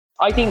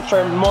I think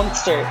for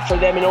Munster, for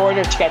them, in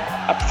order to get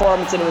a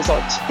performance and a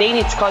result, they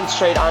need to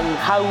concentrate on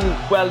how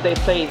well they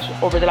played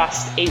over the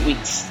last 8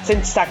 weeks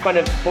since that kind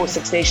of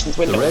post-Six Nations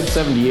window. The Red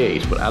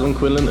 78 with Alan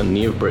Quinlan and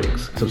Niamh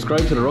Briggs.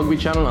 Subscribe to the Rugby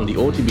channel on the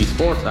OTB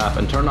Sports app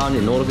and turn on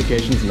your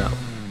notifications now.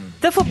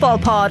 The Football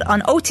Pod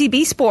on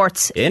OTB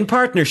Sports. In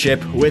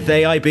partnership with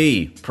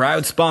AIB,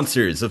 proud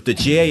sponsors of the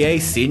GAA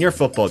Senior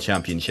Football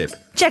Championship.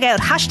 Check out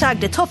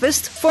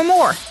 #TheToughest for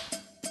more.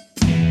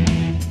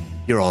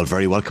 You're all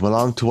very welcome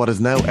along to what is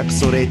now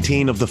episode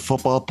 18 of the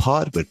Football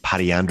Pod with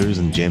Paddy Andrews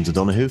and James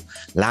O'Donoghue.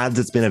 Lads,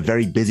 it's been a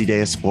very busy day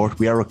of sport.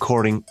 We are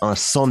recording on a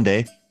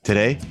Sunday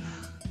today.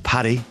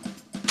 Paddy,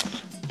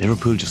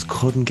 Liverpool just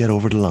couldn't get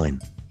over the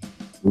line.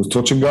 It was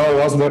touch and go,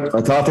 wasn't it?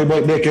 I thought they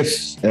might nick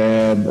it.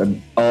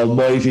 An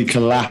almighty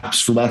collapse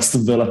from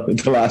Aston Villa in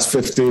the last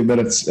 15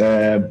 minutes.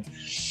 I'm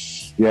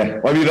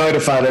a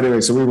United fan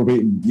anyway, so we were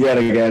beaten yet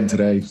again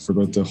today for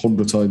about the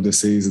 100th time this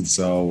season.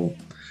 So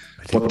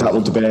put that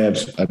one to bed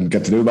and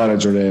get the new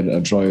manager in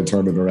and try and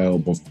turn it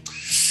around. But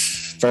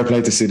fair play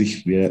to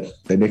City. Yeah,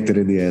 they nicked it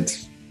in the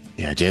end.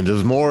 Yeah, James, it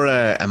was more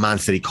a Man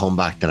City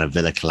comeback than a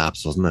Villa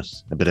collapse, wasn't it?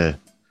 A bit of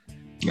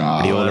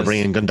Guardiola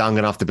bringing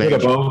Gundogan off the bench.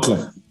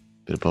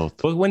 Bit of both.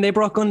 But when they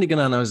brought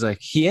Gundogan on, I was like,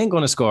 he ain't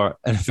going to score.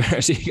 And at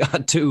first he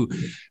got two.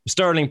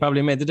 Sterling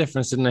probably made the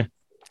difference, didn't he?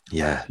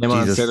 Yeah.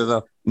 Neville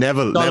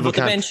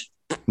can't.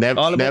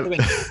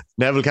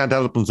 Neville can't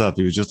help himself.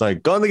 He was just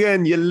like,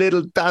 Gundogan, you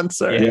little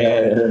dancer.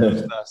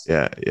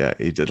 Yeah.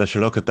 He did. Let's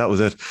look at that. Was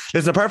it?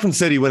 Listen, apart from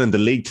City winning the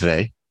league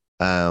today,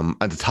 and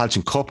the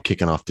Tailteann Cup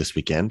kicking off this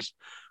weekend,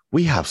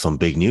 we have some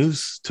big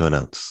news to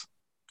announce.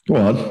 Go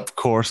on. Of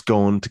course,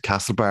 going to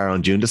Castlebar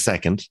on June the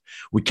 2nd.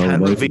 We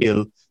can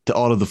reveal to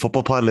all of the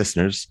Football Pod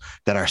listeners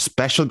that our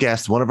special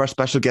guest, one of our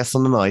special guests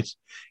on the night,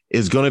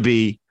 is going to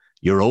be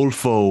your old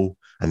foe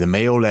and the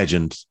Mayo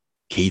legend,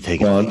 Keith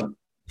Higgins.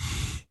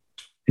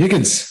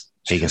 Higgins.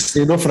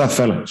 Enough for that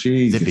fella.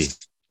 Zippy.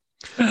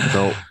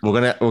 So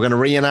we're gonna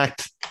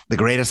reenact the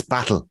greatest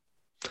battle.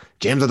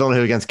 James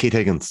O'Donoghue against Keith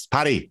Higgins.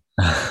 Paddy.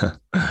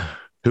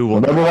 Who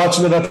won? I remember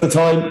watching it at the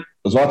time. I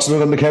was watching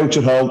it on the couch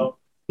at home,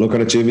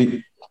 looking at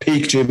Jimmy.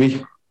 Peak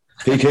Higgins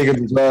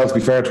as well, to be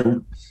fair to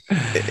him.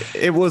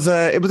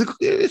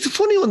 It's a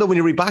funny one though when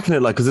you read back in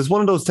it, like, because it's one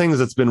of those things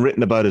that's been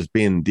written about as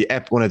being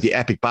one of the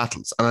epic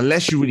battles, and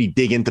unless you really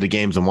dig into the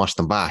games and watch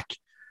them back,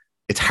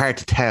 it's hard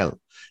to tell.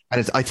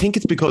 And I think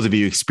it's because of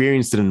you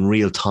experienced it in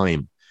real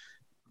time.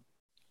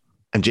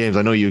 And James,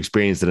 I know you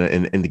experienced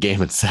it in the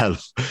game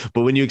itself,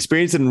 but when you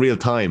experienced it in real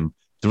time,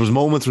 there was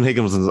moments when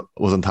Higgins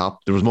was on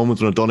top, there was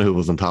moments when O'Donoghue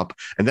was on top,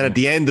 and then at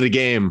the end of the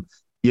game,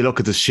 you look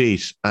at the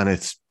sheet and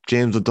it's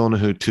James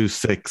O'Donoghue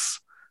 2-6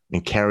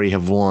 and Kerry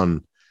have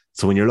won.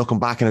 So when you're looking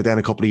back on it then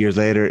a couple of years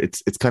later,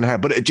 it's kind of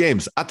hard. But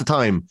James, at the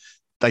time,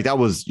 like, that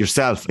was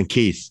yourself and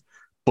Keith,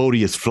 both of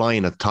you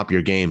flying at the top of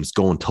your games,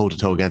 going toe to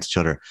toe against each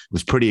other. It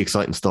was pretty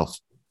exciting stuff.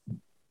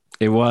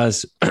 It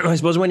was. I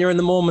suppose when you're in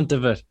the moment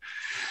of it,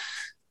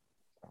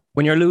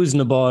 when you're losing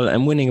a ball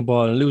and winning a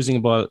ball and losing a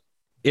ball,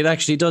 it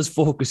actually does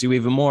focus you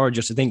even more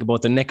just to think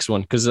about the next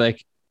one. Because,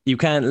 like, you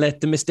can't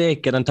let the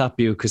mistake get on top of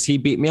you, because he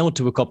beat me out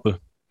to a couple.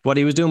 What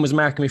he was doing was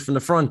marking me from the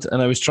front,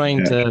 and I was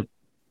trying to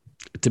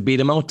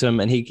beat him out to him,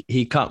 and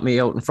he caught me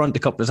out in front a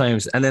couple of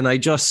times, and then I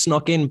just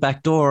snuck in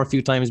back door a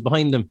few times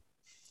behind him.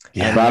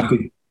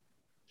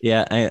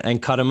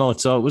 And cut him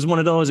out. So it was one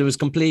of those. It was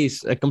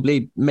a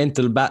complete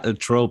mental battle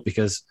throughout,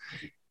 because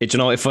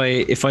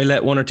if I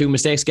let one or two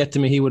mistakes get to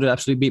me, he would have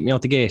absolutely beat me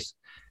out the gate.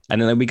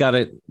 And then we got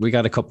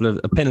a couple of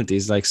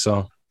penalties, like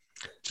so.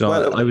 So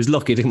I was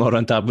lucky to come out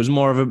on top. It was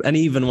more of an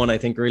even one, I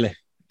think, really.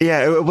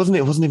 Yeah, it wasn't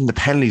even the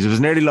penalties. It was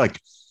nearly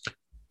like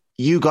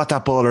you got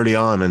that ball early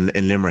on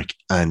in Limerick,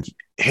 and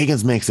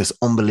Higgins makes this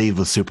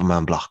unbelievable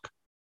Superman block.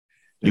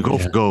 You go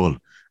for goal,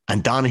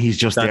 and Donaghy's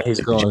just there.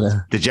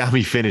 The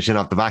jammy finishing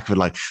off the back of it.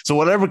 Like, so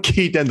whatever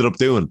Keith ended up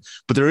doing.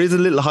 But there is a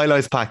little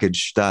highlights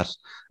package that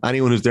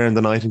anyone who's there in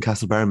the night in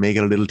Castlebar may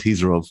get a little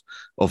teaser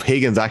of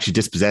Higgins actually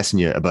dispossessing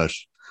you about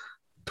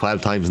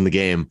 12 times in the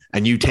game,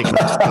 and you taking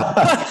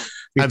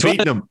and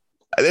beating him.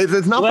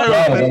 It's not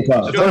bad.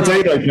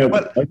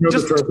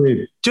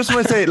 Just when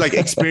I say, like,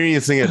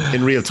 experiencing it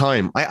in real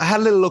time, I had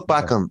a little look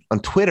back on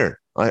Twitter.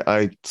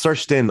 I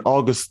searched in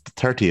August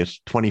 30th,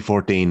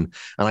 2014,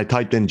 and I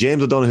typed in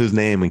James O'Donoghue's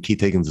name and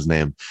Keith Higgins'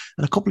 name,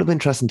 and a couple of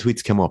interesting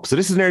tweets came up. So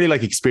this is nearly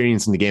like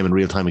experiencing the game in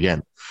real time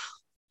again.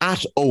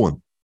 At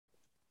Owen.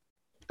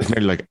 It's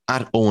nearly like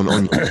at Owen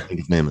Onion, I think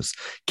his name is.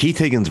 Keith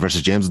Higgins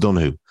versus James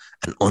O'Donoghue,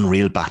 an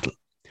unreal battle.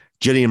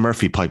 Gillian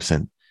Murphy pipes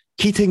in.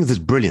 Keith Higgins is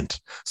brilliant.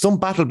 Some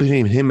battle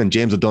between him and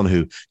James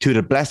O'Donoghue, two of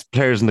the best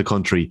players in the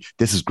country.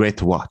 This is great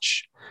to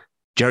watch.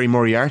 Jerry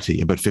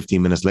Moriarty, about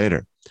 15 minutes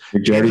later.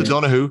 James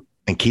O'Donoghue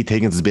and Keith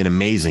Higgins has been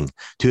amazing.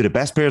 Two of the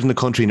best players in the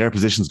country in their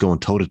positions going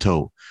toe to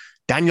toe.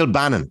 Daniel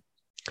Bannon,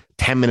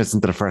 10 minutes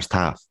into the first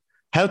half.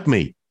 Help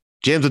me.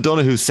 James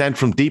O'Donoghue sent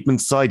from deep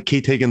inside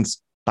Keith Higgins'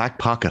 back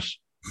pocket.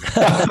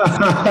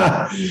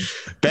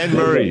 Ben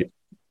Murray.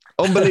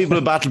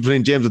 Unbelievable battle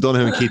between James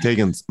O'Donoghue and Keith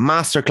Higgins.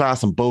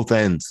 Masterclass on both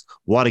ends.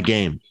 What a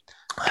game.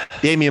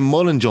 Damien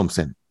Mullen jumps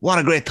in. What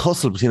a great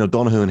tussle between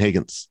O'Donoghue and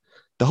Higgins.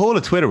 The whole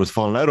of Twitter was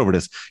falling out over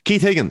this.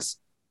 Keith Higgins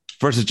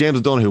versus James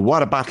O'Donoghue.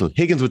 What a battle.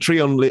 Higgins with 3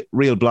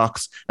 unreal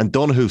blocks and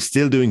Donoghue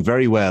still doing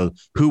very well.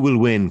 Who will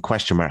win? ?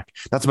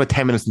 That's about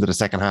 10 minutes into the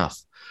second half.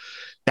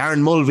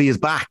 Darren Mulvey is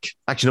back.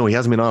 Actually, no, he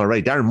hasn't been on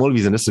already. Darren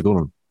Mulvey's in this a good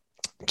one.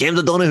 James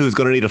O'Donoghue is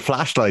going to need a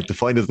flashlight to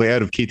find his way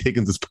out of Keith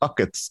Higgins'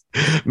 pockets.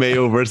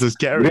 Mayo versus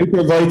Kerry. We need to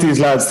invite these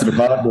lads to the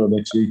pod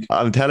next week.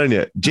 I'm telling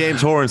you.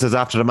 James Horan says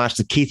after the match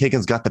that Keith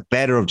Higgins got the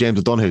better of James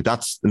O'Donoghue.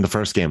 That's in the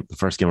first game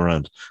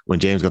around when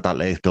James got that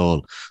late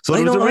goal. So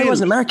I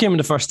wasn't marking him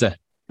the first day.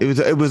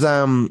 It was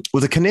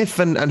a Kniff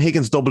and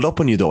Higgins doubled up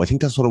on you though. I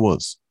think that's what it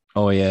was.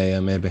 Oh yeah,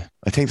 maybe.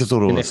 I think that's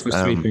what it was. Was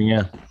sweeping,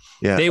 yeah.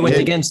 They went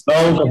Yeah. against.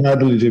 No one can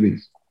handle you, Jimmy.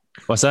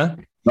 What's that?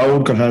 No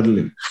one can handle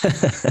you.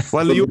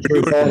 Well, you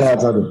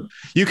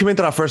came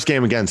into that first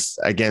game against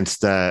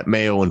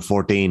Mayo in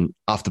 14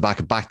 off the back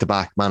of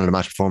back-to-back man of the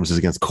match performances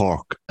against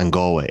Cork and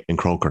Galway in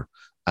Croker.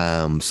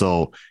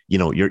 So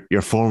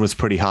your form was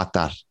pretty hot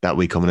that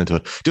week coming into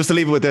it. Just to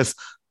leave it with this,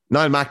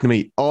 Niall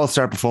McNamee,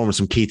 all-star performance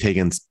from Keith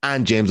Higgins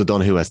and James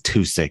O'Donoghue as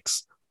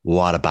 2-6.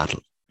 What a battle.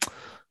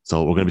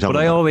 So we're going to be talking But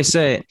I about always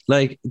say,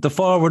 like, the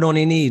forward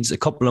only needs a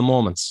couple of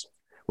moments,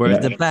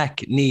 whereas the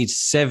back needs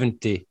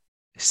 70,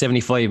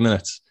 75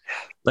 minutes.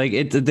 Like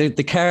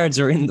the cards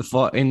are in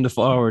the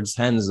forward's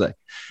hands, like,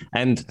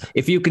 and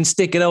if you can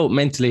stick it out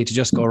mentally to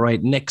just go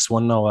right next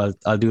one, no,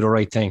 I'll do the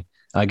right thing.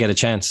 I'll get a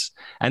chance.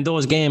 And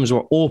those games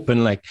were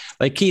open. Like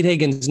Keith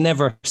Higgins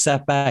never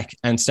sat back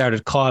and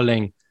started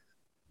calling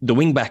the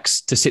wing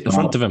backs to sit in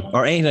front of him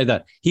or anything like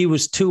that. He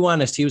was too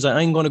honest. He was like,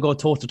 I'm going to go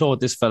toe to toe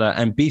with this fella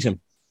and beat him.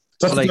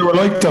 That's what they were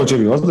like, though,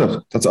 Jimmy, wasn't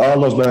it? That's all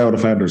those Mayo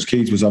defenders.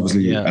 Keith was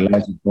obviously a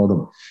legend for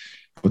them,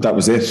 but that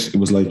was it. It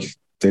was like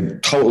they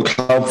had total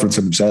confidence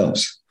in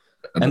themselves,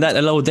 and that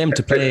allowed them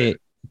to play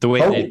the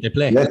way they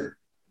play. Yeah.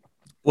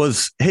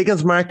 Was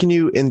Higgins marking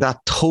you in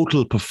that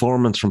total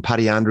performance from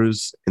Paddy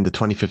Andrews in the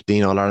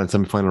 2015 All-Ireland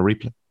semi-final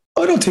replay?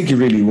 I don't think he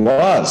really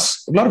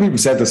was. A lot of people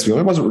said this to me.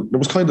 It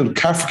was kind of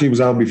Cafferty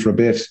was on me for a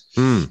bit.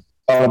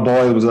 Alan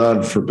Boyle was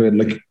on for a bit.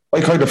 Like I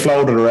kind of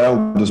floated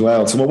around as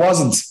well. So it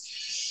wasn't.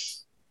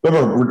 I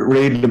remember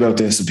reading about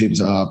this and people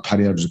said,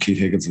 Paddy Andrews and Keith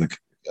Higgins. Like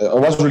I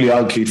wasn't really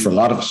on Keith for a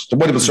lot of it. There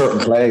might have been certain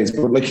plays,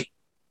 but like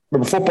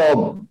remember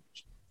football,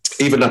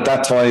 even at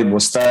that time,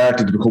 was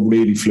starting to become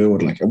really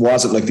fluid. Like it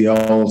wasn't like the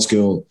old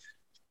school.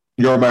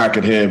 You're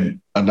marking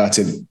him, and that's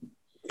it.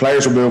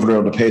 Players were moving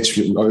around the pitch.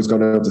 I was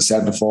going out to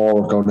centre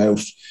forward, going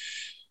out.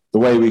 The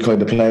way we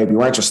kind of played, we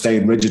weren't just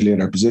staying rigidly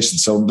in our position.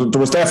 So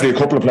there was definitely a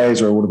couple of plays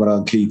where I would have been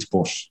on Keith,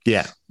 but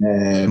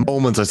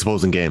moments, I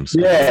suppose, in games.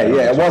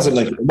 Yeah. It wasn't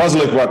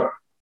like what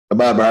a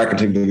man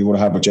marketing that he would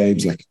have had with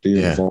James like the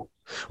year before.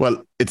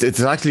 Well, it's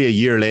actually a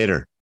year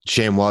later.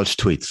 Shane Walsh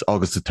tweets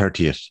August the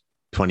 30th,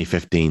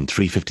 2015,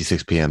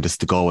 3:56 p.m. This is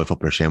the Galway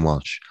footballer Shane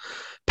Walsh.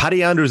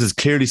 Paddy Andrews has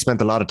clearly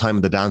spent a lot of time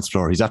on the dance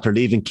floor. He's after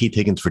leaving Keith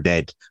Higgins for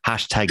dead.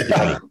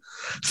 #Daddy.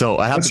 So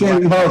I have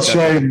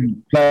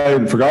Shane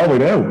playing for Galway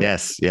now.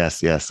 Yes.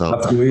 So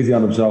that's too easy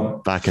on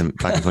himself. Back in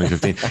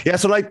 2015. Yeah.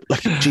 So like,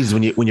 geez,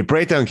 when you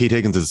break down Keith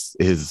Higgins'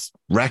 his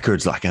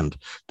records, like, and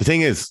the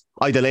thing is,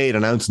 I delayed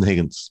announcing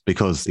Higgins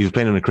because he was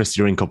playing in a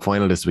Christy Ring Cup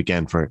final this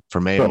weekend for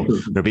Mayo.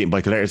 They're beaten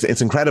by Kildare.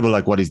 It's incredible,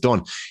 like what he's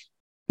done.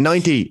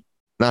 90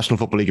 National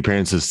Football League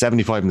appearances,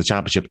 75 in the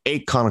Championship,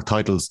 8 Connacht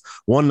titles,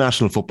 1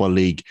 National Football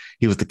League.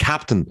 He was the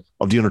captain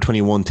of the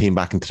under-21 team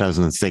back in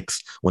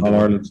 2006 when they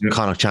won the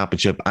Connacht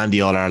Championship and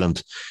the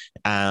All-Ireland.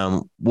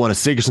 Won a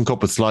Sigerson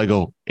Cup with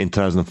Sligo in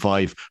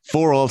 2005.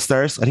 4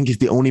 All-Stars. I think he's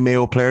the only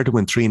Mayo player to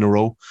win 3 in a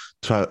row.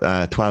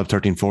 12,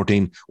 13,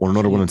 14. Won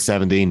another one in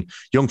 17.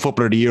 Young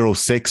Footballer of the Year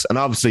 06. And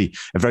obviously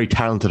a very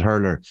talented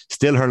hurler.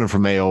 Still hurling for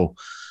Mayo.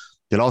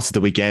 They lost at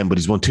the weekend, but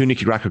he's won 2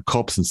 Nicky Rackard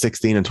Cups in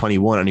 16 and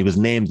 21, and he was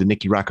named the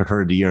Nicky Rackard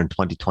Hurler of the Year in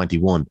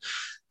 2021.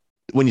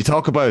 When you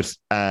talk about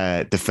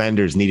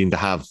defenders needing to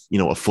have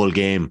a full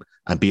game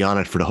and be on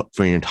it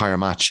for your entire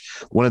match,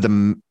 one of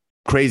the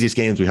craziest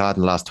games we had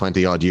in the last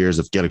 20 odd years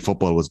of Gaelic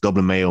football was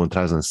Dublin Mayo in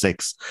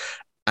 2006.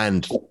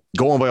 And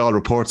going by all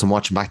reports and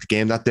watching back the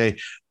game that day,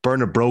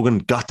 Bernard Brogan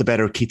got the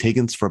better of Keith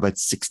Higgins for about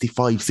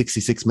 65,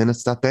 66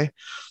 minutes that day.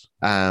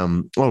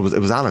 It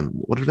was Alan.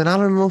 Would it have been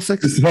Alan in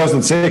 06?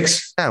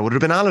 2006. Yeah, would it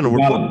have been Alan?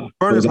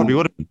 Bernard probably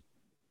would have been.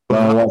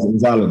 Well, it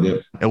was Alan, yeah.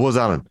 It was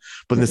Alan.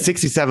 But in the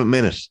 67th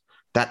minute,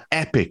 that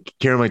epic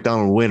Kieran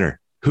MacDonald winner,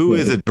 who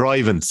is it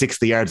driving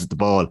 60 yards at the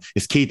ball,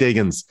 is Keith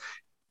Higgins.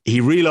 He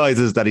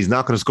realises that he's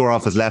not going to score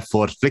off his left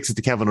foot, flicks it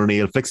to Kevin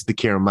O'Neill, flicks it to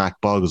Kieran Mack,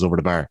 ball goes over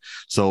the bar.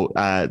 So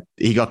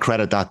he got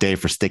credit that day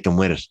for sticking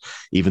with it,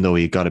 even though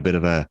he got a bit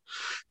of a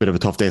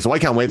tough day. So I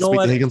can't wait to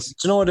speak to Higgins. Do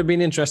you know what would be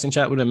an interesting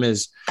chat with him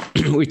is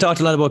we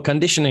talked a lot about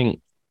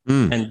conditioning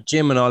and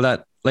gym and all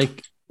that.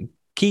 Like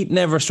Keith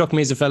never struck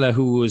me as a fella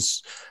who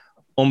was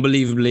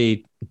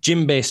unbelievably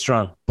gym-based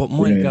strong. But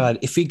my God,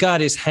 if he got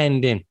his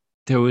hand in,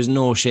 there was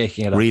no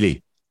shaking at all.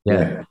 Really?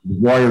 Yeah.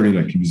 Wiry,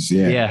 like he was,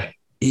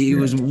 He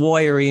was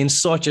wiry in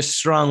such a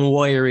strong,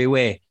 wiry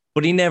way,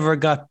 but he never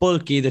got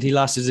bulky that he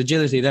lost his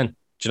agility then.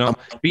 Do you know?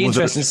 Be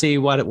interesting to see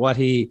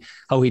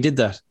how he did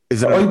that.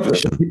 Is it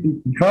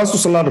he caused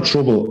us a lot of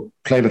trouble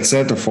playing at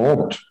centre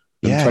forward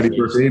in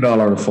 2013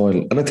 All-Ireland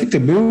final, and I think they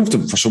moved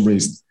him for some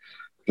reason.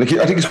 Like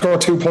I think he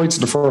scored 2 points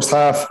in the first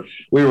half.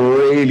 We were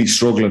really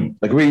struggling.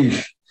 Like we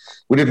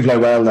didn't play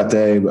well that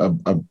day.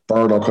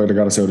 Burnout kind of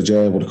got us out of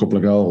jail with a couple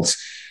of goals.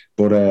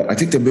 But I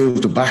think they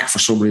moved him back for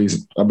some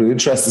reason. I'd be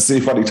interested to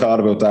see what he thought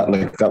about that.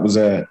 Like that was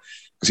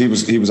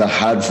because he was a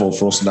handful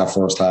for us in that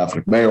first half.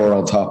 Like Mayor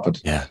on top, and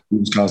he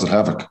was causing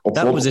havoc.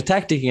 That was a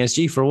tactic against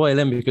G for a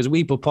while, because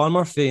we put Paul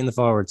Murphy in the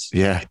forwards.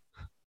 Yeah.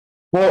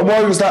 Well,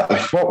 why was that?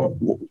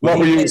 What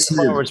were you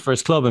forwards for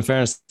his club? In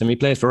fairness, and he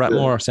played for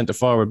Rathmore centre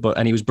forward,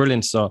 and he was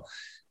brilliant. So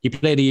he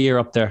played a year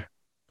up there.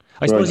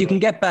 I suppose you can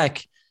get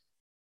back,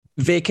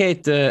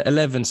 vacate the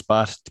 11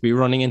 spot to be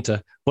running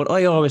into. But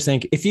I always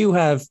think if you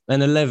have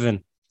an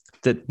 11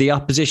 that the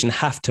opposition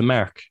have to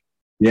mark,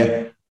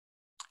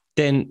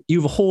 then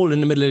you have a hole in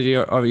the middle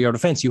of your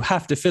defence. You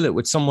have to fill it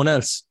with someone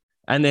else,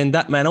 and then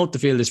that man out the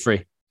field is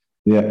free.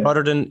 Yeah.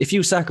 Rather than if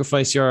you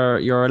sacrifice your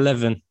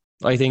 11,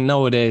 I think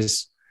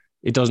nowadays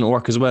it doesn't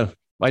work as well.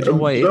 I don't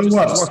know why it just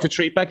didn't work to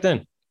treat back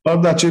then.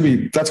 On that,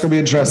 Jimmy, that's going to be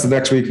interesting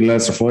next week in the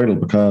Leinster final,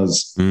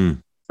 because Brad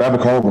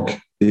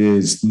McCormick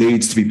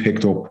needs to be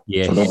picked up.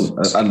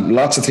 Yes. And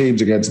lots of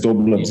teams against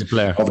Dublin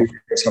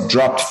have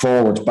dropped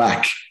forwards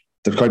back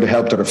that kind of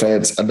helped their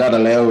defence, and that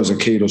allows a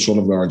Keane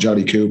O'Sullivan or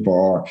Johnny Cooper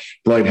or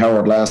Brian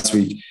Howard last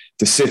week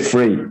to sit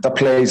free. That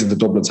plays into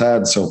Dublin's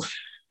hands. So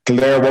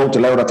Kildare won't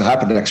allow that to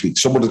happen next week.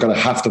 Someone is going to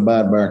have to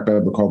man mark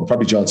Ben McCormick,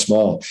 probably John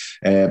Small.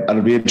 And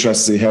it'll be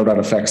interesting to see how that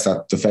affects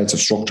that defensive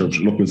structure.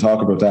 Look, we'll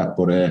talk about that.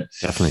 But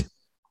definitely.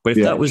 But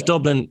if that was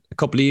Dublin a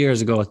couple of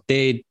years ago,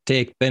 they'd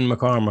take Ben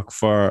McCormick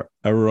for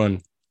a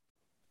run.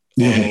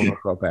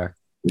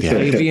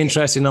 It'd be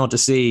interesting now to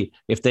see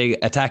if they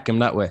attack him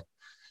that way.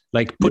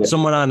 Like put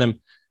someone on him,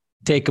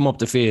 take him up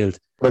the field.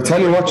 But I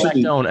tell you what, back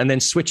down, and then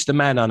switch the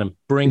man on him,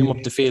 bring him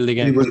up the field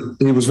again.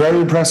 He was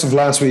very impressive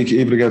last week,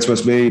 even against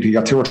Westmeath. He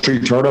got 2 or 3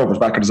 turnovers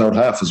back in his own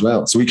half as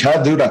well. So he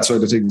can do that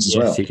side of things as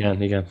well. Yes, he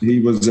can. He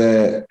was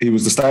the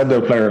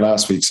standout player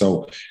last week.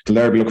 So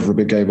Kildare will be looking for a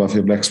big game off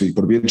him next week.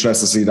 But it'll be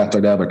interesting to see that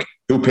dynamic.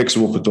 Who picks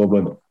him up at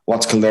Dublin?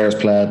 What's Kildare's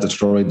plan to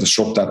try and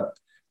disrupt that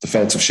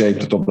defensive shape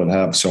that Dublin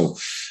have? So,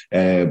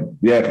 I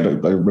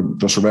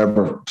just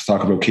remember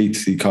talking about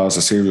Keith. He caused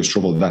a serious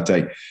trouble that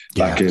day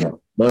back in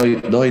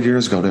 9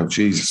 years ago now.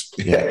 Jesus.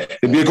 Yeah.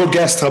 He'll be a good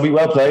guest, Tommy.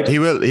 Well played. He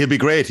will. He'll be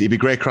great. He'll be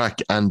great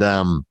crack. And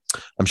I'm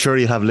sure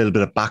he'll have a little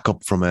bit of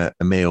backup from a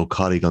Mayo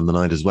colleague on the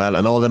night as well.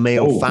 And all the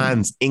Mayo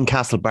fans in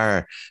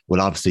Castlebar will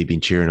obviously be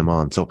cheering him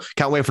on. So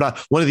can't wait for that.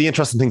 One of the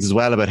interesting things as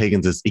well about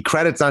Higgins is he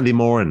credits Andy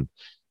Moran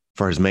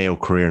for his Mayo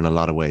career in a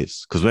lot of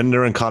ways. Because when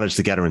they're in college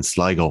together in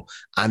Sligo,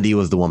 Andy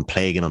was the one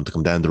plaguing him to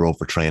come down the road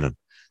for training.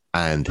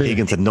 And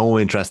Higgins had no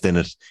interest in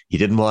it. He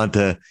didn't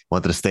wanted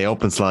to stay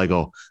up in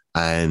Sligo,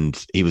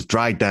 and he was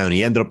dragged down.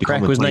 He ended up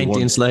becoming Crack was 21.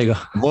 90 in Sligo.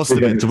 Must have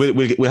been. So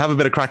we'll have a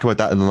bit of crack about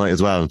that in the night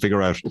as well and figure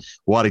out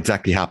what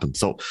exactly happened.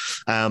 So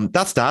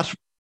that's that.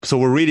 So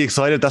we're really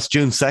excited. That's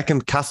June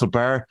 2nd,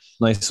 Castlebar.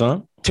 Nice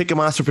one.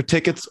 Ticketmaster for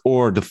tickets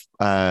or the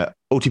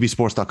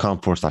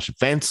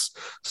otbsports.com/events.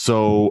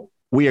 So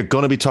we are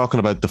going to be talking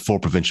about the 4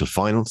 provincial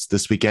finals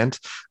this weekend,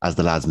 as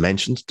the lads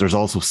mentioned. There's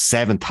also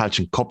 7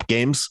 Tailteann Cup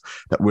games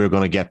that we're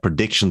going to get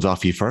predictions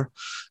off you for.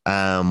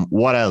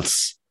 What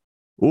else?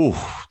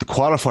 The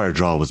qualifier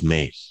draw was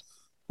made.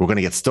 We're going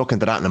to get stuck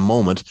into that in a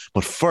moment.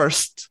 But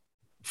first,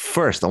 I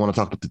want to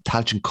talk about the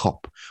Tailteann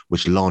Cup,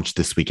 which launched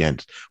this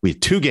weekend. We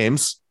had 2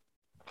 games.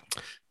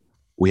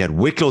 We had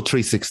Wicklow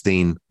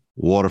 316,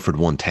 Waterford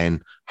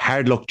 110.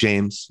 Hard luck,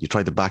 James. You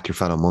tried to back your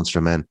fellow Munster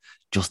men.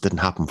 Just didn't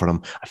happen for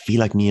them. I feel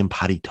like me and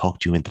Paddy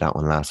talked you into that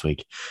one last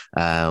week.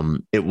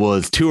 It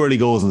was 2 early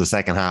goals in the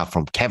second half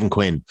from Kevin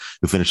Quinn,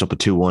 who finished up at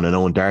 2-1, and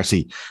Owen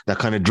Darcy, that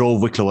kind of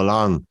drove Wicklow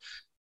along.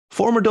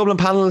 Former Dublin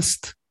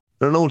panellist,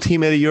 an old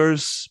teammate of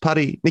yours,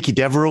 Paddy, Nicky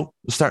Devereux,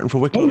 was starting for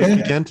Wicklow this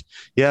weekend.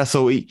 Yeah,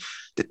 so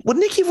would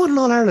Nicky won an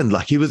All-Ireland?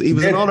 Like he was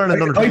an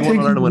All-Ireland under 21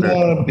 All-Ireland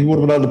winner. He would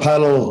have been on the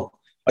panel.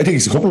 I think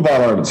he's a couple of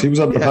All-Irelands. He was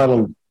on the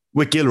panel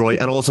with Gilroy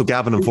and also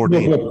Gavin in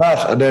 14.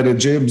 And then in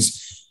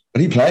Jim's.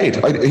 And he played.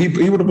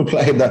 He would have been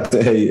playing that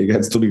day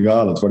against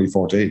Donegal in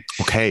 2014.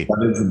 Okay.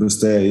 That is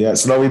this day, yeah.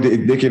 So now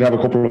Nicky'd have a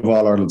couple of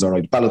All-Irelands, all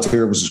right.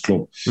 Balloteer was his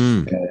club.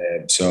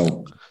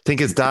 So I think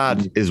his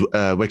dad is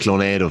Wicklow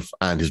native,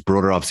 and his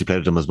brother obviously played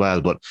with him as well.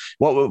 But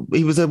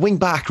he was a wing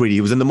back, really.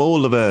 He was in the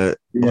mould of a...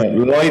 Yeah,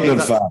 lightning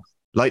fast.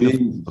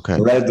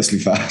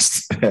 Horrendously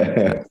fast.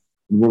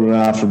 Running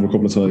after him a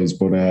couple of times.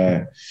 But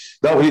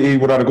no, he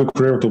would have had a good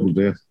career with Dublin,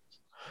 yeah.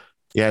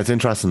 Yeah, it's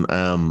interesting.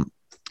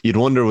 You'd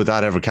wonder, would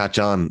that ever catch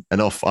on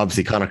enough?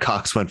 Obviously, Conor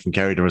Cox went from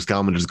Kerry to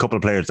Roscommon. There's a couple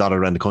of players dotted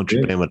around the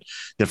country playing with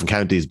different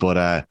counties,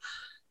 but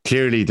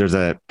clearly there's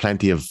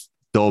plenty of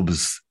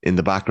dubs in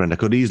the background that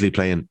could easily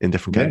play in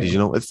different counties. You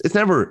know, there's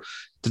never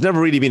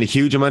really been a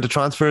huge amount of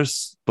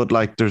transfers, but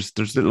like there's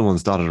little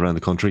ones dotted around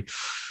the country.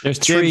 There's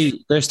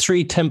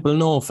three Temple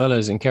No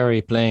fellas in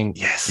Kerry playing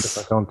in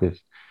different counties.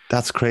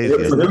 That's crazy.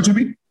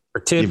 For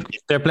Tip,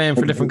 they're playing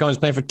for different counties.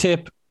 Playing for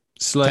Tip,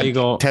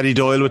 Sligo. Teddy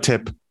Doyle with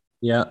Tip.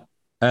 Yeah.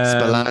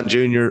 Spillane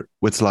Jr.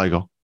 with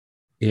Sligo.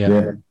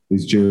 Yeah.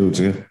 He's Jude,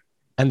 yeah.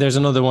 And there's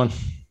another one.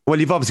 Well,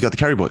 you've obviously got the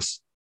Kerry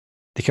boys.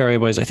 The Kerry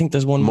boys. I think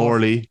there's one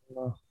Morley.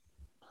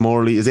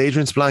 Is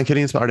Adrian Spillane,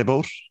 Killian Spillane, are they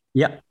both?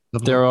 Yeah.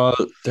 They're all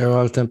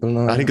Temple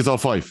now. I think it's all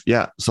 5.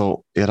 Yeah.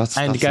 So that's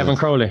Gavin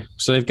Crowley.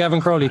 So they've Gavin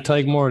Crowley,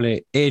 Tyg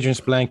Morley, Adrian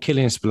Spillane,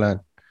 Killian Spillane,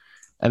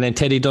 and then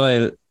Teddy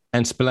Doyle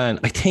and Spillane.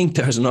 I think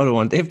there's another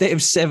one. They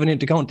have 7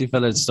 intercounty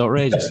fellas. It's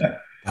outrageous.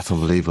 That's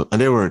unbelievable.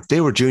 And they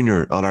were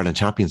junior All-Ireland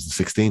champions in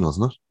 16,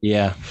 wasn't it?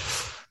 Yeah.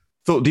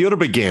 So the other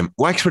big game,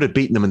 Wexford had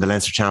beaten them in the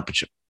Leinster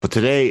Championship, but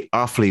today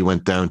Offaly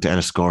went down to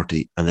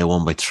Enniscorthy and they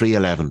won by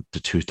 3-11 to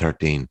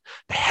 2-13.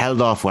 They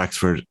held off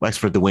Wexford.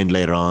 Wexford the win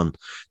later on.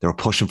 They were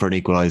pushing for an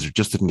equaliser,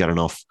 just didn't get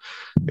enough.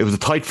 It was a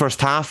tight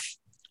first half.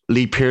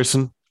 Lee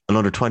Pearson, an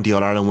under-20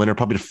 All-Ireland winner,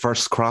 probably the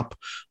first crop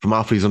from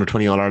Offaly's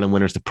under-20 All-Ireland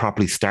winners to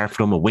properly start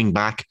for them, a wing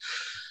back.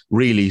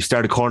 Really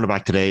started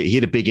cornerback today. He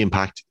had a big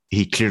impact.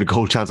 He cleared a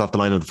goal chance off the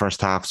line in the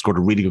first half, scored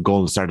a really good goal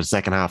in the start of the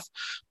second half,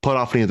 put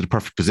Offaly into the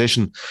perfect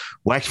position.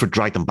 Wexford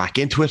dragged them back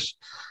into it.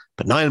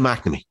 But Niall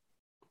McNamee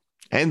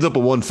ends up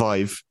at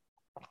 1-5.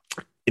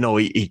 You know,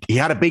 he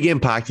had a big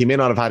impact. He may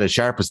not have had his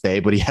sharpest day,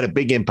 but he had a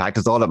big impact.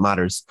 That's all that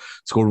matters.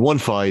 Scored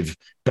 1-5.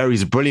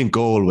 Buries a brilliant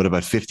goal with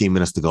about 15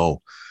 minutes to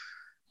go.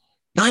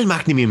 Niall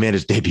McNamee made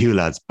his debut,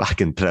 lads, back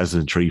in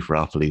 2003 for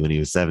Offaly when he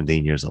was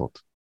 17 years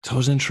old.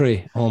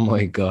 2003. Oh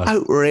my God.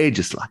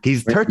 Outrageous. Like,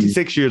 he's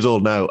 36 years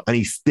old now and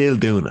he's still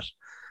doing it.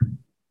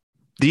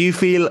 Do you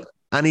feel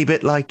any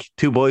bit like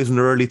two boys in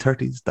their early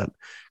 30s that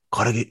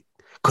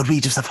could we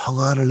just have hung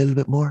on a little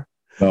bit more?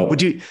 No.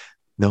 Would you?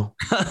 No.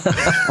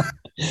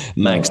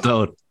 Maxed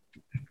out.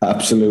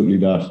 Absolutely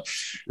not.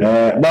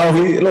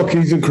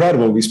 He's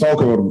incredible. We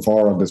spoke about him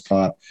before on this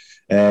pod.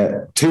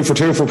 2 for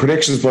 2 for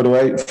predictions, by the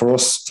way, for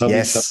us.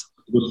 Yes.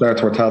 Good start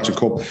to our Tailteann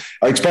Cup.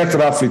 I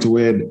expected Offaly to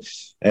win.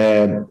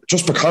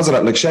 Just because of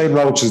that, like Shane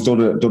Roach has done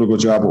a good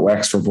job at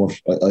Wexford,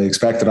 but I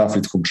expected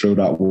Offaly to come through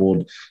that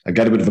one and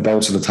get a bit of a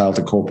bounce in the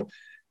Tailteann Cup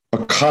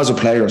because of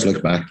players like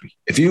McNamee.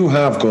 If you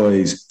have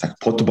guys that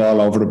put the ball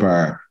over the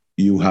bar,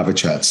 you have a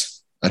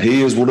chance. And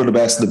he is one of the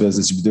best in the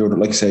business. He's been doing it,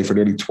 like you say, for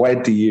nearly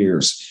 20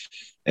 years.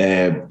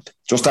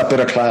 Just that bit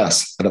of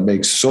class, and it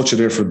makes such a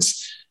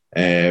difference.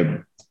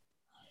 And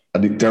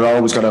they're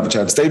always going to have a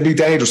chance. They'd be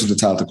dangerous in the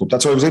Tailteann Cup.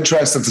 That's why it was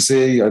interesting to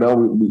see. I know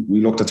we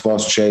looked at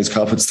Sebastian Shea's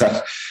comments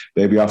that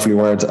maybe Offaly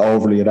weren't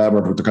overly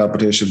enamoured with the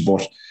competition,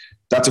 but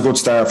that's a good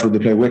start for them.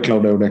 They play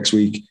Wicklow now next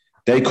week.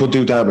 They could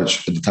do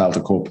damage in the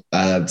Tailteann Cup,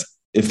 and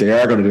if they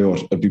are going to do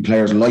it, it'd be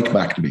players like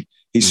McNamee.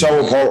 He's so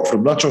important for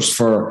them, not just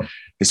for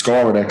his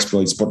scoring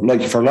exploits, but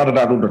like for a lot of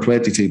that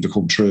under-20 team to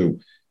come through.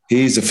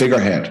 He's a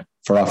figurehead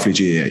for Offaly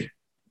GAA.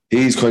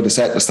 He's kind of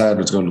setting the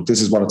standards, going, look,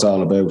 this is what it's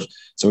all about.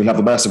 So he'll have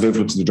a massive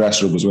influence in the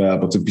dressing room as well.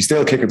 But to be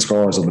still kicking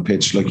scores on the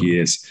pitch like he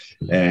is,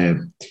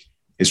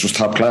 it's just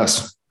top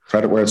class.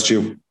 Credit where it's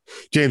due.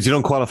 James, you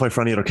don't qualify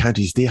for any other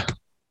counties, do you?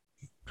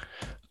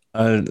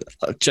 I'll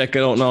check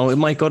it out now. It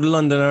might go to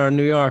London or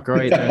New York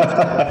right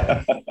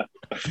there.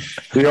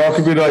 New York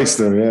would be nice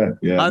there,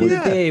 yeah. On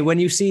the day, when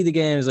you see the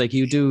games, like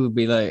you do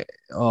be like,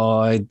 oh,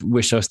 I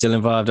wish I was still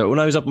involved. When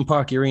I was up in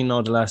Parky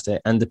Arena the last day,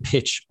 and the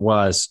pitch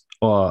was,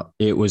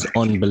 it was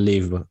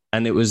unbelievable.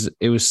 And it was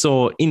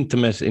so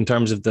intimate in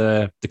terms of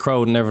the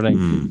crowd and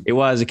everything. It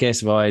was a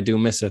case of, I do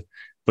miss it.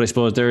 But I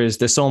suppose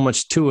there's so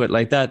much to it.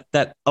 Like that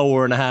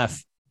hour and a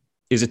half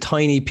is a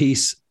tiny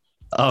piece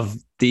of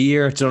the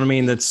year. Do you know what I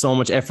mean? That's so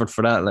much effort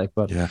for that. Like,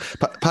 but yeah,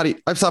 Paddy,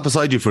 I've sat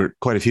beside you for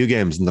quite a few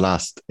games in the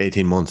last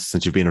 18 months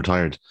since you've been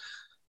retired.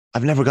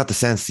 I've never got the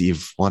sense that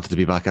you've wanted to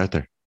be back out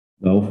there.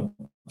 No,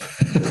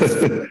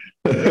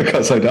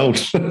 because I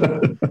don't.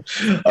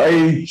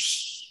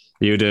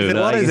 You do.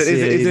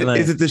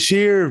 Is it the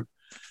sheer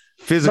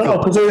physical?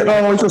 No,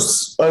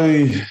 because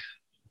I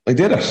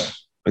did it.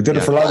 I did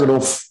it for long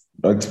enough.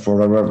 Like for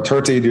around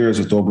 13 years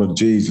at Dublin.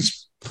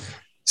 Jesus,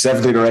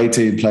 17 or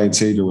 18 playing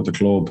senior with the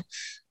club.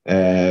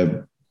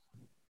 I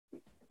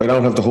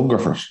don't have the hunger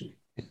for it.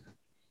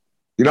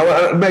 You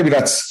know, maybe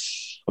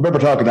that's. I remember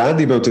talking to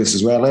Andy about this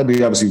as well.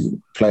 Andy obviously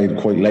played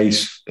quite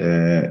late.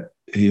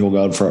 He hung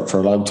on for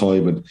a long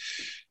time, and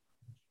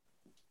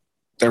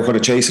they were kind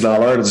of chasing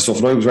All Ireland and stuff.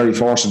 And I was very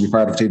fortunate to be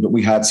part of a team that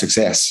we had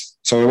success.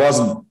 So I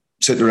wasn't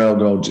sitting around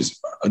going,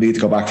 I need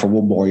to go back for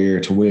one more year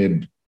to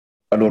win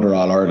another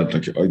All Ireland.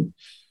 Like, I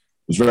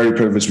was very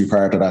privileged to be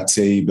part of that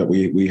team that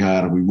we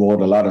had, and we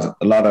won a lot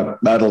of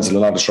medals and a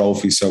lot of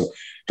trophies. So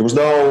there was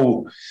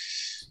no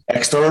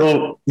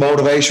external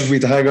motivation for me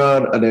to hang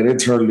on, and then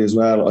internally as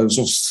well, I was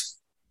just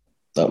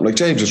like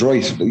James is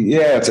right.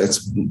 Yeah,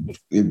 it's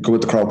you'd go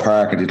into Crown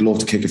Park and you'd love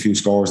to kick a few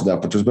scores and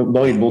that, but there's about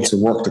 9 months of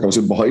work that goes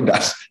in behind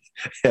that.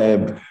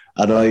 And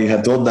I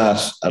had done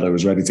that, and I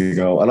was ready to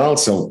go. And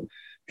also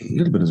a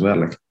little bit as well,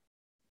 like,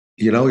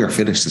 you know, you're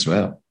finished as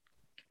well.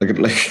 Like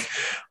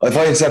if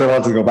I had said I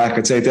wanted to go back,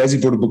 I'd say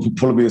Desi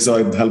pulling me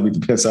aside and tell me to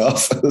piss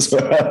off as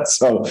well.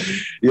 So,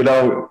 you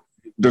know,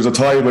 there's a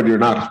time when you're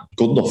not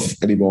good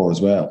enough anymore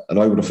as well. And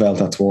I would have felt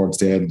that towards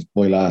the end of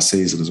my last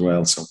season as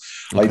well. So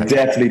I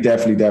definitely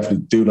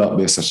do not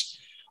miss it.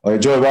 I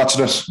enjoy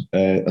watching it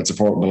and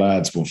supporting the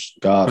lads, but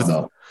God,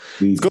 no.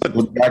 It's good.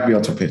 Wouldn't drag me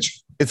onto a pitch.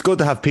 It's good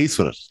to have peace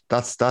with it.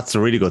 That's a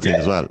really good thing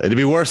as well. It'd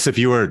be worse if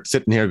you were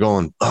sitting here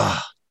going,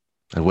 I'd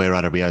way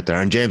rather be out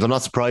there. And James, I'm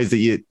not surprised that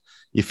you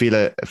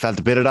felt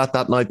a bit of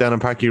that night down in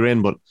Parky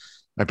Rin, but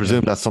I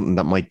presume that's something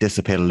that might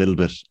dissipate a little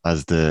bit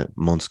as the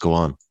months go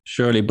on.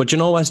 Surely. But you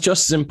know what's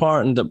just as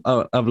important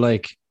of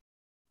like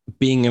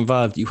being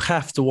involved? You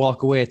have to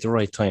walk away at the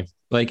right time.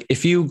 Like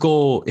if you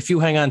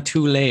hang on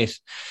too late,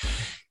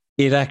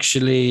 it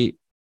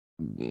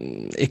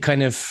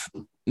kind of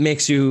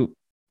makes you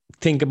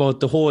think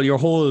about your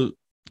whole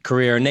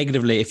career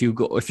negatively if you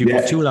go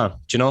too long. Do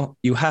you know?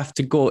 You have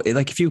to go,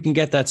 like if you can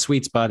get that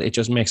sweet spot, it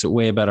just makes it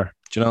way better.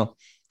 Do you know?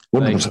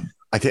 Like,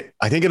 I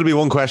think it'll be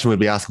one question we'll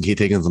be asking Keith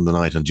Higgins on the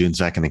night on June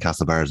 2nd in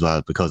Castlebar as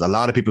well, because a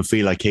lot of people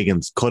feel like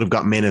Higgins could have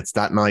got minutes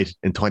that night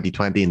in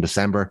 2020 in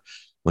December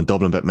when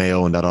Dublin beat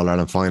Mayo in that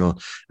All-Ireland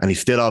final, and he's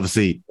still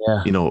obviously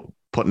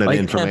putting it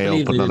in for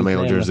Mayo, putting on a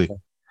Mayo jersey.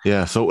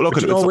 Yeah, so look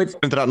at it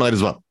into that night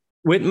as well.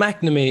 With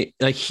McNamee,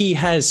 like he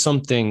has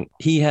something,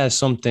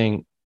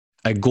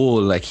 a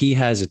goal, like he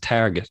has a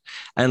target,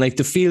 and like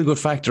the feel good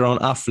factor on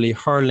Offaly,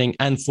 hurling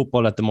and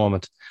football at the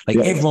moment, like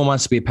everyone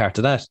wants to be a part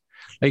of that.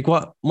 Like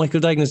what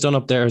Michael Dignan done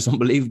up there is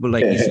unbelievable.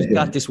 Like he's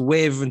got this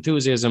wave of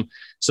enthusiasm.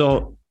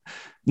 So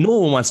no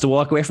one wants to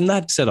walk away from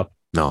that setup.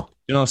 No.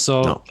 You know,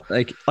 so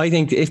like I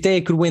think if they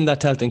could win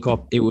that Tailteann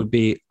Cup, it would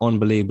be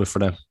unbelievable for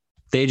them.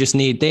 They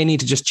need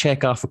to just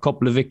check off a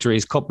couple of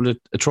victories, couple of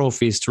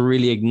trophies to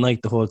really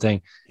ignite the whole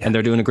thing. Yeah. And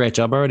they're doing a great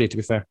job already, to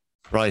be fair.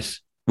 Right.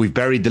 We've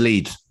buried the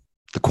lead,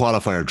 the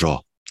qualifier draw.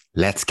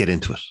 Let's get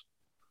into it.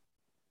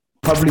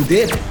 Probably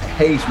did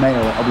hate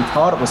Mayo, or we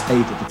thought it was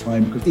hate at the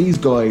time, because these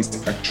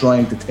guys are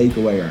trying to take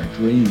away our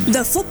dreams.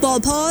 The Football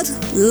Pod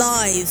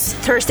live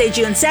Thursday,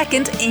 June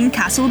 2nd in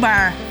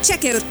Castlebar.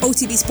 Check out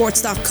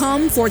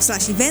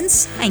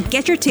otbsports.com/events and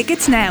get your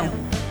tickets now.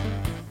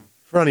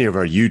 For any of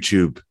our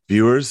YouTube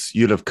viewers,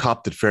 you'll have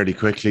copped it fairly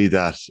quickly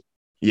that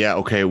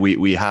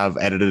we have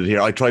edited it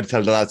here. I tried to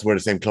tell the lads to wear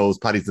the same clothes.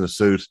 Paddy's in a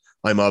suit.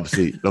 I'm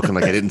obviously looking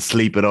like I didn't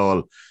sleep at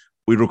all.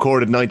 We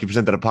recorded 90%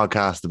 of the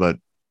podcast about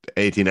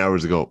 12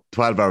 hours ago,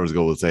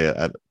 we'll say,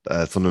 at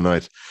Sunday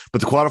night. But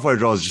the qualifier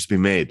draw has just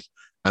been made,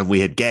 and we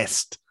had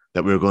guessed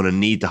that we were going to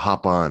need to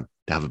hop on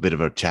to have a bit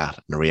of a chat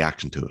and a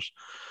reaction to it.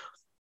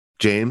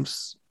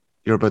 James,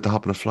 you're about to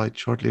hop on a flight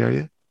shortly, are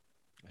you?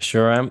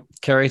 Sure am.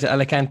 Kerry to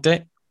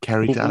Alicante.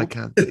 You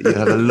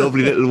have a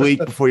lovely little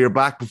week before you're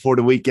back, before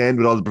the weekend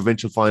with all the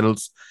provincial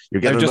finals.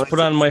 I've just put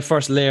on my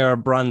first layer of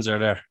bronzer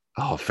there.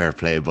 Oh, fair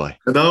play, boy.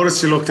 I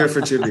noticed you look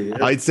different, Jimmy.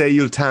 Yeah. I'd say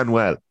you'll tan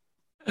well.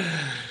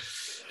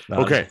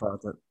 Okay,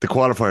 the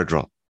qualifier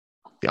draw.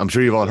 I'm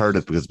sure you've all heard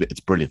it because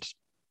it's brilliant.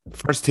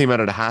 First team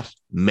out of the hat,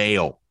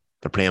 Mayo.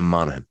 They're playing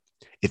Monaghan.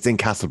 It's in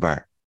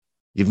Castlebar.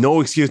 You've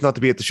no excuse not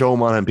to be at the show,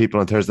 Monaghan people,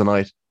 on Thursday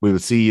night. We will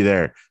see you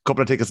there. A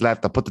couple of tickets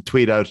left. I'll put the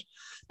tweet out.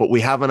 But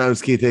we have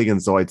announced Keith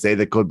Higgins, so I'd say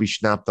they could be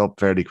snapped up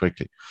fairly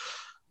quickly.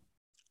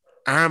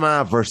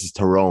 Armagh versus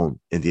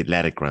Tyrone in the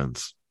Athletic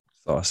Grounds.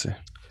 Saucy.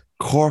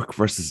 Cork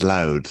versus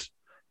Louth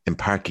in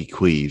Parky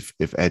Queeve,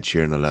 if Ed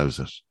Sheeran allows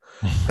it.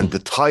 And the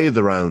tie of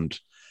the round,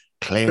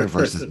 Clare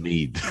versus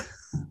Meath.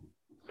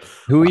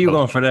 Who are you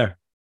going for there?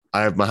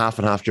 I have my half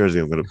and half jersey.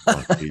 I'm going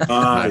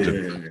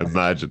to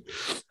imagine.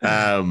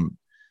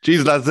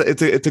 Geez, lads,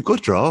 it's a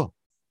good draw.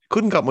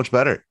 Couldn't got much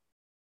better.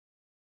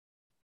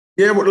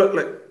 Yeah, but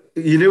look,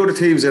 you knew the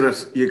teams in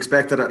it. You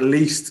expected at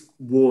least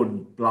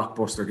one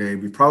blockbuster game.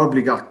 We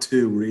probably got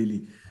two,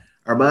 really.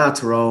 Armagh,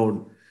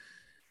 Tyrone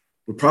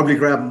would probably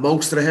grab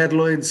most of the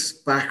headlines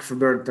back from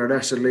their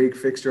National League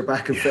fixture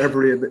back in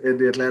February in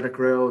the Athletic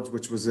Grounds,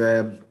 which was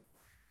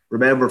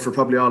remembered for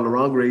probably all the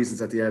wrong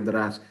reasons at the end of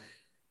that.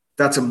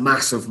 That's a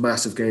massive,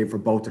 massive game for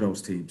both of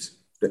those teams.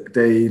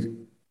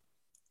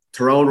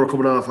 Tyrone were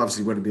coming off,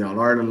 obviously, winning the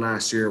All-Ireland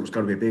last year. It was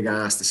going to be a big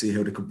ask to see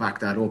how they could back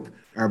that up.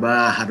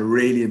 Armagh had a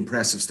really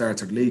impressive start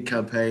to the league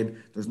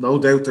campaign. There's no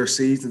doubt their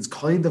season's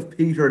kind of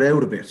petered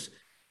out a bit.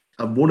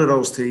 And one of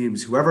those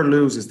teams, whoever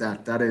loses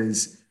that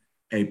is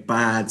a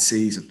bad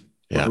season.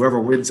 Yeah. Whoever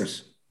wins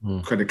it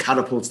kind of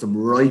catapults them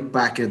right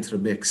back into the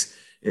mix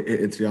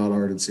into the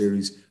All-Ireland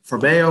series. For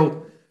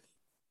Mayo,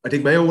 I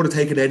think Mayo would have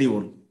taken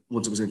anyone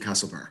once it was in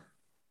Castlebar.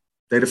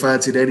 They'd have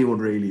fancied anyone,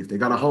 really. If they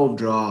got a home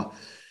draw,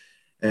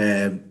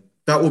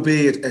 that would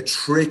be a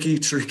tricky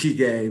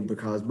game,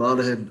 because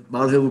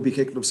Monaghan would be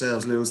kicking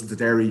themselves losing to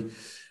Derry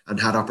and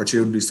had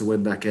opportunities to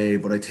win that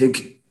game. But I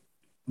think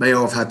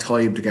Mayo have had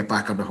time to get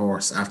back on the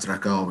horse after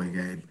that Galway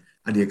game,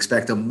 and you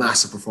expect a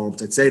massive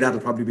performance. I'd say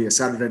that'll probably be a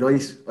Saturday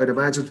night, I'd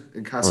imagine,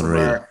 in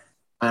Castlebar,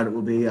 and it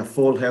will be a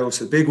full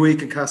house, a big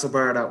week in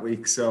Castlebar that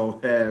week. So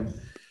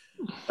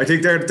I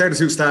think they're the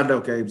two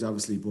standout games,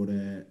 obviously, but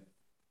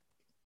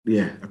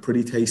a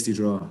pretty tasty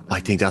draw. I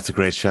think that's a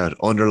great shout.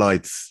 Under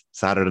lights,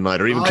 Saturday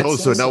night, or even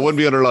close to it. Now, it wouldn't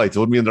be under lights. It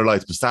wouldn't be under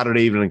lights, but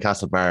Saturday evening in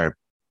Castlebar,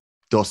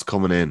 dusk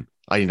coming in.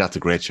 I think that's a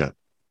great shout.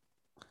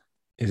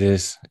 It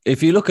is.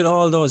 If you look at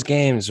all those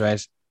games,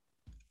 right,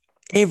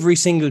 every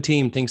single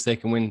team thinks they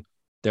can win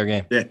their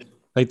game. Yeah.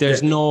 Like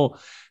there's no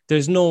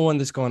one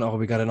that's going, oh,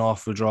 we got an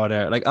awful draw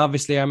there. Like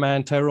obviously our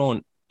man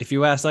Tyrone, if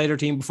you asked either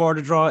team before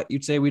the draw,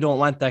 you'd say we don't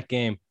want that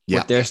game. Yeah.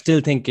 But they're still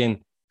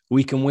thinking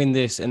we can win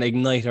this and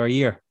ignite our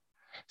year.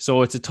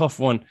 So it's a tough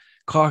one.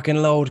 Cork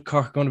and Louth,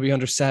 Cork going to be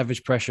under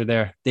savage pressure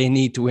there. They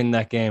need to win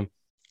that game.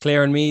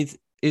 Clare and Meath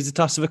is a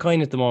toss of a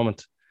coin at the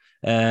moment.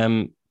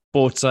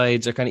 Both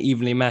sides are kind of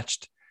evenly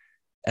matched.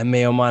 And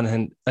Mayo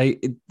Monaghan,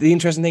 the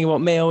interesting thing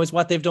about Mayo is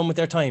what they've done with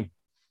their time.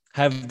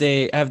 Have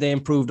they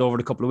improved over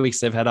the couple of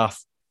weeks they've had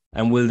off?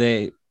 And will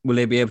they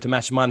be able to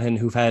match Monaghan,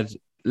 who've had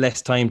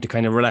less time to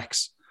kind of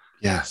relax?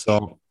 Yeah.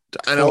 So,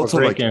 and also,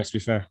 like, games, to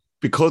be fair,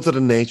 because of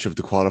the nature of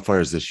the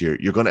qualifiers this year,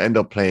 you're going to end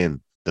up playing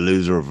the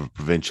loser of a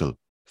provincial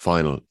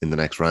final in the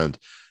next round.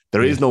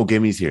 There is no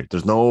gimmies here.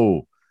 There's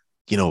no,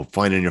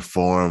 finding your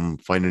form,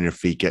 finding your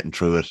feet, getting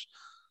through it.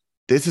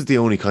 This is the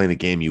only kind of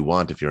game you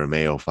want if you're a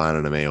Mayo fan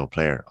and a Mayo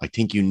player. I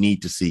think you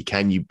need to see,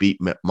 can you beat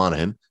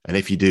Monaghan? And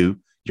if you do,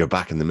 you're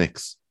back in the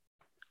mix.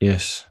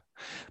 Yes.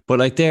 But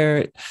like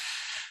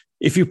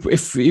if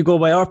you go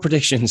by our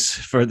predictions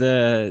for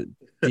the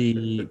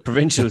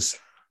provincials,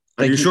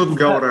 like you shouldn't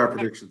go with our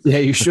predictions. Yeah,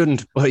 you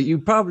shouldn't. But you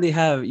probably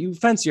you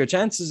fancy your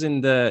chances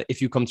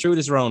if you come through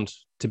this round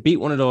to beat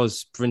one of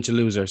those provincial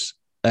losers.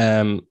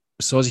 So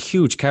it's a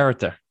huge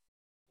character.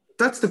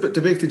 That's the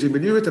big thing, Jim.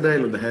 When you hit the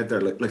nail on the head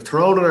there, like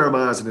Tyrone and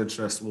Armagh is an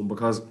interesting one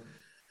because,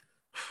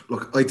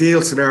 look,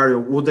 ideal scenario,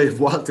 would they have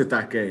wanted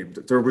that game?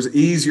 There was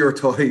easier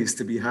ties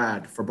to be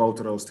had for both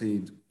of those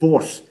teams.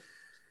 But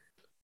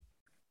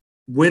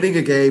winning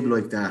a game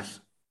like that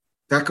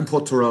can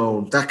put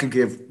Tyrone, that can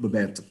give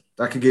momentum.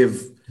 That can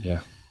give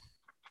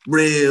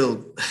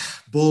real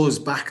buzz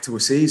back to a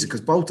season because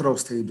both of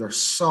those teams are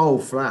so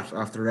flat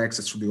after their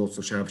exits from the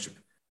Ulster Championship.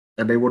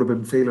 And they would have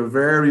been feeling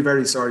very,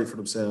 very sorry for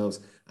themselves.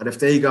 And if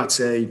they got,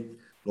 say,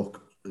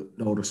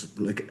 notice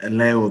like a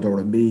Louth or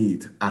a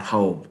Meath at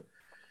home,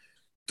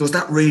 does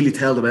that really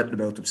tell them anything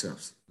about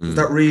themselves? Does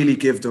that really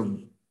give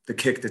them the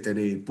kick that they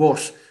need? But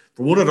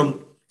for one of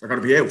them, they're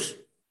going to be out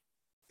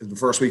in the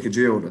first week of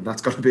June, and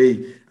that's going to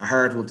be a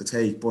hard one to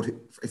take. But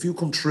if you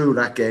come through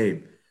that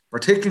game,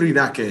 particularly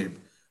that game,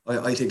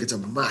 I think it's a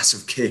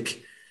massive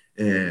kick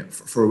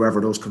for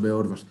whoever does come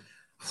out of it.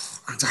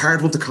 It's a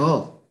hard one to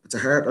call.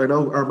 I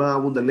know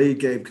Armagh won the league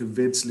game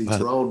convincingly.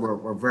 Tyrone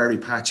were very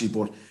patchy,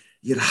 but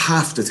you'd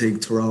have to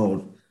think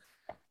Tyrone,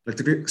 like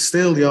to be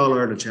still the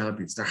All-Ireland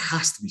champions, there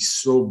has to be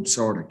some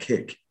sort of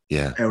kick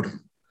out of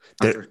them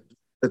after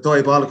the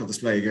diabolical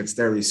display against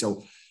Derry.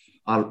 So,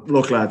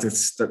 look,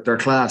 lads, they're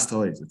class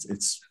ties.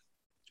 It's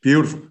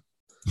beautiful.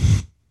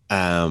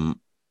 I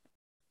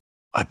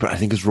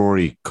think it's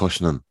Rory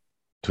Cushnan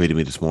tweeted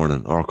me this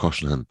morning, or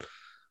Cushnan.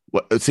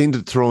 It seemed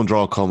the Tyrone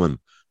draw coming.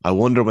 I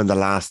wonder when the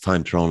last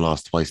time Tyrone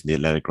lost twice in the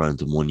Athletic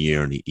Grounds in 1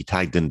 year, and he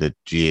tagged in the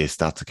GA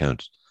Stats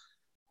account.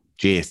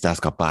 GA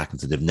Stats got back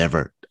and said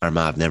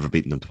Armagh have never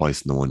beaten them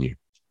twice in the 1 year.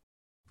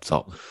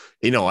 So,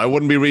 I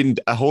wouldn't be reading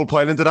a whole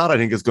pile into that. I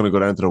think it's going to go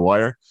down to the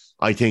wire.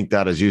 I think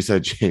that, as you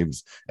said,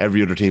 James,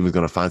 every other team is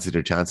going to fancy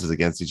their chances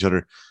against each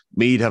other.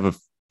 Meath have a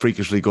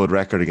freakishly good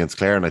record against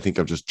Clare, and I think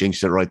I've just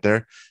jinxed it right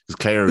there.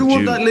 Because Clare, who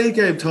won that league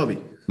game, Tommy?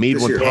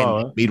 Meath won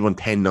 10. Meath won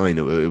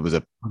 10-9. It was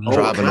a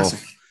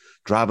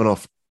drab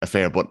enough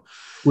affair, but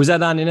was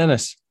that on in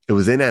Ennis? It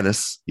was in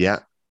Ennis, yeah.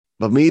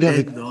 But Meath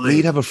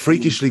have a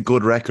freakishly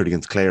good record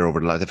against Clare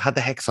over the last. They've had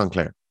the hex on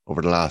Clare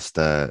over the last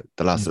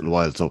little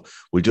while. So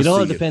we just. It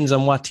all depends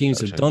on what teams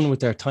have done with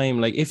their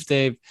time. Like if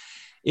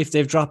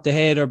they've dropped the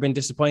head or been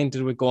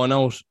disappointed with going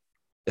out,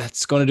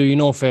 that's going to do you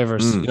no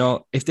favors.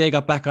 If they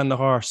got back on the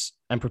horse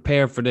and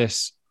prepared for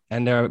this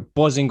and they're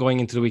buzzing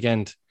going into the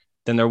weekend,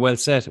 then they're well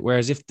set.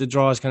 Whereas if the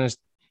draws kind of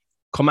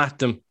come at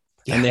them.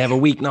 Yeah. And they have a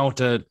week now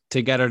to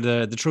gather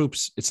the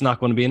troops, it's not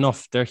going to be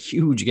enough. They're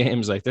huge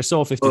games. Like they're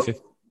so 50-50.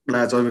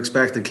 Lads, I'm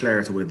expecting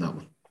Clare to win that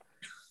one.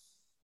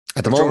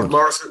 At the moment.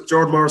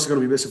 Jordan Morris is going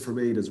to be missing for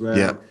Meath as well.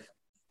 Yeah.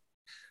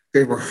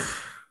 They were,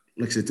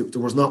 like I said,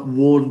 there was not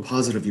one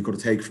positive you could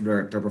have taken from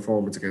their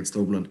performance against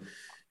Dublin.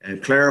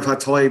 Clare have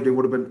had time. They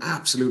would have been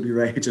absolutely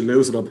raging,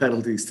 losing on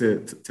penalties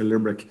to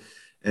Limerick.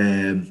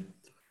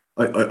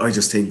 I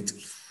just think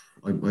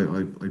I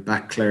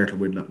back Clare to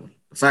win that one.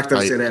 The fact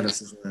that it's in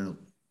Ennis as well.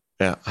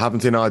 Yeah, haven't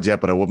seen odds yet,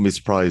 but I wouldn't be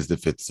surprised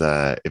if it's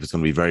going to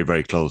be very,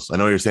 very close. I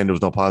know you're saying there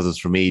was no positives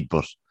for Meath,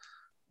 but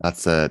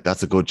that's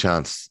a good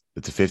chance.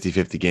 It's a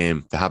 50-50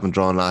 game. They haven't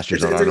drawn last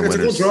year's All-Ireland winners.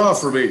 It's a good draw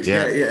for Meath.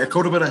 Yeah, it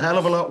could have been a hell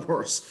of a lot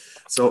worse.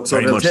 So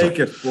they'll take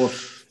it. But I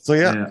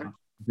think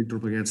they're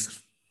up against it.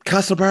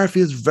 Castlebar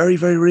feels very,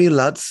 very real,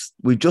 lads.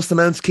 We've just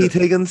announced Keith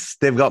Higgins.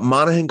 They've got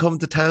Monaghan coming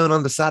to town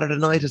on the Saturday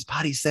night, as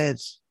Paddy said.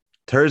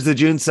 Thursday,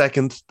 June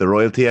 2nd, the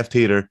Royal TF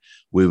Theatre.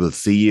 We will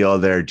see you all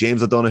there.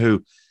 James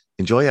O'Donoghue,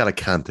 enjoy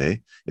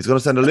Alicante. It's going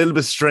to sound a little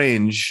bit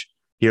strange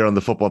here on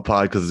the Football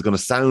Pod because it's going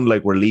to sound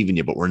like we're leaving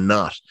you, but we're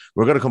not.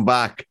 We're going to come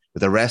back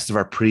with the rest of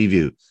our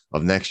preview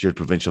of next year's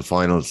provincial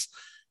finals.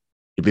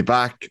 We'll be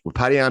back with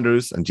Paddy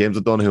Andrews and James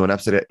O'Donoghue on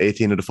episode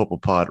 18 of the Football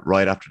Pod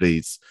right after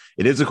these.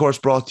 It is, of course,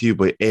 brought to you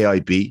by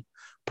AIB,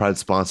 proud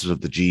sponsors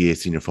of the GAA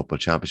Senior Football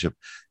Championship.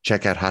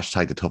 Check out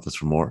 #the toughest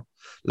for more.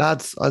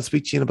 Lads, I'll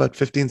speak to you in about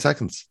 15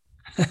 seconds.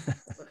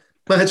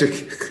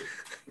 Magic.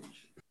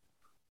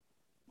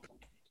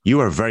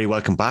 You are very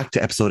welcome back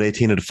to episode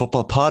 18 of the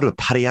Football Pod with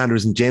Paddy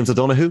Andrews and James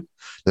O'Donoghue.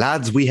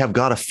 Lads, we have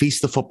got a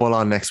feast of football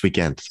on next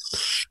weekend.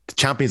 The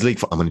Champions League,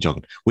 I'm only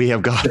joking. We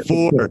have got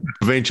 4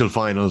 provincial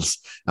finals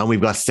and we've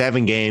got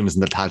 7 games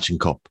in the Tailteann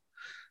Cup.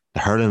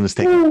 The hurling is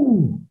taking.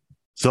 Ooh.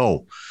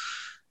 So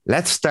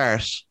let's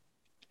start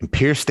in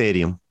Pearse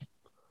Stadium,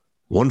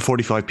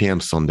 1:45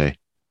 p.m. Sunday.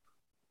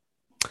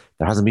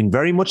 There hasn't been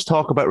very much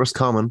talk about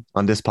Roscommon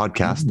on this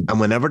podcast. And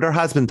whenever there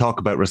has been talk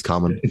about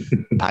Roscommon,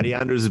 Paddy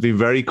Andrews has been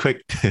very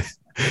quick.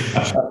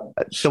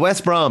 The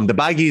West Brom, the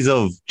baggies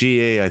of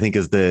GA, I think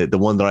is the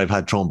one that I've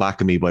had thrown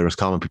back at me by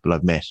Roscommon people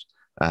I've met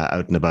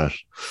out and about.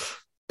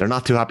 They're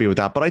not too happy with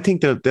that, but I think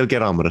they'll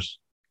get on with it.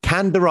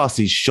 Can the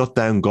Rossies shut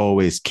down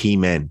Galway's key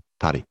men,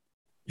 Paddy?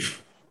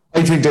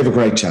 I think they have a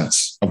great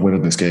chance of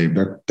winning this game.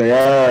 They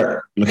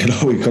are, look, I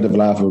know we could have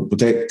laughed, but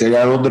they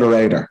are under the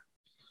radar.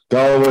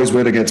 Galway's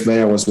win against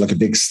Mayo was like a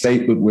big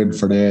statement win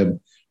for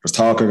them. There's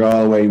talk of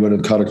Galway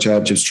winning Connacht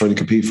Championships, trying to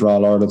compete for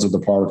all Ireland's of the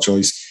power of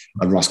choice.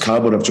 And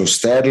Roscommon have just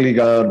steadily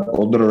gone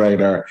under the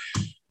radar.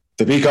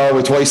 They beat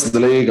Galway twice in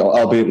the league,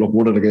 albeit look,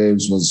 one of the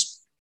games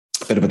was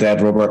a bit of a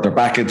dead rubber. They're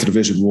back into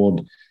Division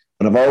 1.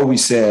 And I've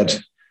always said,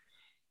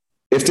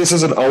 if this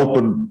is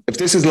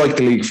like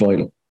the league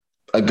final,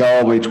 and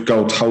Galway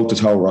go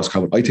toe-to-toe with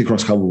Roscommon, I think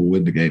Roscommon will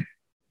win the game.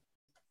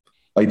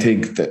 I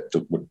think that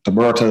the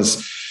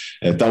Murtas,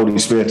 Downey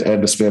Smith,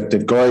 Enda Smith,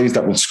 they've guys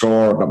that will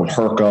score, that will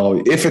hurt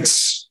Galway. If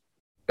it's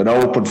an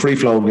open,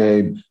 free-flowing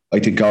game, I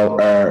think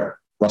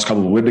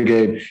Roscommon will win the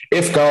game.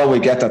 If Galway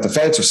get that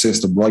defensive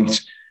system right,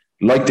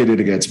 like they did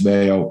against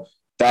Mayo,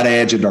 that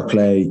edge in their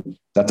play,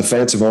 that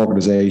defensive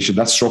organisation,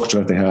 that structure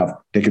that they have,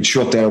 they can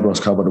shut down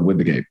Roscommon and win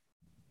the game.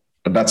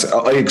 And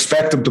I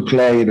expect them to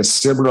play in a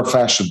similar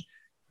fashion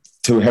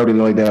to how they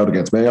line down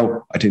against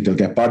Mayo. I think they'll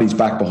get bodies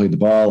back behind the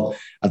ball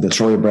and they'll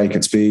try and break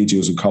at speed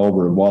using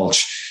Comer and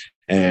Walsh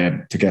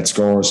to get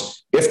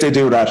scores. If they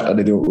do that and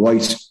they do it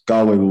right,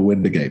 Galway will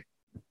win the game.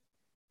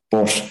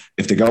 But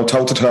if they go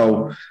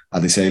toe-to-toe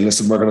and they say,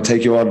 listen, we're going to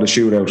take you on the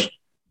shootout,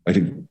 I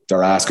think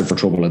they're asking for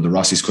trouble and the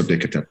Rossies could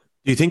nick it then.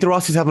 Do you think the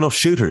Rossies have enough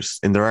shooters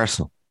in their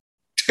arsenal?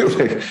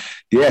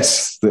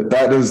 Yes,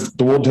 that is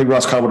the one thing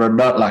Roscommon are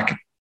not lacking.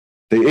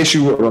 The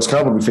issue with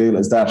Roscommon, we feel,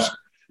 is that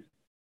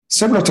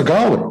similar to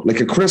Galway, like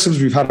at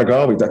criticisms we've had at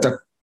Galway, that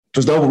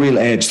there's no real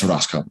edge to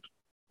Roscommon.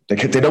 They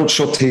don't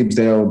shut teams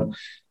down.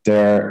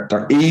 They're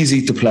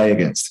easy to play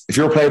against. If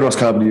you're playing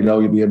Roscommon, you know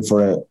you'll be in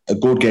for a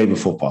good game of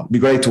football. It'd be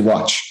great to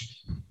watch.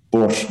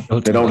 But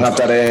they don't have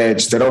that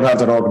edge. They don't have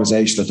that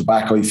organisation at the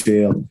back, I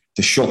feel,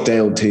 to shut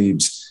down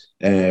teams.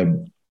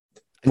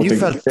 You've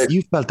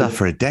felt that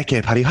for a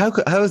decade, Paddy. How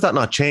has that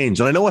not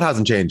changed? And I know it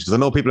hasn't changed because I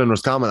know people in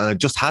Roscommon and it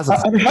just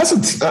hasn't. And it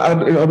hasn't.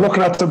 And I'm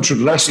looking at them through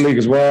the National League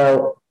as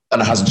well,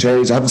 and it hasn't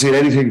changed. I haven't seen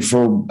anything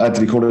from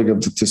Anthony Cunningham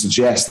to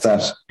suggest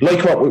that,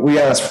 like what we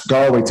asked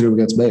Galway to do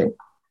against Mayo,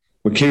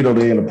 with Keane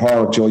O'Neill and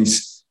Pádraig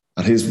Joyce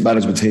and his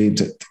management team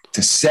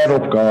to set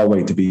up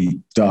Galway to be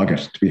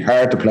dogged, to be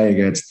hard to play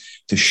against,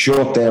 to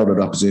shut down an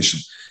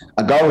opposition.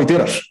 And Galway did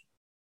it.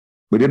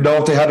 We didn't know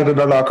if they had it in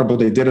their locker, but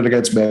they did it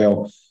against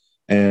Mayo.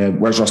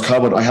 Whereas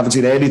Roscommon, I haven't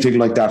seen anything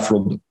like that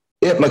from them.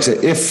 Like I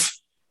say, if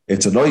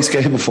it's a nice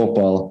game of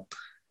football,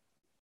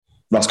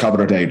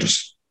 Roscommon are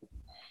dangerous.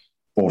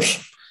 But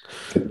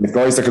the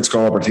guys that can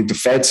score, but I think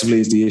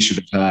defensively is the issue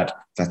they've had,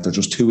 that they're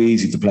just too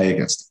easy to play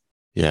against.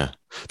 Yeah.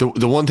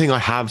 The one thing I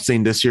have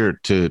seen this year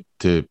to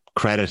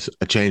credit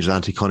a change that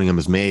Anthony Cunningham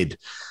has made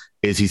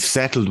is he's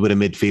settled with a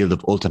midfield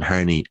of Ultan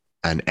Harney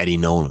and Eddie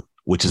Nolan,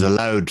 which has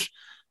allowed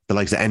the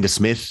likes of Enda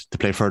Smith to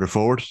play further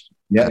forward.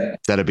 Yeah.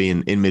 Instead of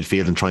being in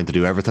midfield and trying to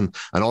do everything,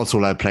 and also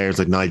allowed players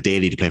like Niall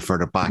Daly to play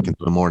further back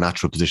into a more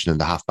natural position in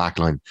the half back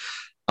line.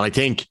 And I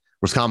think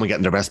Roscommon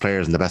getting their best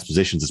players in the best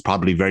positions is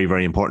probably very,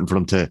 very important for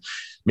them to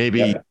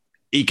maybe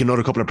eke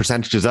another couple of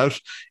percentages out.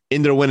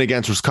 In their win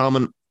against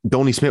Roscommon,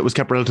 Downey Smith was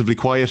kept relatively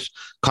quiet.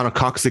 Conor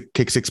Cox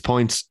kicked 6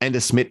 points. Enda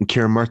Smith and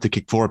Kieran Murtha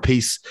kicked 4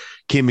 apiece.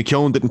 Cian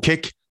McKeown didn't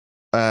kick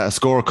a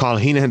score. Carl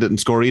Heenan didn't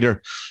score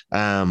either.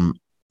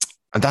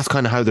 And that's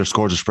kind of how their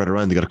scores are spread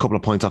around. They got a couple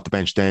of points off the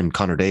bench then.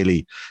 Conor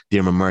Daly,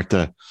 Diarmaid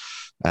Murtha,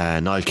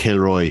 Niall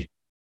Kilroy,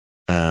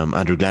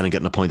 Andrew Glennon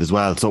getting a point as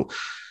well. So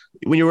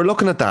when you were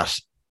looking at that,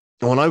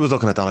 when I was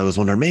looking at that, I was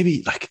wondering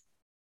maybe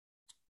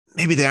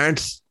they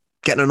aren't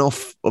getting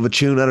enough of a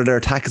tune out of their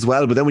attack as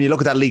well. But then when you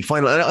look at that league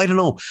final, I don't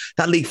know,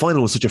 that league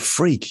final was such a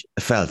freak,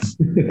 it felt.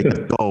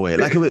 Galway.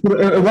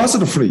 It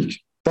wasn't a freak.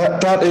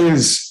 That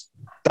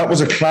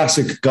was a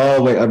classic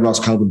Galway and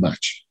Roscommon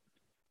match.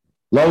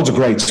 Loads of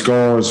great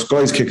scores,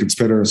 guys kicking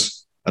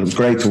spinners, and it was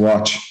great to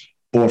watch.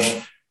 But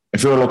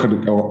if you're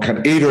looking at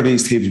can either of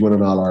these teams win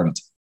in All-Ireland?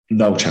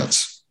 No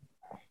chance.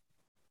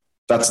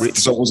 So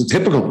it was a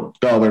typical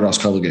Galway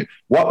Roscommon game.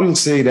 What we'll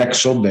see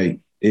next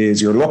Sunday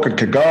is you're looking,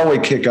 can Galway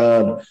kick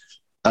on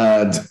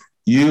and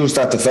use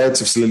that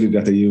defensive solidity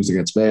that they used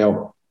against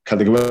Mayo? Can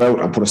they go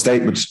out and put a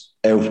statement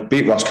out,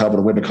 beat Roscommon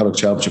and win the Connacht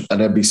Championship and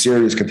then be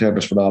serious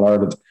contenders for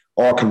All-Ireland?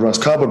 Or can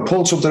Roscommon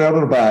pull something out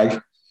of the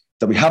bag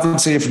that we haven't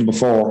seen from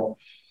before?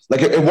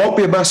 Like, it won't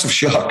be a massive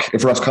shock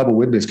if Roscommon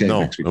win this game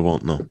next week. No, it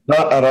won't, no.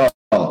 Not at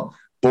all.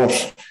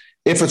 But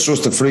if it's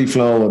just a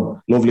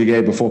free-flowing, lovely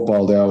game of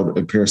football down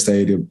in Pearse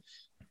Stadium,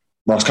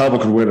 Roscommon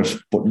could win it,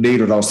 but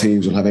neither of those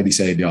teams will have any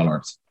say in the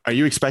All-Ireland. Are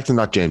you expecting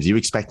that, James? Are you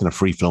expecting a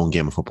free-flowing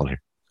game of football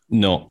here?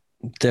 No,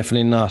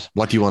 definitely not.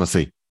 What do you want to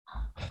see?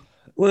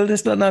 Well,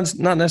 that's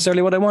not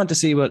necessarily what I want to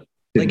see, but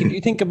like if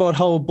you think about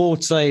how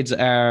both sides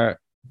are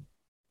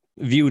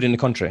viewed in the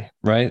country,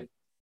 right?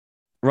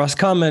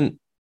 Roscommon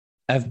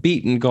have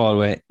beaten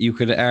Galway. You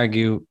could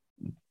argue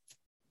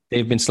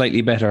they've been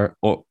slightly better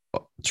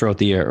throughout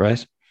the year,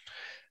 right?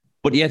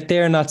 But yet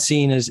they're not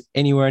seen as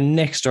anywhere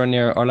next or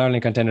near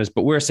All-Ireland contenders.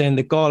 But we're saying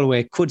that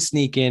Galway could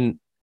sneak in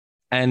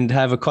and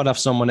have a cut off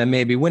someone and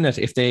maybe win it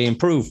if they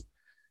improve.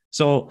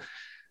 So,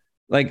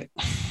 like,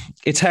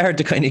 it's hard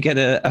to kind of get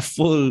a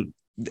full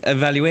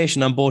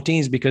evaluation on both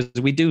teams because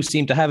we do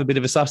seem to have a bit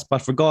of a soft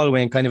spot for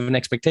Galway and kind of an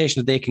expectation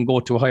that they can go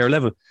to a higher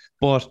level.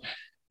 But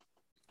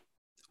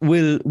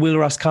will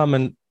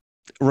Roscommon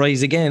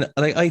rise again?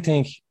 Like, I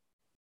think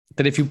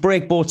that if you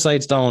break both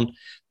sides down,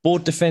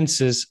 both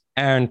defenses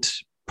aren't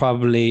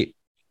probably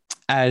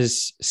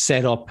as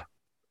set up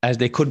as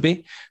they could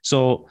be.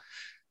 So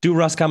do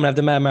Roscommon have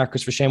the man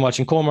markers for Shane Walsh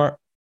and Comer?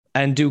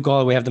 And do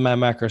Galway have the man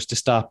markers to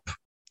stop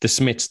the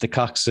Smiths, the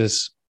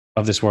Coxes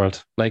of this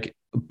world? Like,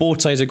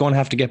 both sides are going to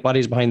have to get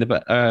bodies behind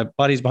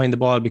the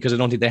ball because I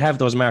don't think they have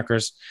those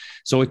markers.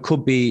 So it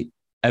could be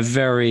a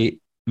very,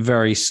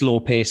 very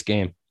slow-paced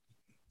game.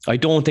 I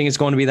don't think it's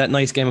going to be that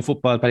nice game of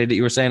football, Paddy, that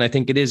you were saying. I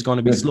think it is going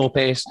to be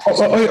slow-paced.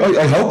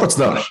 I hope it's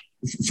not.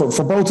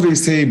 For both of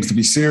these teams to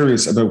be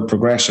serious about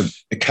progression,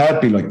 it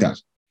can't be like that.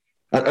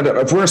 And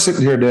if we're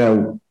sitting here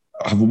now,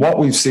 what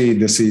we've seen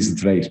this season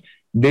to date,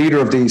 neither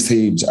of these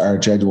teams are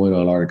genuine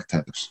All-Ireland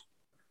contenders.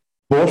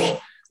 But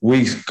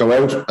we go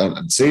out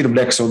and see them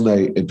next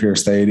Sunday in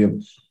Pearse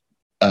Stadium,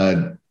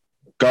 and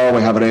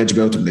Galway have an edge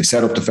about them. They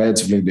set up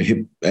defensively, they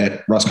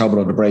hit Roscommon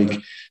on the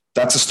break.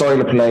 That's a style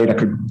of play that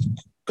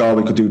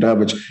Galway could do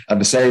damage. And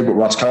the same with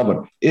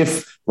Roscommon.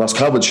 If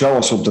Roscommon show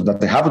us something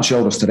that they haven't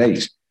shown us to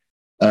date,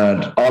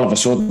 and all of a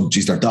sudden,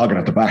 they're dogging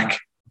at the back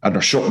and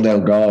they're shutting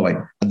down Galway,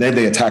 and then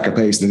they attack at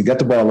pace and they get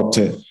the ball up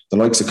to the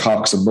likes of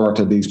Cox and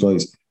Murta and these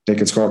guys, they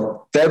can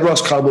score. Then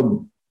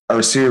Roscommon are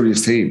a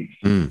serious team,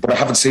 but I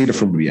haven't seen it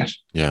from them yet.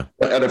 Yeah.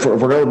 And if we're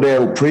going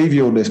now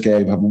previewing this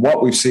game,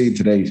 what we've seen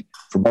to date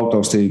from both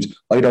those teams,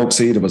 I don't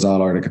see them as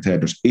All-Ireland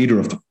contenders, either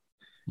of them.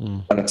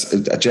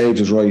 And James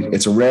is right.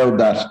 It's around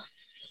that.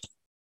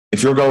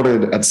 If you're going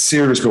in and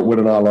serious about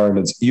winning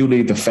All-Irelands, you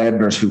need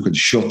defenders who can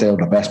shut down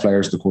the best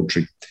players in the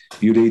country.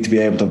 You need to be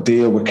able to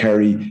deal with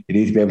Kerry. You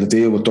need to be able to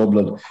deal with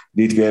Dublin. You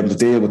need to be able to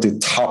deal with the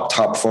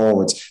top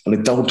forwards. And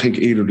I don't think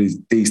either of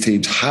these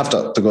teams have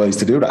the guys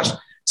to do that.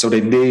 So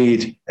they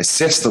need a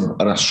system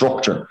and a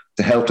structure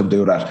to help them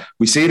do that.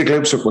 We see the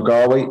glimpse with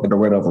Galway and their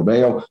win over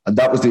Mayo, and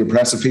that was the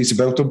impressive piece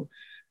about them.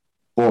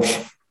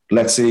 But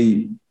let's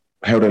see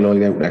how they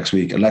line out next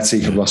week. And let's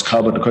see if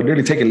Roscommon could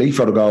nearly take a leaf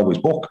out of Galway's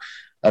book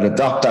and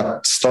adopt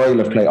that style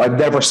of play. I've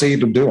never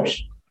seen them do it.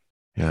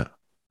 Yeah.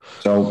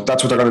 So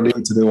that's what they're going to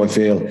need to do, I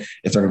feel,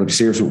 if they're going to be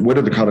serious with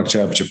winning the Connacht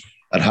Championship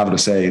and having a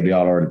say in the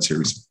All-Ireland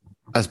series.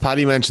 As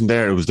Paddy mentioned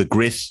there, it was the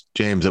grit,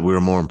 James, that we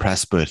were more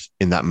impressed with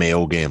in that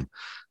Mayo game.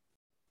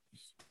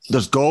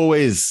 There's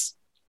Galway's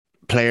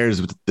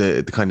players with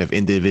the kind of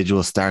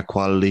individual star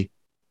quality,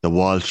 the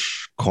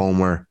Walsh,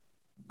 Comer,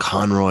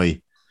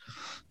 Conroy.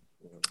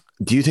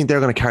 Do you think they're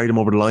going to carry them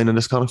over the line in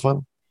this Connacht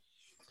final?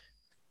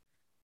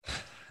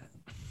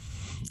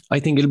 I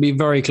think it'll be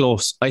very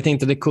close. I think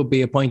that it could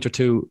be a point or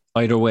two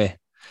either way.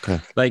 Okay.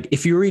 Like,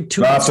 if you read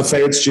two... That's a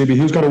fades, GB.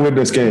 Who's going to win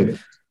this game?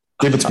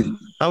 Give it to me.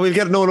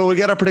 We'll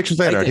get our predictions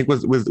later. I think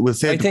we'll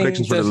save the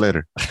predictions for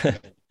later.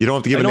 You don't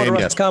have to give a name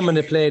yet. Roscommon,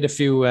 they played a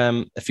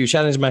few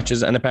challenge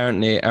matches and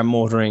apparently are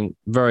motoring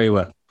very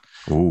well.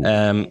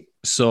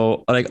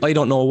 So, like, I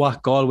don't know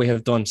what Galway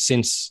have done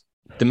since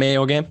the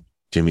Mayo game.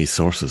 Jimmy's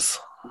sources.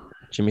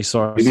 Jimmy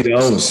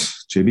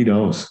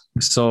knows.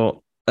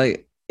 So,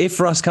 like, if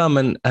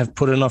Roscommon have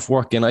put enough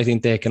work in, I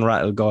think they can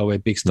rattle Galway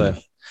big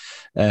style.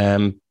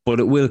 But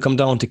it will come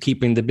down to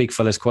keeping the big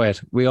fellas quiet.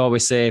 We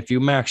always say, if you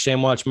mark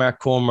Shane Walsh, mark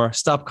Comer,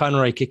 stop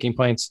Conroy kicking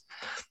points,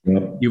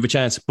 you have a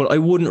chance. But I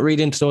wouldn't read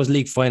into those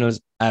league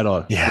finals at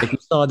all. Yeah. If you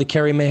saw the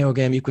Kerry Mayo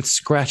game, you could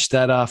scratch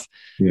that off.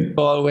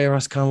 Galway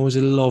Roscommon was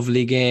a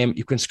lovely game.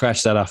 You can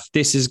scratch that off.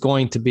 This is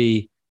going to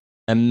be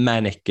a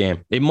manic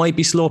game. It might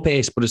be slow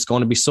paced, but it's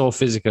going to be so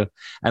physical.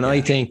 And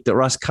I think that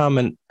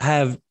Roscommon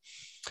have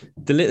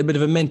the little bit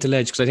of a mental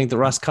edge, because I think that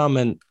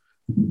Roscommon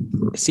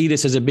see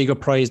this as a bigger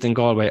prize than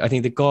Galway. I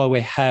think that Galway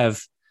have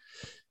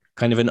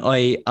kind of an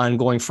eye on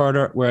going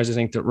further, whereas I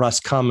think that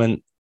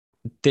Roscommon,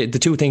 the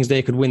two things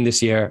they could win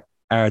this year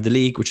are the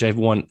league, which they've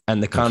won,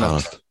 and the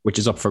Connacht, which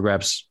is up for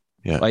grabs.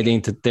 Yeah. I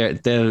think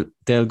that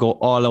they'll go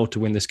all out to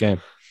win this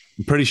game.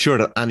 I'm pretty sure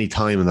that any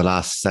time in the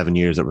last 7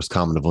 years that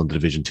Roscommon have won the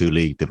Division 2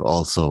 league, they've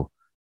also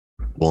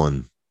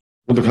won.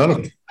 the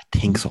Connacht. I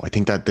think so. I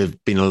think that they've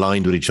been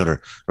aligned with each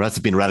other, or else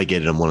they've been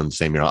relegated and won in the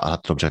same year. I'll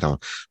have to double check that one.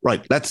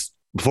 Right,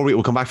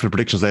 we'll come back for the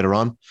predictions later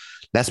on.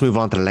 Let's move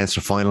on to the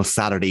Leinster final,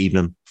 Saturday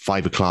evening,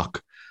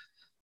 5:00.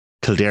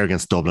 Kildare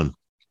against Dublin.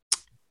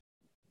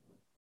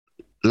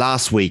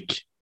 Last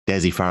week,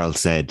 Desi Farrell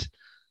said,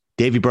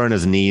 Davy Byrne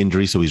has a knee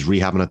injury, so he's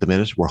rehabbing at the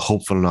minute. We're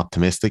hopeful and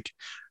optimistic.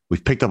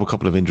 We've picked up a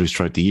couple of injuries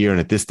throughout the year, and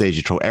at this stage,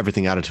 you throw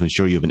everything at it to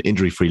ensure you have an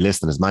injury-free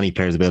list and as many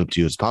players available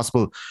to you as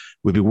possible.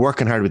 We'll be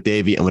working hard with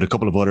Davy and with a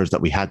couple of others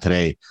that we had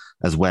today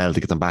as well to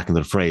get them back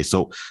into the fray.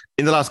 So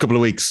in the last couple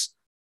of weeks,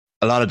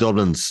 a lot of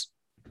Dublin's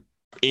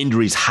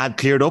injuries had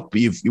cleared up.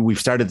 We've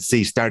started to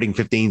see starting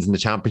 15s in the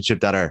championship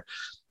that are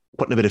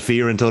putting a bit of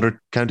fear into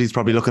other counties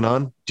probably looking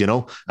on,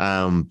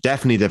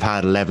 definitely they've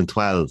had 11,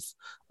 12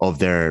 of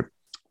their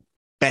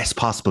best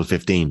possible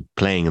 15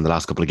 playing in the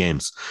last couple of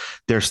games.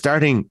 Their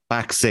starting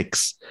back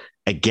six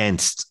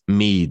against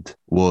Meath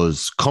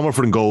was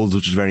Comerford in goals,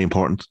 which is very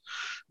important.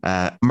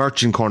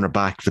 Merchant corner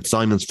back,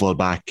 Fitzsimons full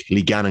back,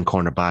 Lee Gannon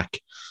corner back.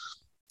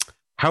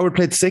 Howard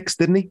played six,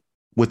 didn't he?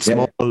 With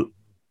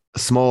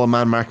small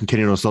man marking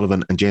Killian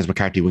O'Sullivan and James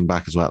McCarthy wing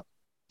back as well.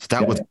 So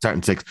that was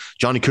starting six.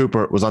 Johnny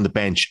Cooper was on the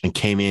bench and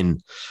came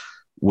in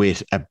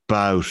with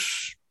about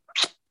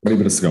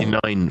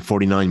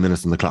 49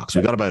 minutes on the clock. So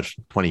we got about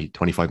 20,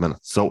 25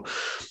 minutes. So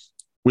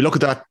we look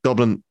at that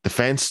Dublin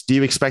defence. Do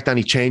you expect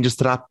any changes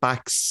to that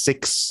back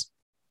six?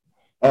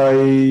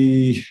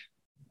 I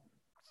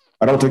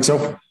don't think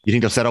so. You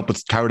think they'll set up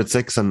with Coward at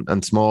six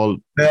and Small?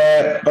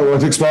 I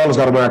think Small has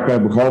got to mark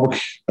Ben McCormick.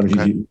 I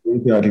think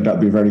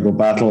that'd be a very good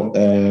battle.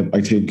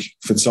 I think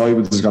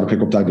Fitzsimons has got to pick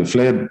up Daniel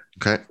Flynn.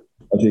 Okay.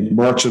 I think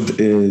Merchant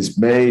is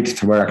made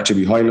to mark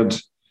Jimmy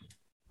Hyland.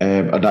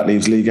 And that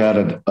leaves Lee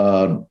Gannon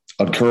on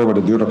Kerwin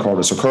in the other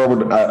corner. So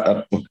Kerwin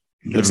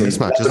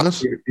mismatch,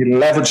 isn't it?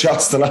 11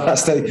 shots the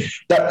last day.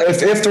 That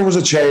if there was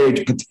a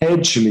change,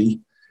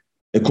 potentially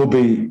it could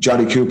be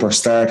Johnny Cooper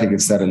starting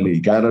instead of Lee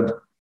Gannon.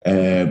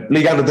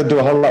 Lee Gannon didn't do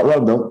a whole lot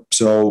wrong though.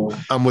 So,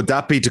 and would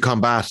that be to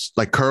combat,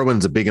 like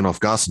Kerwin's a big enough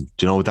Gosson?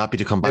 Do you know, would that be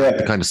to combat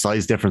the kind of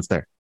size difference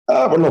there?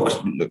 Well,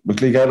 look,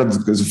 Lee Gannon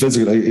is a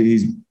physical.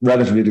 He's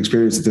relatively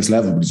inexperienced at this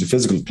level, but he's a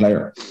physical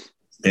player.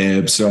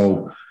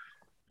 So,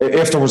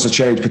 if there was a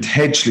change,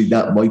 potentially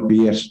that might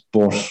be it.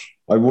 But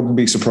I wouldn't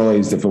be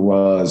surprised if it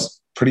was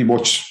pretty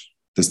much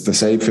the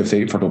same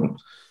 15 for Dublin.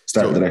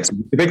 Starting the next.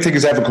 The big thing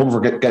is Evan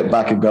Comerford getting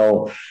back in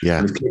goal.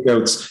 Yeah, with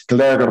kickouts.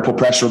 Kildare are going to put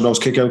pressure on those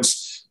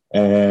kickouts,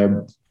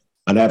 and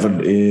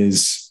Evan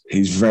he's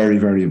very,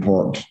 very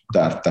important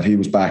that he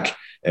was back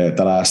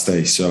the last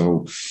day.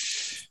 So.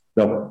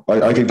 No,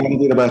 I think that'll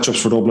be the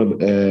matchups for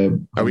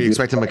Dublin. Are we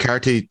expecting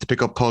McCarthy to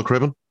pick up Paul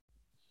Cribben?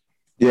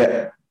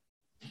 Yeah,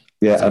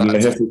 and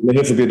they have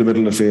to be in the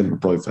middle of the field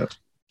with Brightfed.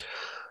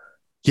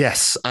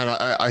 Yes, and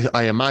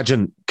I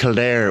imagine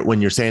Kildare,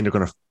 when you're saying they're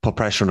going to put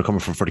pressure on the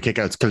coming for the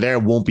kickouts, Kildare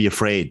won't be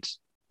afraid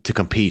to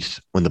compete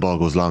when the ball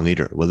goes long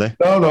either, will they?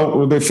 No,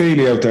 well, they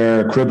Feely out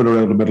there, Cribben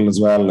around the middle as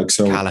well. Like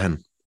so,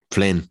 Callahan,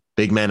 Flynn.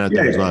 Big men out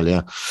there as well,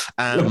 yeah.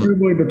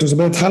 Look, there's a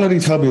mentality,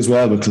 Tommy, as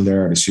well with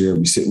Kildare this year.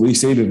 We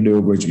see it in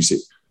Newbridge. We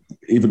see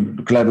even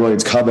Glenn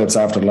Ryan's comments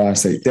after the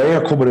last day. They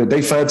are coming in.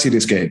 They fancy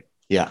this game.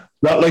 Yeah.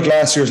 Not like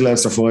last year's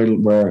Leinster final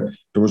where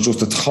there was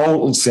just a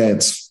total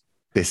sense.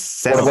 It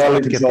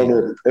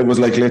was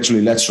like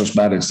literally, let's just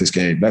manage this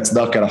game. Let's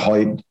not get a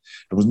hide.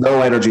 There was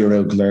no energy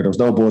around Kildare. There was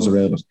no buzz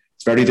around it.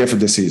 It's very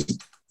different this season.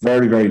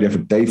 Very, very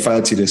different. They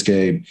fancy this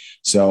game.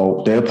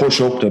 So they'll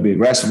push up. They'll be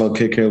aggressive on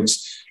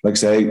kickouts. Like I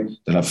say,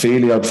 they'll have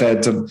Feely on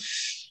Fenton.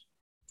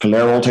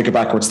 Kildare won't take a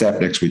backward step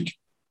next week.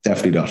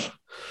 Definitely not.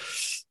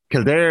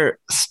 Kildare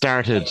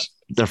started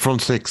their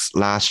front six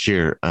last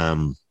year,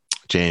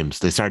 James.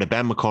 They started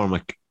Ben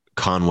McCormick,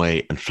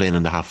 Conway and Flynn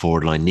in the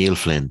half-forward line, Neil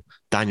Flynn,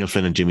 Daniel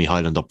Flynn and Jimmy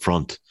Hyland up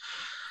front.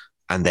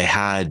 And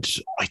I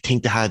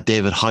think they had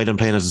David Hyland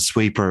playing as a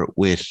sweeper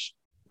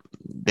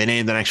they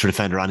named an extra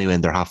defender anyway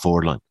in their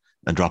half-forward line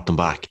and dropped them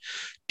back.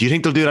 Do you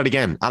think they'll do that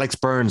again? Alex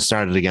Burns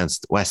started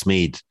against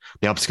Westmeath.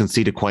 They obviously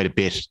conceded quite a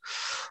bit.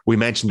 We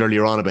mentioned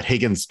earlier on about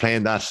Higgins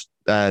playing that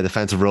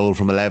defensive role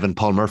from 11.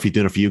 Paul Murphy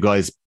doing it for you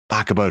guys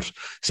back about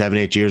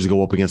 7-8 years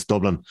ago up against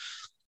Dublin.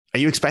 Are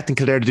you expecting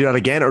Kildare to do that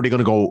again, or are they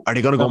going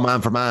to go man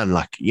for man?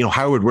 Like,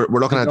 Howard, we're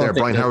looking at there.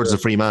 Brian Howard's a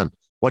free man.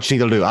 What do you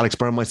think they'll do? Alex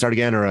Burns might start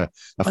again, or a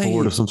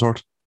forward of some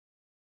sort?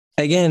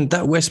 Again,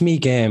 that Westmeath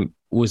game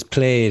was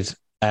played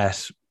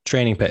at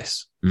training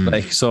pace.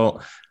 So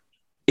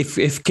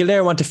if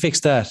Kildare want to fix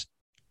that,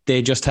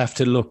 they just have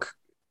to look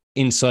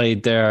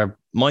inside their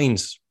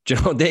minds.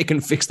 They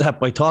can fix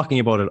that by talking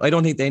about it. I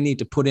don't think they need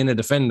to put in a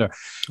defender.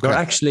 They're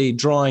actually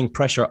drawing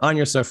pressure on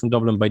yourself from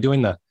Dublin by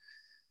doing that.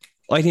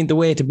 I think the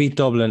way to beat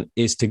Dublin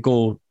is to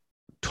go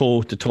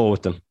toe to toe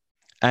with them.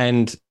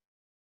 And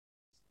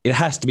it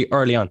has to be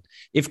early on.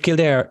 If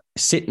Kildare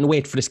sit and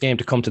wait for this game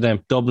to come to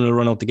them, Dublin will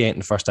run out the gate in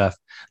the first half.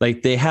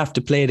 Like, they have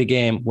to play the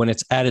game when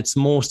it's at its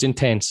most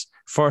intense.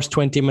 First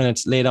 20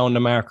 minutes, lay down the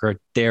marker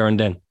there and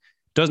then.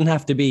 Doesn't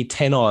have to be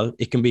 10-all.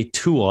 It can be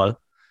 2-all.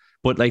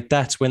 But like,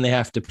 that's when they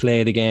have to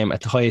play the game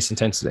at the highest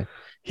intensity.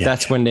 Yeah.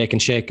 That's when they can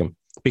shake them.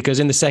 Because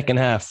in the second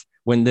half,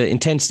 when the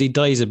intensity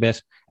dies a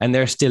bit and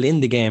they're still in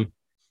the game,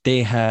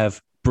 they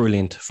have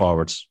brilliant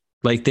forwards.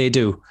 Like, they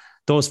do.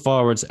 Those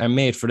forwards are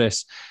made for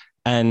this.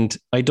 And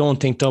I don't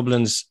think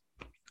Dublin's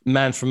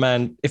man for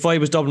man, if I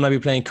was Dublin, I'd be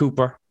playing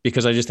Cooper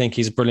because I just think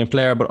he's a brilliant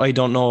player. But I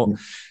don't know,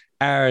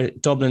 are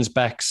Dublin's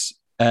backs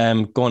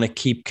going to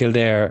keep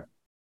Kildare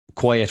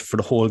quiet for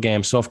the whole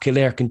game? So if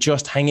Kildare can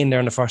just hang in there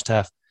in the first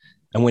half,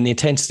 and when the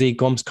intensity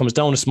comes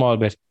down a small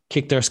bit,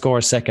 kick their score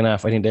second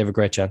half, I think they have a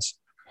great chance.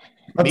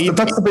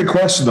 That's the big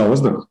question, though,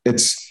 isn't it?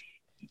 It's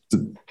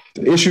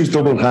the issues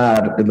Dublin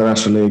had in the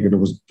National League, and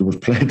there was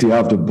plenty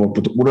of them,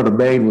 but one of the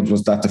main ones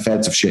was that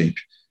defensive shape,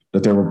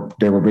 that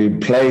they were being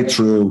played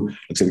through. Like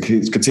I said,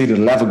 conceded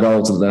 11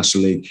 goals in the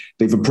National League.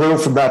 They've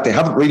improved from that. They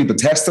haven't really been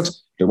tested.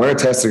 They weren't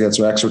tested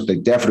against Wexford. They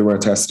definitely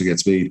weren't tested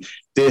against Meath.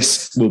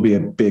 This will be a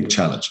big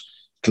challenge.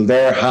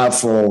 Kildare have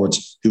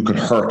forwards who can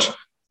hurt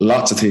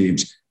lots of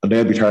teams, and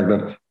they'll be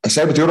targeted. I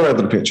said with the other end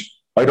of the pitch,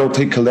 I don't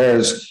think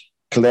Kildare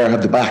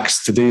have the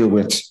backs to deal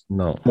with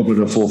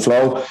Dublin in full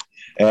flow.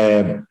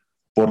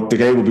 But the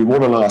game will be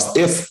won or lost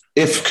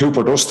if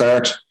Cooper does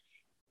start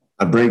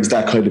and brings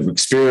that kind of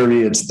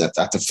experience,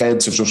 that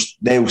defensive just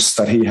nous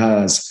that he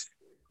has,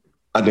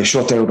 and they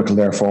shut down the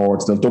Kildare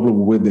forwards, then Dublin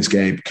will win this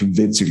game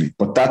convincingly.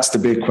 But that's the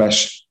big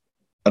question,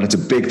 and it's a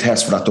big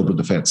test for that Dublin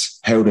defence,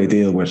 how they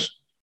deal with,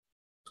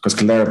 because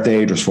Kildare have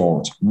dangerous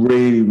forwards,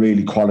 really,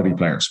 really quality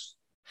players.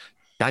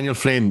 Daniel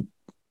Flynn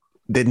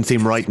didn't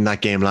seem right in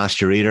that game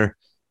last year either,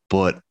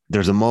 but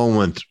there's a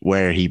moment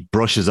where he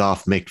brushes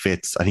off Mick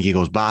Fitz. I think he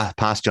goes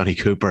past Johnny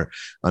Cooper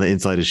on the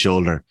inside his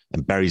shoulder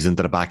and buries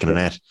into the back of the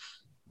net.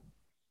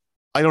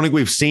 I don't think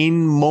we've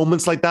seen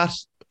moments like that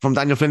from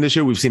Daniel Flynn this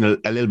year. We've seen a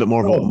little bit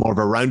more of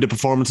a rounded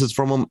performances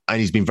from him, and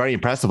he's been very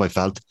impressive, I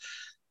felt.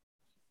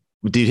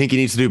 Do you think he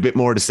needs to do a bit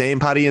more of the same,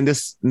 Paddy, in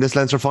this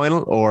Leinster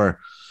final? Or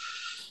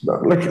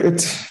like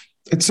it's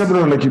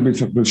similar, like you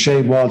with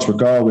Shane Walsh with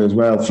Galway as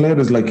well. Flynn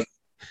is like,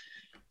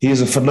 he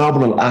is a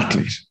phenomenal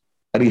athlete,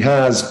 and he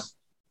has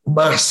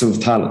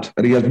massive talent,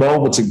 and he has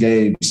moments in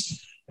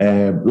games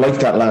like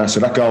that last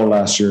year. That goal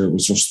last year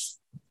was just,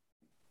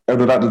 out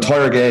of that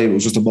entire game, it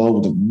was just a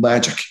moment of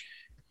magic.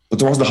 But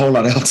there wasn't a whole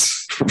lot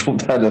else from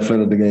Daniel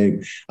Flynn in the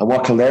game. And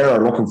what Kildare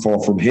are looking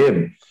for from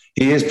him,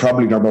 he is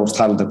probably their most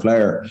talented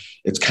player.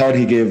 It's, can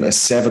he give a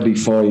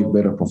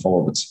 75-minute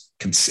performance,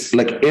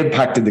 like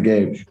impact in the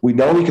game? We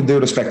know he can do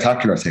the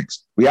spectacular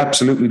things. We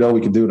absolutely know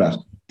he can do that.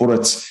 But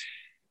it's,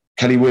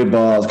 can he win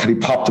balls? Can he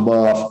pop them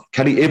off?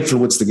 Can he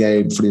influence the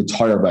game for the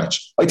entire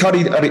match? I thought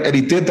he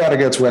did that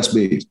against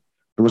Westmeath.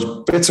 There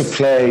was bits of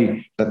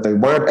play that they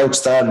weren't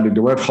outstanding. They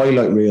weren't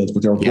highlight reels,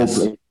 but they were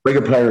good,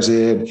 bringing players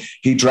in.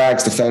 He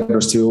drags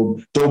defenders to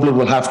him. Dublin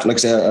will have to, like I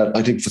say,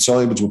 I think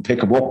Fitzsimons will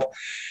pick him up.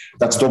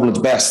 That's Dublin's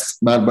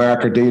best man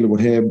marker, dealing with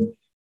him.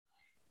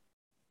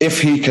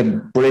 If he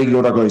can bring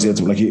other guys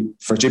into him,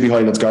 for Jimmy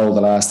Hyland's goal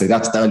the last day,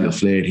 that's Daniel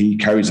Flynn. He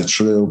carries it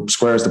through,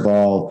 squares the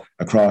ball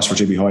across for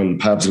Jimmy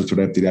Hyland, pams it to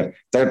an empty net.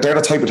 They're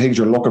the type of things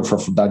you're looking for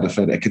from Daniel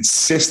Flynn, a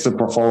consistent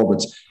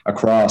performance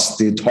across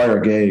the entire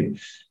game.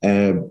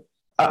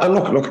 And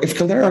look, if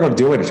Kildare are going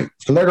to do anything,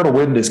 if Kildare are going to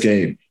win this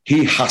game,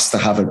 he has to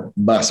have a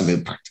massive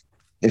impact.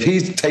 If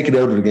he's taken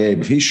out of the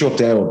game, if he's shut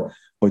down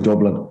by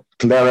Dublin,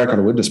 Kildare aren't going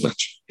to win this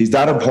match. He's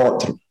that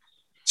important to them.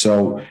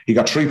 So he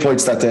got 3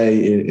 points that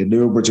day in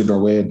Newbridge in their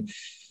win,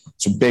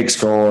 some big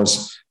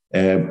scores.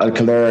 And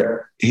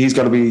Kildare,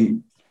 they'll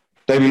be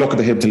looking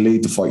to him to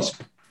lead the fight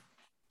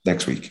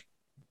next week.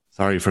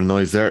 Sorry for the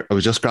noise there. I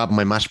was just grabbing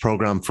my match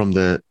programme from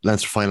the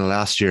Leinster final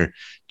last year.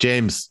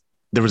 James,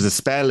 there was a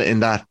spell in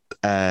that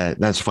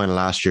Leinster final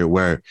last year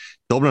where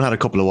Dublin had a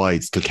couple of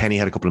wides, Kilkenny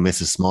had a couple of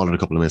misses, Small had a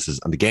couple of misses,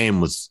 and the game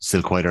was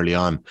still quite early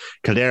on.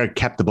 Kildare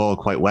kept the ball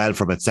quite well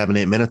for about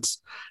 7-8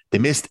 minutes. They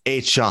missed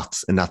 8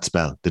 shots in that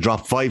spell. They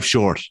dropped 5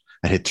 short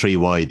and hit 3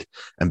 wide.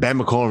 And Ben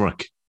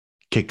McCormick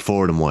kicked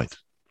 4 of them wide.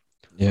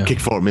 Yeah.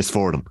 Kicked 4, missed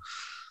 4 of them.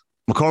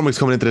 McCormick's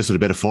coming into this with a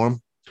bit of form.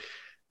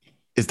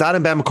 Is that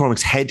in Ben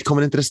McCormick's head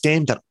coming into this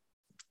game, that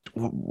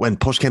when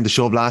push came to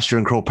shove last year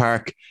in Croke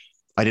Park,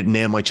 I didn't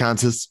nail my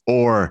chances?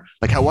 Or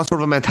what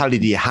sort of a mentality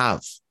do you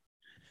have?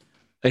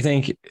 I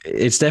think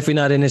it's definitely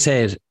not in his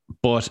head,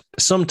 but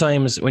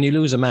sometimes when you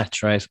lose a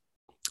match, right,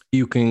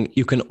 you can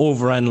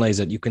overanalyze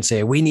it. You can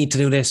say, we need to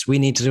do this, we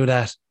need to do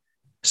that.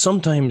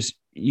 Sometimes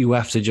you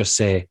have to just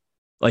say,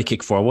 I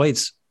kick 4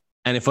 wides.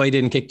 And if I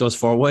didn't kick those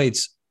 4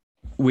 wides,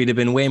 we'd have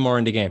been way more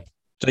in the game.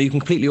 So you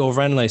completely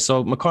overanalyze.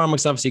 So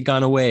McCormick's obviously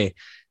gone away,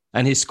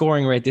 and his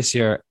scoring rate this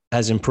year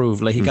has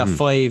improved. Like, he got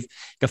 5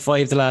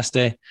 the last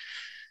day.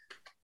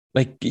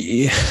 Like,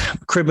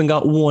 Cribben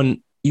got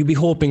 1. You'd be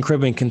hoping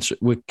Cribben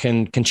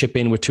can chip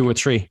in with 2 or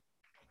 3.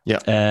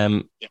 Yeah.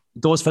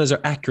 Those fellas are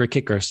accurate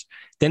kickers.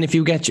 Then if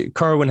you get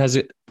Kerwin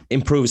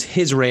improves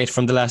his rate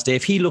from the last day.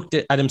 If he looked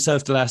at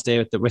himself the last day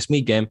at the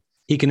Westmeath game,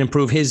 he can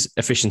improve his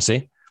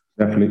efficiency.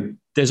 Definitely.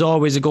 There's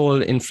always a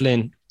goal in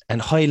Flynn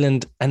and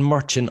Hyland and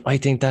Merchant. I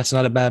think that's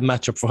not a bad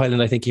matchup for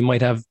Hyland. I think he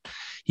might have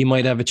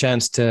a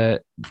chance to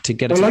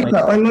get it.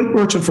 I like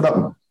Merchant for that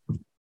one.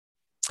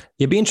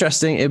 It'd be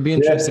interesting. It'd be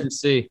interesting to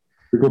see.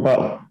 Good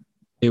battle.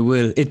 It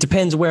will. It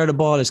depends where the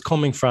ball is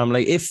coming from.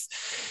 Like if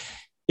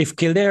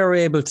Kildare are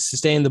able to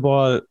sustain the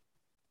ball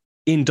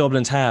in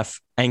Dublin's half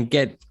and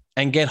get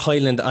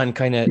Highland on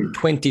kind of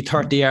 20,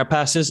 30-yard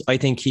passes, I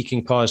think he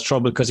can cause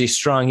trouble because he's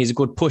strong. He's a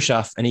good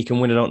push-off and he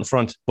can win it out in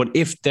front. But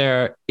if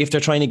they're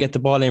trying to get the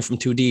ball in from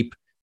too deep,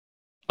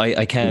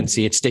 I can't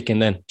see it sticking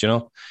then, do you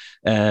know?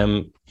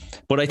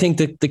 But I think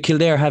the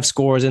Kildare have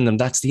scores in them.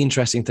 That's the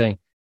interesting thing.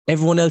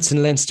 Everyone else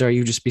in Leinster,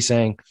 you just be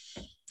saying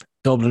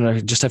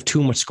Dublin just have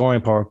too much scoring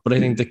power. But I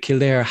think the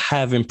Kildare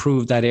have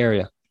improved that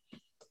area.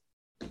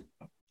 I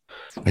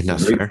think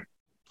that's fair.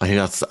 I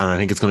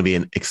think it's going to be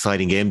an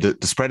exciting game. The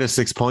spread is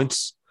 6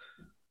 points.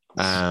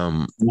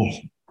 I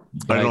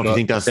don't know if you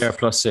think that's there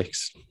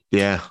 +6.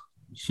 Yeah.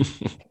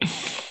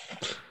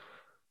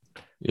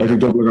 I think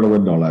Dublin are going to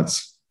win though,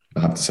 lads.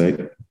 I have to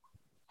say.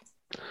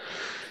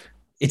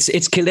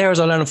 It's Kildare's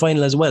All-Ireland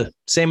final as well.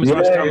 Same as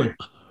Roscommon.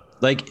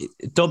 Like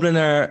Dublin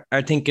are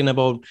thinking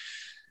about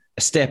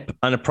a step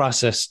on a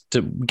process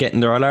to getting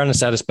their All-Ireland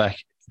status back.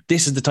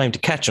 This is the time to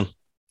catch them.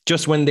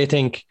 Just when they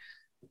think,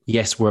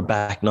 yes, we're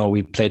back now.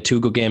 We played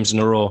 2 good games in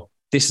a row.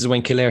 This is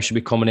when Kildare should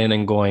be coming in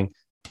and going,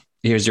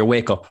 here's your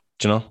wake up.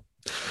 Do you know?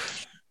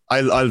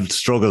 I'll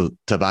struggle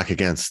to back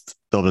against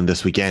Dublin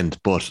this weekend,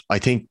 but I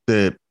think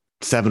the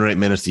 7 or 8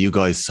 minutes that you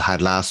guys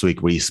had last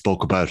week where you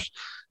spoke about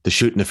the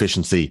shooting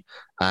efficiency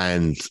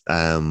and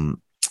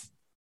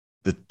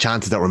the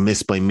chances that were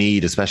missed by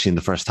Meath, especially in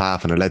the first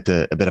half, and it led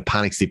to a bit of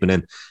panic sleeping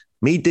in.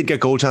 Meath did get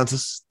goal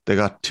chances. They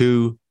got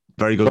 2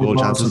 very good goal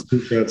chances.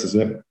 2 chances,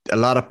 yeah. A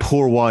lot of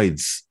poor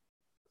wides.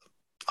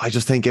 I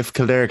just think if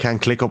Kildare can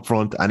click up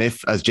front and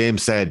if, as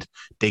James said,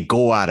 they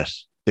go at it,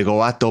 they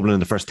go at Dublin in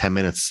the first 10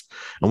 minutes.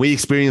 And we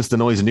experienced the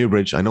noise in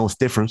Newbridge. I know it's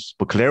different,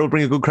 but Kildare will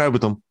bring a good crowd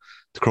with them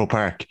to Croke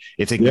Park.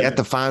 If they can get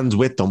the fans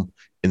with them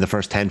in the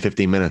first 10,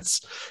 15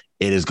 minutes,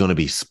 it is going to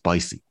be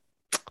spicy.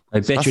 I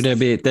bet you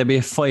there'll be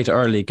a fight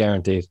early,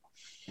 guaranteed.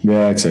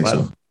 Yeah, I'd say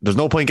so. There's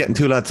no point getting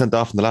 2 lads sent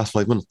off in the last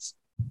 5 minutes.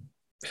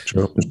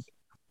 True.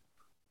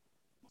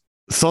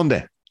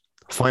 Sunday,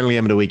 final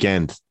game of the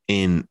weekend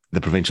in the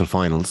provincial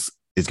finals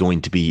is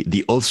going to be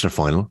the Ulster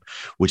final,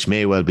 which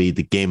may well be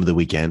the game of the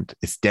weekend.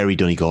 It's Derry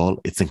Donegal.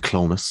 It's in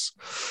Clonus.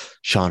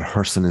 Sean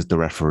Herson is the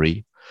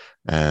referee.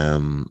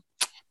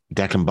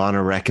 Declan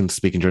Bonner reckons,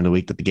 speaking during the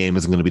week, that the game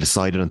isn't going to be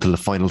decided until the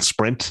final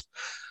sprint.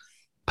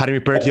 Paddy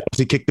McBurty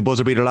obviously kicked the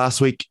buzzer beater last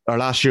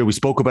year. We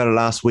spoke about it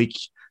last week.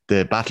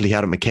 The battle he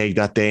had at McCaig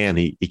that day, and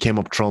he came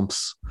up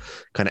trumps.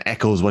 Kind of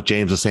echoes what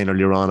James was saying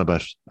earlier on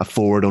about a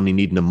forward only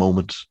needing a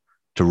moment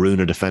to ruin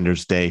a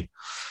defender's day.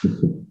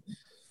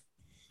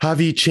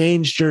 Have you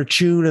changed your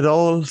tune at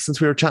all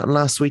since we were chatting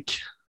last week?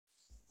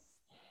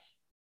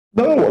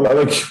 No,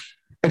 I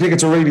think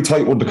it's a really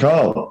tight one to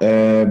call.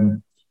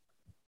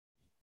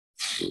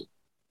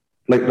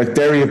 Like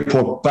Derry have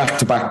put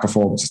back-to-back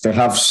performances. They'll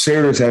have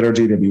serious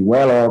energy. They'll be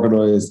well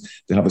organised.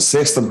 They'll have a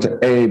system to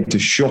aim to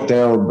shut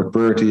down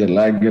McBurty and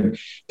Langan.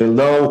 They'll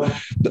know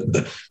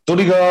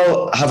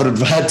Donegal have an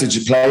advantage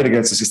in playing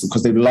against the system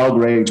because they've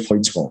long-range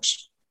point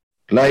scores.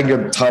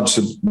 Langan,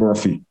 Thompson,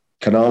 Murphy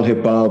can all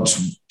hit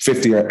bombs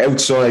 50 or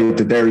outside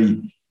the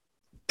Derry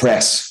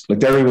press. Like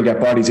Derry will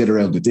get bodies in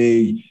around the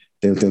D.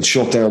 They'll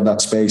shut down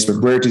that space.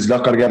 McBurty's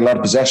not going to get a lot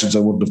of possessions, I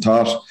wouldn't have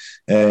thought.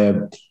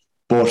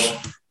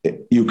 But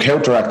you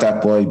counteract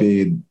that by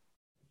being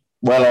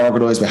well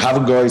organised, by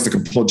having guys that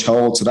can punch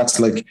holes. So that's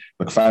like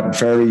McFadden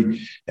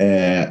Ferry,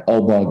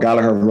 Old Ball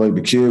Gallagher, Roy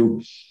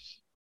McHugh.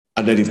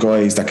 And then you've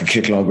guys that can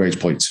kick long range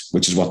points,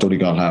 which is what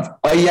Donegal have.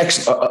 I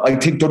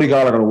think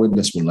Donegal are going to win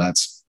this one,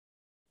 lads.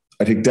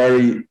 I think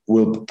Derry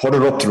will put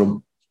it up to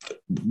them,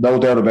 no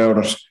doubt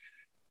about it.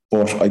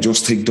 But I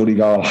just think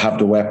Donegal have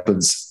the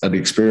weapons and the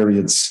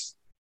experience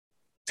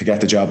to get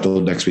the job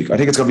done next week. I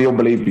think it's going to be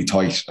unbelievably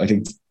tight. I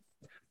think,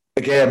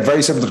 again,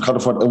 very similar to the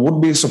Conor. It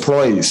wouldn't be a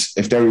surprise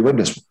if Derry win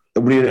this. It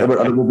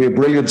would be a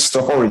brilliant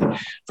story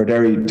for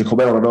Derry to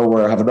come out of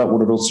nowhere, having not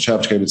won an Ulster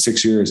Championship game in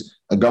 6 years,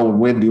 and go and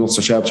win the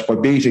Ulster Championship by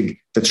beating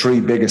the 3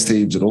 biggest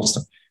teams in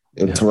Ulster,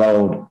 in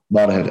Tyrone,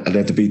 Monaghan, and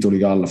then to beat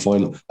Donegal in the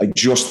final. I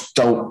just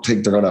don't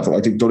think they're going to have it. I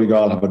think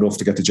Donegal have enough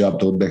to get the job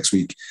done next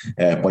week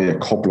by a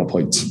couple of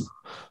points.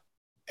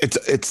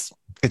 It's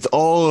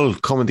all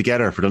coming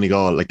together for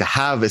Donegal. Like, they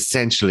have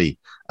essentially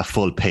a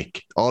full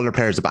pick. All their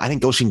players, but I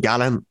think Oisin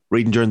Gallen,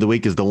 reading during the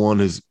week, is the one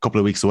who's a couple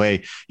of weeks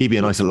away. He'd be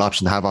a nice little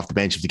option to have off the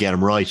bench if to get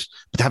him right.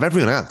 But to have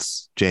everyone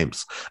else,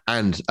 James.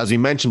 And as we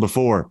mentioned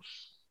before,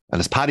 and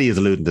as Paddy is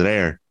alluding to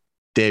there,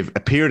 they've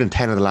appeared in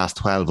 10 of the last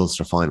 12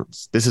 Ulster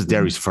finals. This is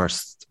Derry's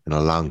first in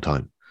a long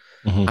time.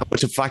 Mm-hmm. How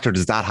much of a factor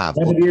does that have?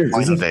 7 years,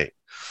 final day.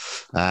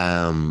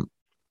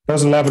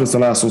 2011 is the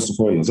last Ulster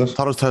final, is it? I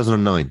thought it was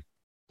 2009.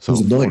 So I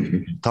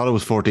thought it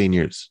was 13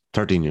 years.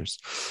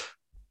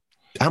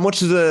 How much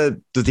does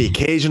the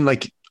occasion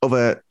like of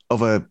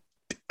an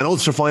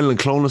Ulster final in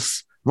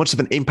Clonus, how much of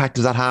an impact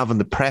does that have on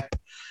the prep?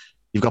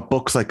 You've got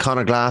books like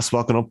Conor Glass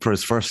walking up for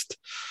his first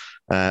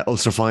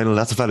Ulster final.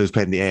 That's a fellow who's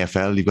played in the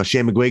AFL. You've got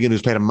Shane McGuigan,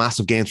 who's played a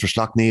massive games for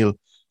Slaughtneil.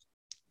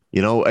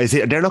 You know,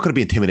 they're not going to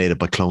be intimidated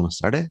by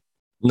Clonus, are they?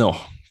 No,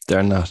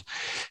 they're not.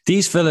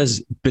 These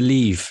fellas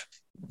believe,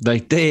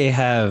 like they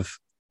have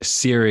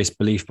serious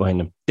belief behind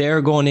them.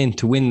 They're going in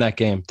to win that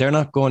game. They're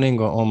not going in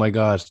going, oh my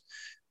God,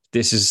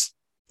 this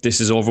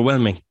is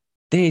overwhelming.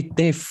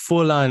 They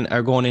full on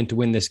are going in to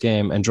win this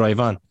game and drive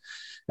on.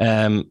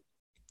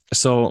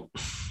 So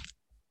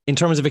in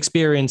terms of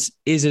experience,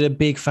 is it a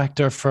big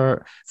factor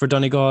for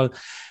Donegal?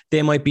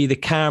 They might be the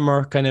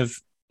calmer kind of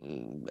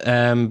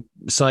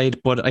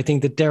side, but I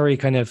think that Derry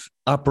kind of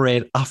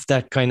operate off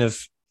that kind of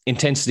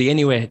intensity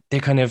anyway. They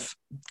kind of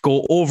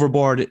go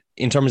overboard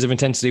in terms of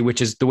intensity,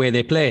 which is the way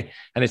they play,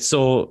 and it's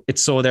so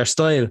their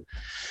style.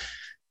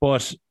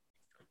 But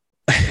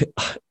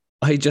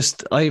I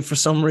for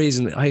some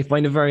reason I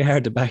find it very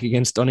hard to back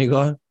against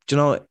Donegal. Do you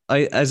know,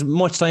 as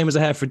much time as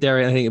I have for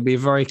Derry, I think it'll be a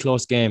very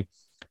close game.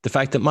 The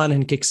fact that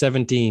Monaghan kicked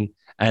 17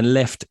 and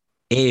left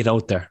 8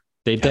 out there,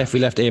 they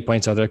definitely left 8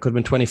 points out there. It could have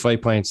been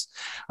 25 points.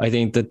 I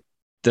think that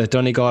the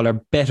Donegal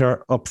are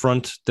better up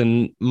front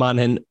than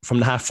Monaghan from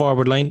the half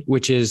forward line,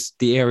 which is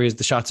the areas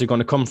the shots are going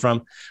to come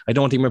from. I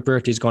don't think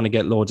McBurty is going to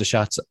get loads of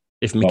shots.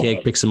 If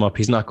McCaig picks him up,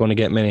 he's not going to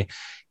get many.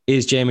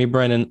 Is Jamie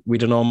Brennan? We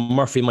don't know.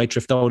 Murphy might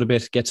drift out a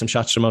bit, get some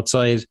shots from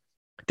outside.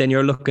 Then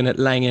you're looking at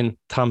Langan,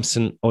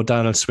 Thompson,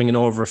 O'Donnell swinging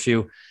over a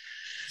few.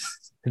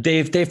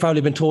 They've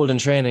probably been told in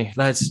training,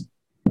 lads,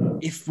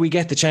 if we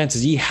get the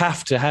chances, you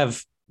have to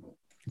have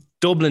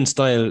Dublin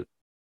style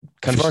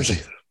conversion.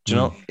 Do you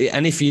know?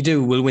 And if you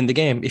do, we'll win the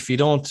game. If you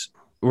don't,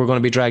 we're going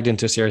to be dragged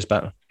into a serious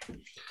battle.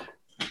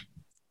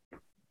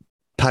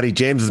 Paddy,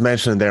 James is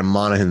mentioning there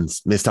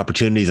Monaghan's missed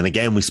opportunities, and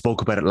again we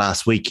spoke about it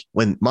last week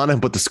when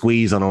Monaghan put the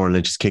squeeze on Oran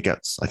Lynch's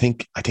kickouts. I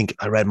think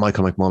I read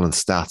Michael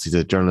McMullen's stats. He's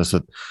a journalist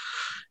at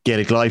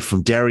Gaelic Life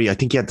from Derry. I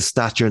think he had the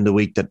stat during the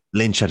week that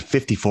Lynch had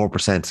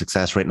 54%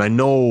 success rate, and I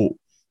know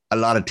a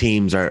lot of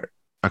teams are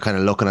kind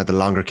of looking at the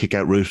longer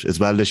kick-out route as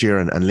well this year,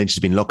 and Lynch has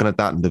been looking at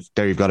that, and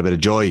there you've got a bit of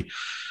joy.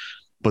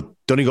 But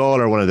Donegal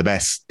are one of the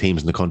best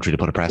teams in the country to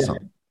put a press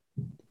on.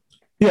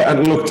 Yeah,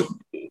 and look,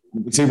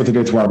 see what they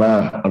did to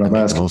Armagh and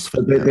Armagh.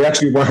 They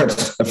actually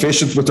weren't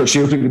efficient with their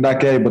shooting in that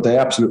game, but they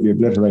absolutely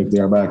obliterated the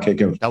Armagh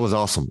kick-out. That was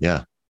awesome,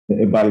 yeah.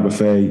 In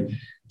Ballybuffet.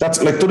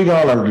 That's like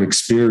Donegal are an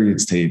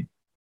experienced team.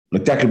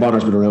 Like Declan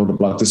Bonner's been around the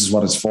block. This is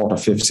what his 4th or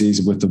 5th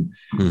season with them.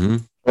 Mm-hmm.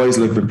 Guys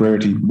like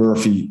McBurty,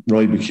 Murphy,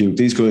 Ryan McHugh,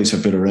 these guys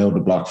have been around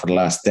the block for the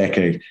last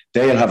decade.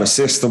 They'll have a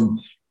system.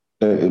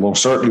 It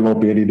most certainly won't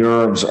be any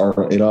nerves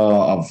or in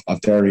awe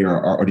of Derry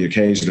or the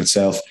occasion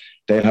itself.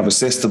 They'll have a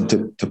system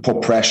to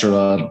put pressure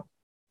on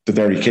the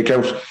Derry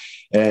kick-out,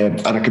 and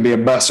it can be a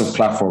massive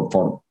platform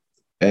for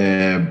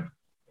them.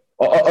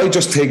 I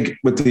just think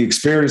with the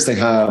experience they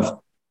have,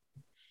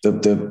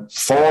 the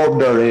form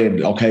they're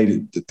in,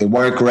 okay, they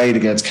weren't great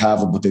against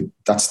Cavan, but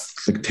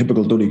that's like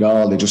typical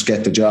Donegal. They just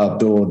get the job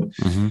done.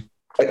 Mm-hmm.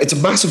 It's a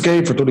massive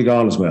game for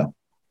Donegal as well.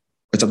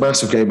 It's a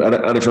massive game.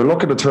 And if you're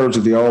looking in terms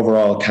of the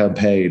overall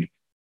campaign,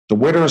 the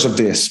winners of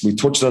this, we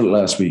touched on it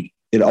last week,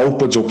 it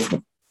opens up for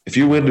them. If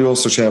you win the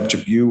Ulster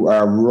Championship, you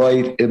are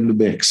right in the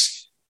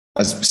mix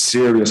as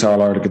serious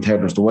All-Ireland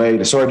contenders. The way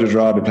they started to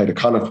draw, they played the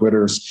Connacht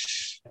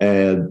winners.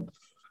 And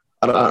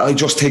I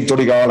just think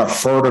Donegal are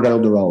further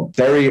down the road.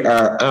 Derry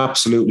are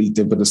absolutely,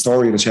 they've been the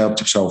story of the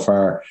championship so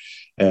far,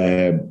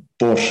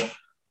 but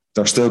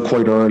they're still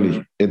quite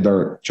early in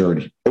their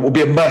journey. It would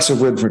be a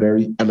massive win for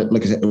Derry, and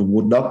like I said, it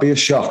would not be a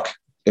shock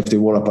if they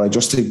won it. But I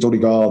just think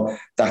Donegal,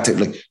 that thing,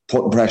 like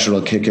putting pressure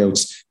on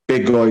kickouts,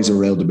 big guys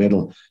around the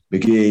middle,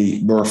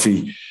 McGee,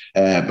 Murphy,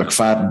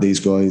 McFadden, these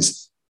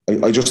guys.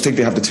 I just think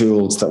they have the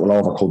tools that will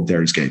overcome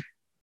Derry's game.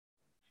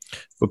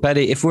 But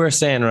Paddy, if we're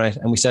saying, right,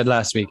 and we said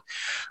last week,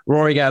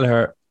 Rory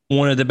Gallagher,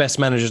 one of the best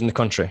managers in the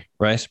country,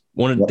 right?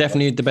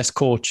 Definitely the best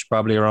coach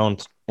probably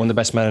around, one of the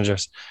best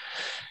managers.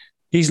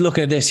 He's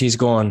looking at this, he's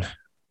going,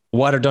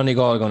 what are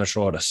Donegal going to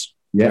throw at us?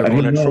 Yeah, they're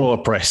going to throw a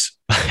press.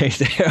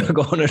 They're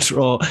going to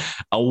throw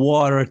a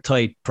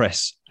watertight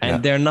press.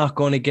 And they're not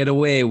going to get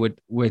away with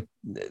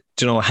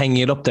hanging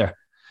it up there.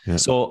 Yeah.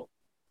 So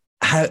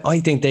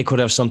I think they could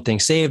have something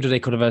saved, or they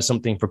could have had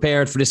something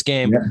prepared for this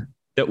game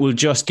that will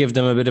just give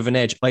them a bit of an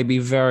edge. I'd be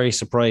very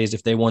surprised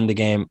if they won the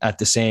game at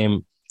the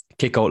same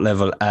kick-out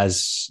level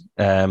as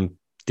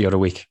the other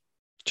week.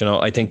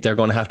 I think they're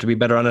going to have to be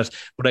better on it,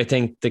 but I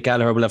think that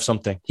Gallagher will have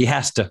something. He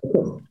has to.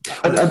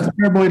 And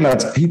bear in mind,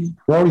 lads,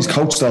 Rory's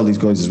coached all these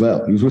guys as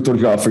well. He was with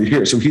Donegal for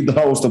years, so he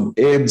knows them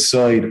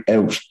inside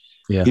out.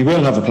 Yeah. He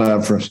will have a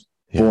plan for it,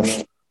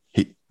 but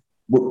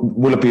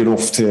will it be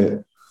enough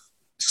to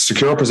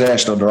secure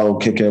possession on their own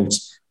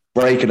kickouts,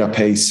 breaking at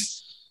pace?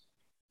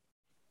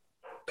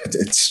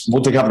 It's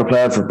one thing having a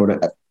plan for it,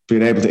 but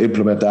being able to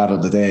implement that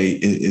on the day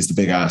is the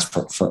big ask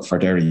for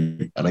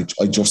Derry. And I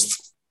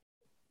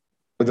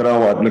don't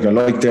know. Look, I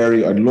like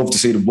Derry. I'd love to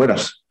see them win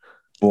it,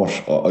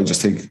 but I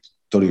just think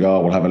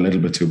Donegal will have a little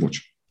bit too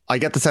much. I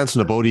get the sense from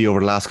the body over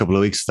the last couple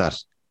of weeks that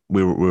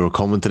we were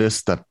coming to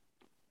this, that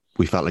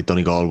we felt like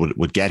Donegal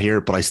would get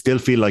here, but I still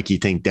feel like you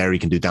think Derry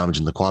can do damage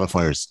in the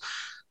qualifiers.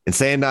 In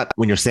saying that,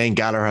 when you're saying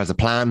Gallagher has a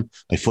plan,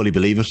 I fully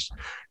believe it.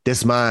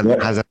 This man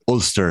has an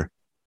Ulster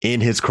in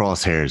his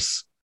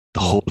crosshairs the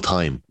whole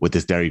time with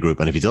this Derry group.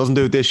 And if he doesn't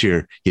do it this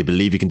year, he'll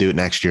believe he can do it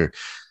next year.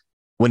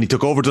 When he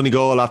took over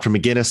Donegal after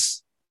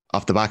McGuinness,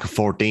 off the back of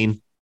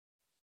 14,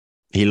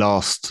 he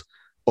lost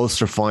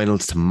Ulster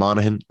finals to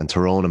Monaghan and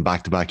Tyrone in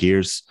back-to-back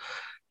years.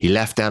 He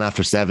left then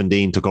after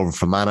 17, took over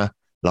Fermanagh,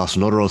 lost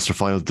another Ulster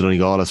final to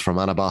Donegal as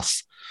Fermanagh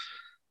boss.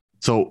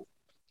 So,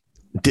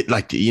 there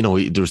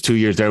was 2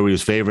 years there where he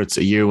was favourites,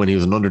 a year when he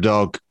was an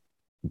underdog.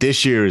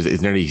 This year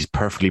is nearly he's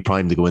perfectly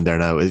primed to go in there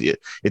now.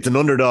 It's an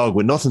underdog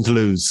with nothing to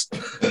lose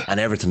and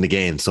everything to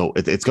gain. So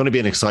it's going to be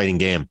an exciting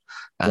game.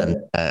 And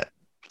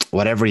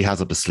whatever he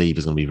has up his sleeve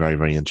is going to be very,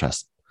 very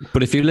interesting.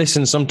 But if you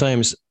listen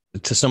sometimes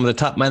to some of the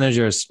top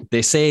managers,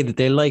 they say that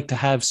they like to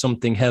have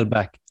something held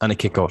back on a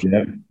kick-out.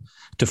 Yeah.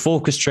 To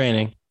focus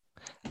training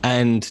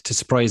and to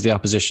surprise the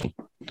opposition.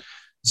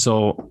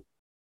 So,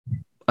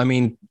 I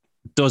mean,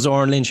 does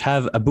Oran Lynch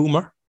have a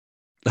boomer?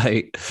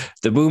 Like,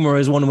 the boomer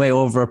is one way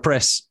over a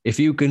press. If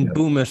you can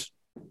boom it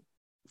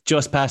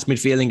just past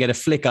midfield and get a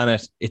flick on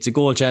it, it's a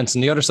goal chance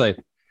on the other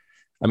side.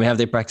 I mean, have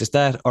they practiced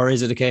that? Or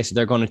is it a case that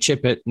they're going to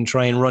chip it and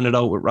try and run it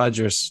out with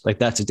Rodgers? Like,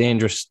 that's a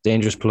dangerous,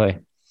 dangerous play.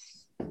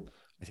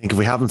 I think if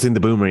we haven't seen the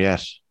boomer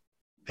yet,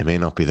 it may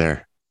not be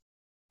there.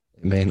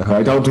 It may not.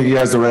 I don't think he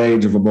has the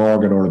range of a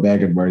Morgan or a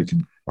Megan where he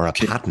can... Or a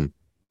Patton.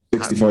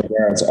 65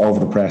 yards over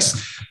the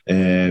press.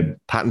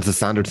 Patton's the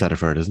standard setter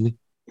for it, isn't he?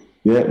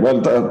 Yeah,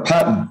 well,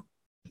 Patton,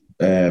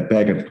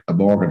 Began and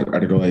Morgan are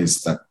the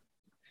guys that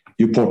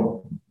you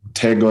put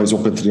 10 guys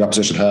up into the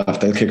opposition half,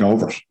 they'll kick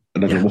over it,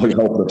 and then you're wide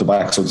open at the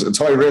back. So it's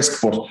high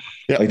risk, but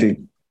I think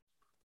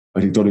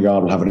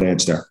Donegal will have an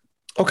edge there.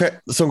 Okay,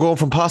 so going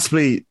from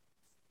possibly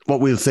what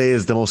we'll say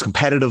is the most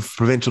competitive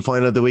provincial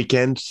final of the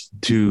weekend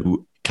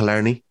to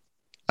Killarney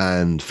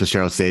and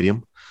Fitzgerald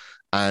Stadium.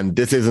 And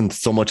this isn't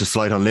so much a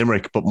slight on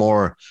Limerick, but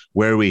more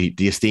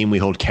the esteem we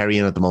hold Kerry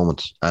in at the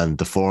moment and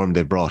the form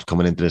they brought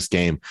coming into this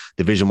game.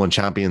 Division 1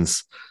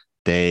 champions,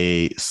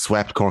 they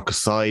swept Cork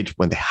aside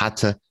when they had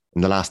to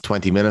in the last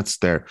 20 minutes.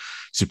 Their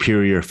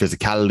superior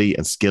physicality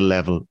and skill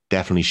level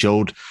definitely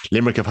showed.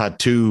 Limerick have had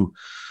 2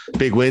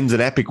 big wins, an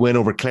epic win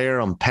over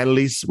Clare on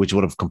penalties, which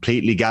would have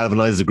completely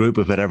galvanised the group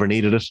if it ever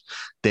needed it.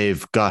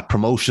 They've got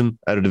promotion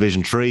out of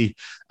Division 3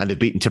 and they've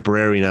beaten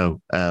Tipperary now,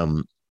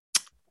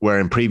 where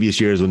in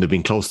previous years when they've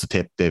been close to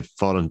Tip, they've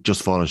fallen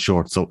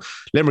short. So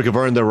Limerick have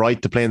earned their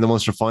right to play in the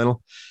Munster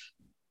final.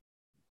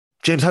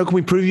 James, how can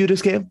we preview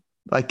this game?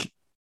 Like,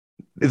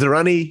 is there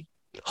any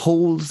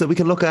holes that we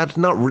can look at?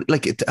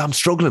 I'm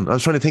struggling. I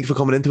was trying to think of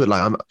coming into it.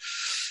 I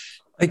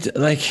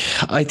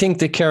think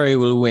the Kerry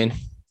will win,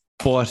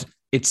 but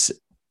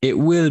it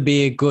will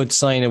be a good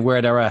sign of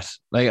where they're at.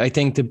 Like, I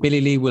think the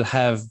Billy Lee will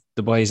have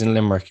the boys in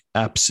Limerick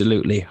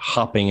absolutely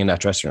hopping in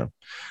that dressing room.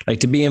 Like,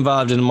 to be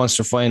involved in the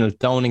Munster final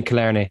down in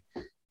Killarney,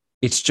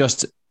 it's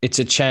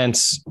a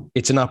chance,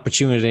 it's an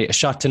opportunity, a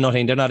shot to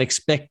nothing. They're not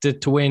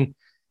expected to win.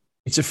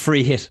 It's a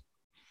free hit.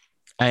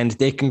 And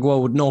they can go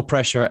out with no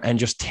pressure and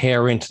just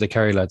tear into the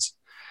Kerry lads.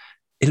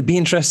 It'll be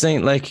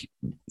interesting. Like,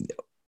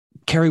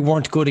 Kerry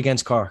weren't good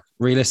against Cork,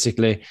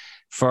 realistically.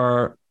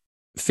 For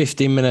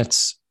 15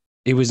 minutes,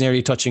 it was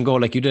nearly touch and go.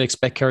 Like, you did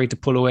expect Kerry to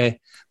pull away,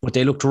 but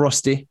they looked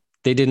rusty.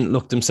 They didn't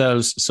look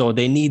themselves. So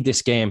they need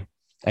this game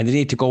and they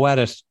need to go at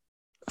it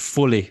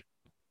fully.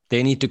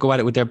 They need to go at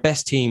it with their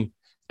best team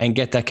and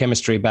get that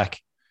chemistry back,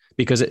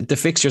 because the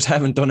fixtures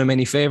haven't done them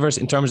any favours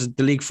in terms of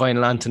the league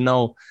final on to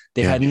now.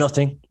 They had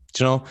nothing,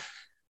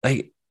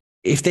 like,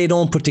 if they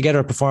don't put together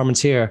a performance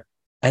here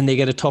and they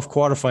get a tough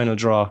quarterfinal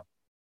draw,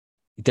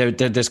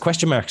 there's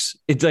question marks.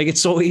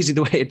 It's so easy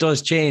the way it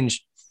does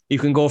change. You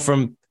can go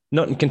from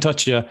nothing can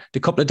touch you, the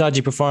couple of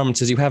dodgy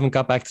performances, you haven't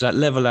got back to that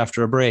level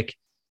after a break,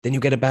 then you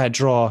get a bad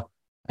draw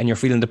and you're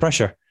feeling the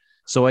pressure.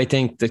 So I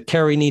think that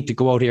Kerry need to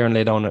go out here and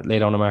lay down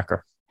a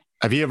marker.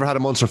 Have you ever had a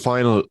Munster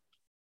final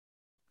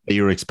that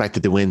you were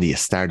expected to win that you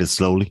started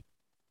slowly?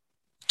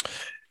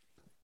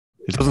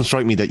 It doesn't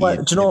strike me that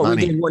do you know what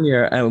we did one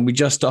year, and we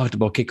just talked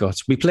about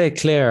kickouts. We played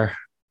Clare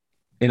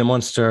in a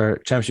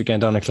Munster Championship game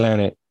down at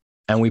Killarney,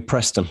 and we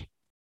pressed them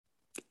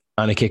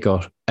on a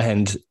kickout,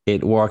 and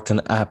it worked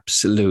an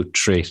absolute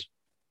treat.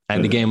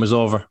 And the game was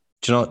over.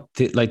 Do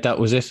you know, that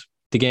was it.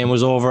 The game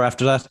was over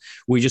after that.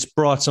 We just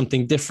brought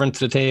something different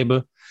to the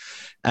table,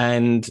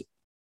 and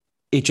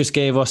it just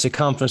gave us a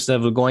confidence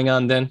level going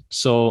on then.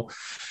 So,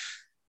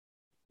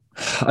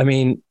 I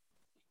mean,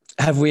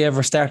 have we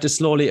ever started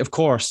slowly? Of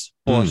course.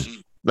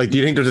 But do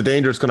you think there's a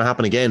danger it's going to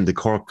happen again, the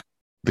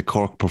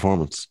Cork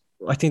performance?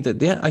 I think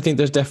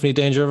there's definitely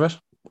danger of it.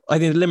 I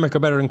think Limerick are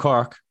better than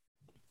Cork.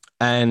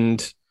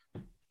 And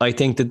I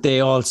think that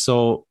they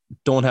also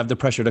don't have the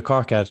pressure that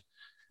Cork had.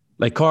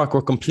 Like, Cork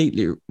were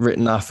completely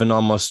written off and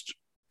almost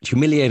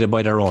humiliated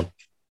by their own.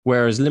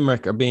 Whereas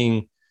Limerick are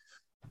being,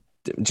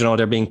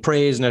 they're being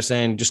praised and they're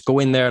saying, just go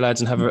in there,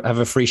 lads, and have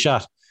a free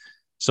shot.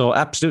 So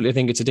absolutely, I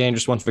think it's a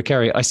dangerous one for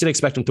Kerry. I still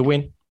expect them to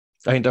win.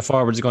 I think their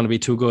forwards are going to be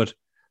too good.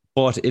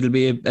 But it'll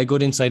be a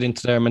good insight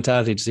into their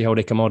mentality to see how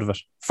they come out of it.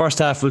 First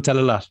half will tell a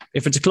lot.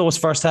 If it's a close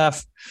first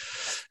half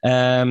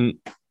and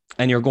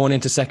you're going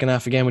into second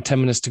half again with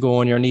 10 minutes to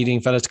go and you're needing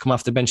fellas to come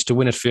off the bench to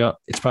win it for you,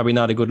 it's probably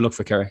not a good look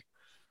for Kerry.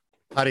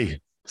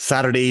 Paddy,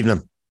 Saturday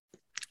evening,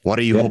 what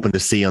are you hoping to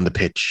see on the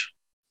pitch?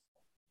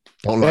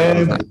 Don't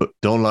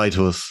lie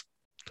to us.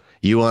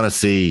 You want to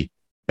see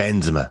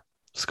Benzema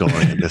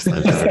scoring this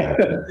time.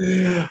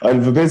 I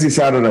have a busy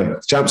Saturday.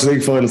 Champions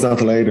League final is not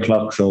till 8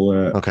 o'clock, so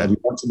I'll be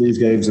watching these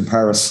games in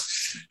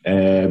Paris.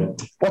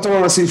 What do I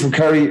want to see from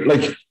Kerry?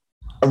 Like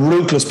a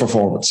ruthless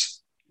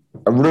performance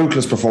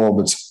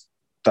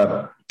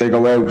that they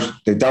go out,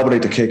 they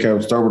dominate the kick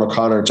out. Dermot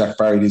O'Connor, Jack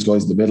Barry, these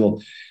guys in the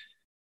middle.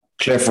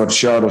 Clifford,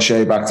 Sean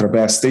O'Shea back to their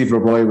best. Stephen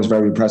O'Brien was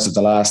very impressive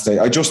the last day.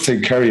 I just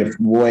think Kerry have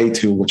way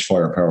too much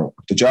firepower.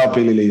 The job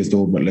Billy Lee is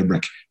doing with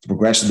Limerick, the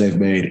progression they've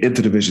made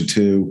into Division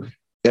 2,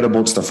 in a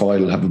Munster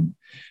final, having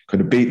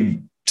kind of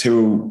beaten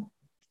two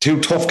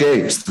tough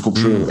games to come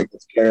through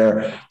against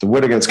Clare, the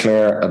win against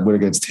Clare and win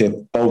against Tip,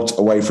 both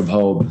away from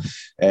home.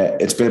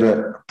 It's been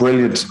a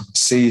brilliant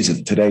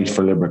season to date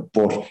for Limerick,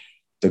 but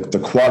the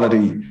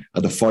quality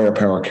and the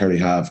firepower Kerry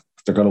have,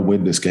 they're going to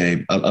win this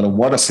game. And I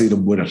want to see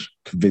them win it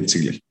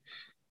convincingly.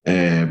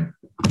 And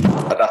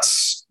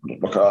that's,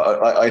 look,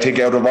 I think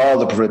out of all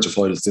the provincial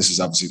finals, this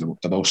is obviously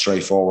the most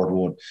straightforward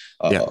one.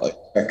 I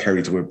expect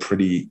Kerry to win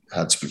pretty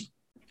handsomely.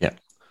 Yeah.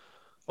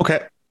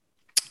 Okay.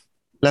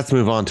 Let's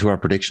move on to our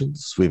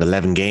predictions. We have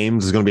 11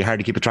 games. It's going to be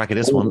hard to keep a track of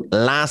this one.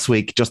 Last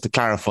week, just to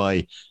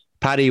clarify,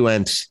 Paddy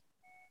went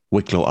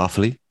Wicklow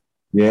Offaly.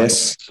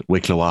 Yes.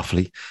 Wicklow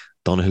Offaly.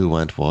 Donoghue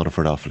went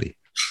Waterford Offaly.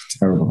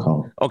 Terrible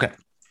call. Okay.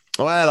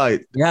 Well,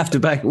 you have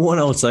to back one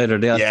outsider.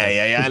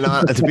 Yeah.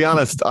 No, to be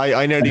honest,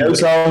 I nearly.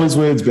 House always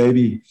wins,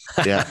 baby.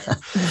 Yeah.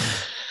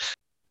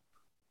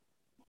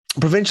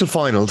 Provincial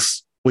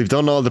finals. We've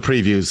done all the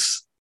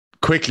previews.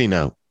 Quickly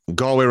now,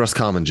 Galway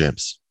Roscommon,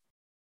 James.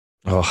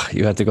 Oh,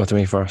 you had to go to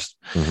me first.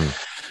 Mm-hmm.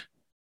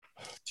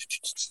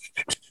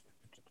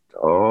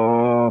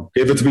 Oh,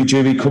 give it to me,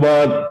 Jimmy. Come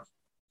on.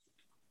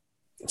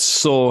 It's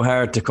so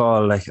hard to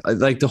call. Like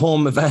the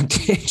home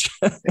advantage.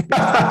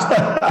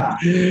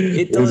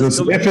 It does.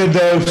 If in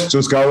doubt,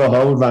 just go a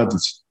home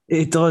advantage.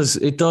 It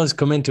does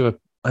come into it.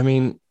 I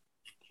mean,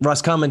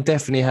 Roscommon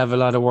definitely have a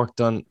lot of work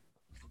done.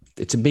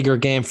 It's a bigger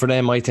game for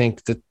them. I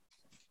think that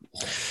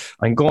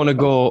I'm going to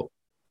go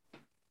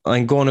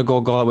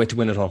Galway to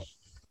win at home.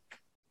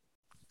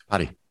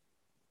 Paddy.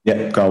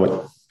 Yeah,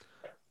 Galway.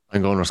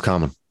 I'm going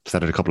Roscommon.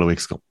 Said it a couple of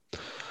weeks ago.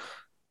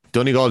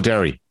 Donegal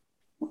Derry.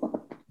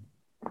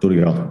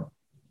 Donegal.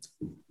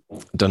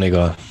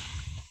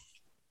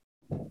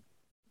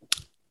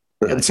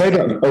 I'd say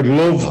that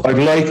I'd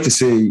like to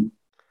see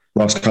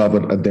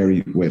Roscommon and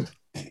Derry win,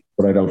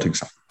 but I don't think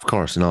so. Of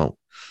course, no.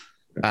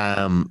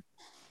 I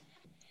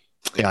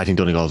think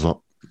Donegal as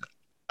well.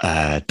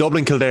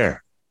 Dublin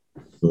Kildare.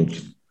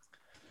 Good.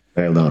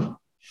 Nailed on.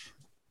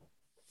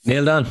 How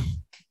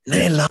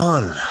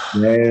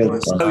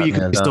you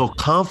can be so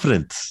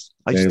confident.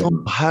 I just don't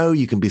know how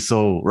you can be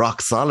so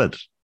rock solid.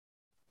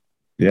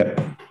 Yeah.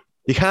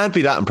 You can't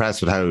be that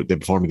impressed with how they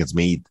perform against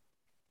Meath.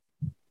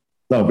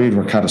 No, Meath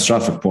were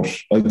catastrophic, but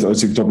I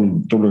think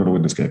Dublin are going to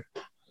win this game.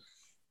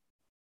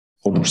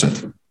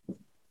 100%.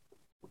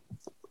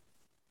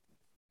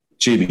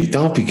 Jimmy,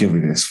 don't be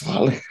giving me this.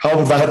 Home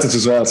advantage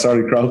as well.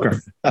 Sorry,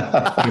 Croker.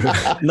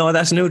 No,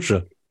 that's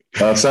neutral.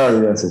 Oh,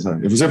 sorry. Yes, sorry.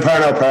 If it was in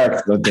Parnell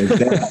Park,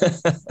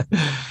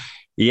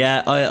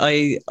 yeah,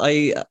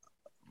 I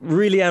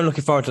really am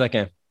looking forward to that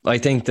game. I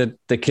think that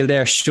the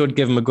Kildare should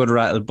give them a good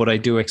rattle, but I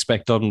do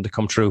expect Dublin to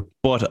come through.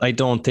 But I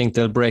don't think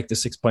they'll break the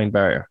 6-point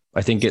barrier.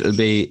 I think it'll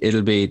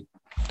be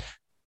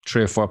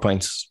 3 or 4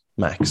 points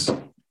max.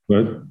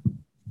 Right.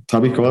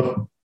 Tommy, come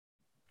on.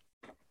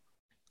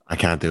 I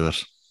can't do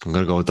it. I'm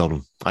going to go with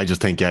Dublin. I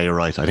just think, you're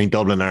right. I think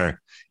Dublin are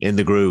in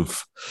the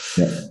groove.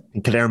 Yeah.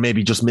 And Kildare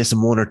maybe just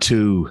missing 1 or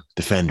 2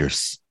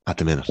 defenders at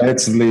the minute.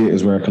 Defensively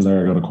is where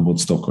Kildare are going to come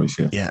unstuck, I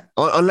feel. Yeah.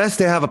 Unless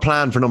they have a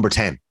plan for number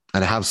 10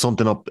 and have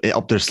something up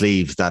their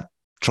sleeves that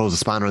throws a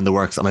spanner in the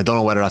works. And I don't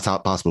know whether that's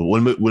possible.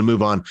 We'll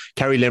move on.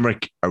 Kerry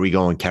Limerick. Are we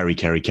going Kerry?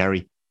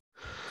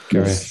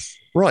 Yes.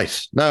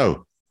 Right.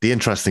 Now, the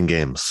interesting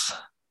games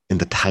in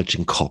the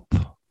Tailteann Cup.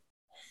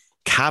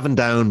 Cavan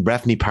Down,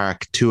 Breffni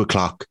Park, 2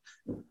 o'clock.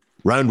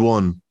 Round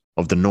 1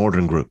 of the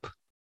Northern Group.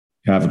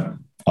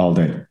 Cavan, all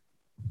day.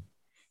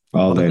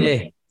 All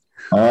day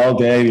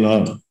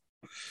long.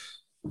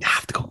 You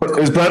have to go.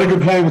 Is Brannigan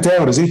playing with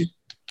Down, is he?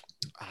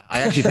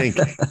 I actually think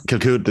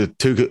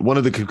one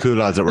of the Kilcool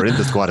lads that were in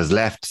the squad has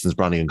left since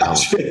Brannigan came.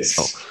 He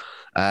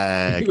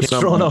was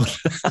thrown out.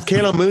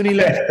 Caelan Mooney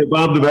left. They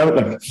bombed him out.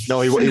 Like.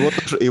 No,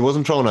 he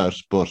wasn't thrown out,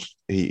 but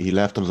he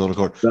left on his own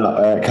accord.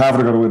 No,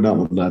 Cavan are going to win that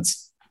one,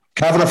 lads.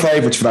 Cavan are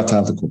favourites for that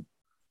Tailteann Cup.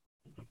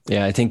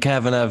 Yeah, I think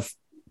Cavan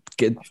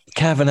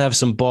have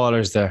some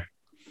ballers there.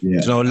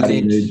 Yeah, you know,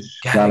 Lynch,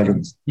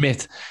 Gallagher,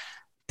 Smith.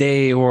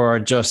 They were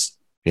just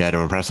they're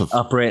impressive,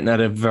 operating at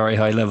a very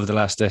high level the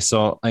last day.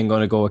 So I'm going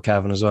to go with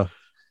Cavan as well.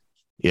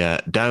 Yeah,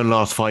 Down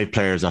lost 5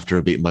 players after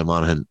a beating by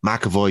Monaghan.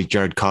 McAvoy,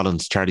 Jared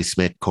Collins, Charlie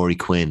Smith, Corey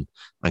Quinn,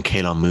 and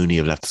Caelan Mooney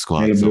have left the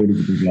squad. So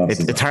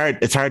it's hard.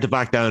 It's hard to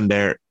back down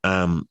there.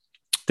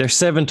 They're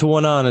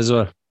 7-1 on as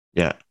well.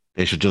 Yeah,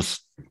 they should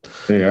just.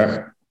 They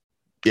are.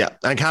 Yeah,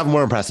 and Cavan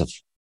were impressive.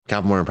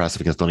 Cavan were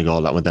impressive against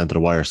Donegal. That went down to the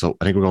wire. So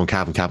I think we're going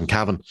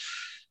Cavan.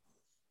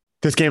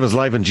 This game is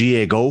live on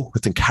GA Go.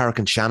 It's in Carrick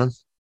and Shannon.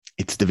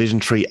 It's Division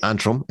 3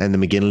 Antrim and the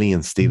McGinley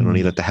and Stephen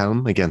O'Neill at the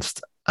helm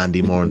against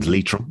Andy Moran's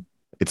Leitrim.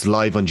 It's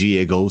live on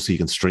GA Go, so you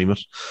can stream it.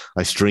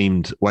 I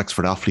streamed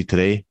Wexford Offaly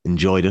today.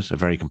 Enjoyed it. A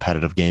very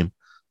competitive game.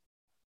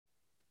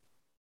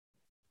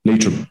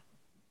 Leitrim.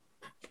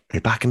 Are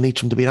you back in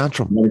Leitrim to beat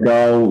Antrim? There we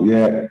go,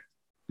 yeah.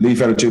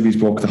 Leaf out of Jimmy's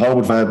book, the home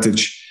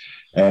advantage.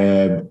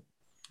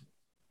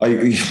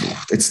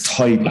 It's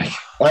tight. Like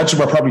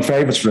Antrim are probably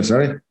favourites for this,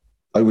 aren't they?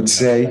 I would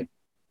say.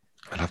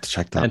 I'll have to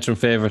check that. Antrim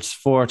favourites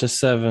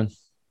 4-7.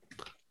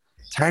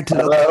 It's hard to.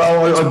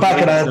 I'm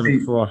back in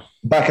Andy.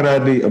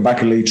 I'm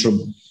back in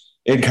Leitrim.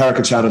 In Carrick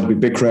and Shannon, to be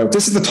big crowd.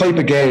 This is the type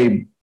of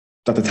game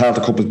that the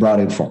Tailteann Cup is brought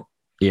in for.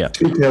 Yeah.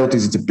 2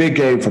 penalties. It's a big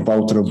game for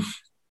both of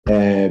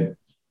them.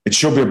 It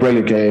should be a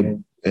brilliant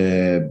game.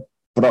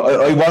 But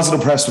I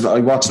wasn't impressed with it. I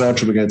watched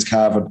Antrim against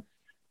Cavan.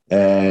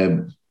 They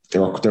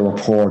were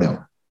poor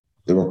now.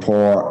 They were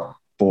poor,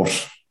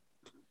 but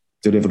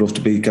they didn't have enough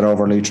to get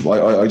over Leitrim.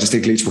 I just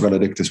think Leitrim were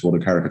going to nick this one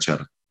in Carrick and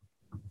Shannon.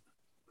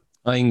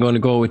 I'm going to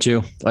go with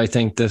you. I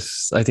think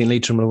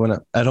Leitrim will win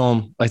it at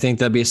home. I think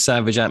there'll be a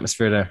savage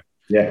atmosphere there.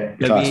 Yeah,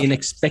 there'll be an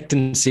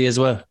expectancy as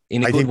well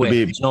in a good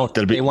way. They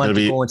want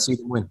to go and see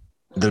them win.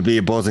 There'll be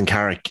a buzz in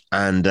Carrick,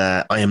 and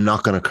I am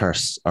not going to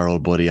curse our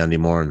old buddy Andy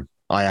Moran.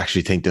 I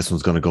actually think this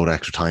one's going to go to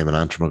extra time, and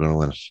Antrim are going to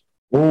win it.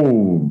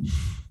 Oh,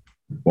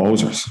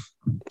 wowzers!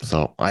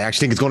 So I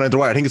actually think it's going out the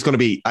wire. I think it's going to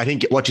be. I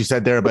think what you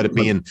said there about it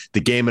being the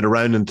game of the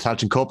round in the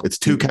Tailteann Cup. It's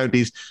 2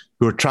 counties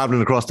who are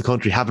travelling across the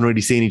country, haven't really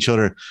seen each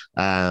other.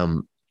 They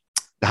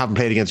haven't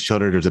played against each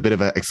other. There's a bit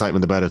of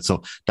excitement about it,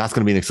 so that's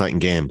going to be an exciting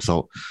game.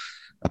 So.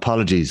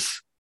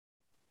 Apologies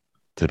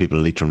to the people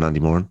of Leitrim and Andy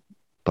Moran,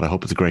 but I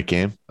hope it's a great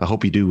game. I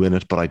hope you do win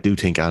it, but I do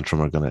think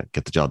Antrim are going to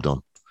get the job done.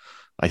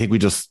 I think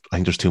there's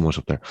too much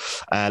up there.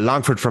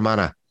 Longford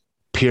Fermanagh,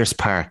 Pearse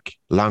Park,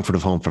 Longford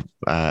of home for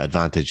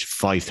advantage,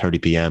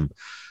 5:30 p.m.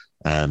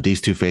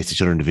 These two faced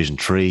each other in Division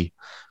 3.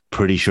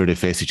 Pretty sure they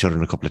faced each other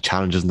in a couple of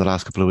challenges in the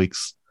last couple of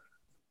weeks.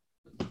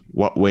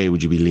 What way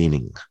would you be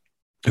leaning?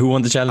 Who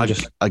won the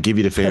challenges? I'll give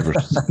you the favourite.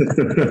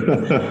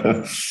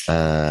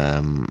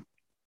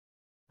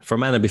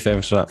 Fermanagh be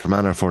favourites for that.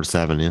 Fermanagh are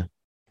 4-7, yeah.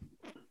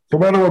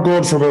 Fermanagh were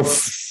good for about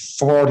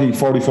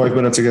 40-45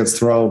 minutes against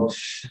Tyrone.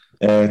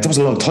 That was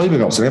a long time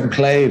ago, so they haven't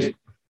played.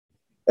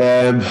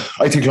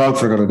 I think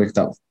Longford are going to nick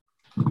that.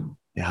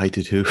 Yeah, I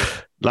do too.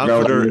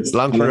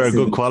 Longford are a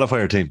good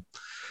qualifier team.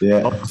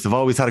 Yeah. They've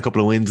always had a couple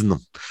of wins in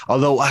them.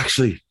 Although,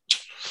 actually...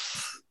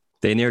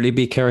 They nearly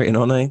beat Kerry in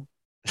 09.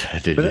 They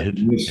did.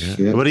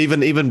 Yeah. But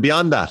even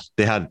beyond that,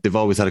 they've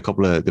always had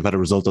they've had a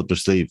result up their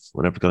sleeve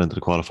whenever they got into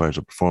the qualifiers,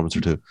 a performance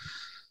or two.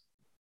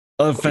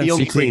 I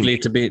fancy quickly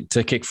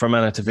to kick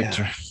Fermanagh to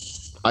victory.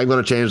 Yeah. I'm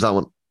going to change that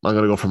one. I'm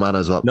going to go Fermanagh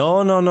as well.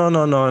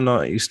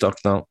 No. You stuck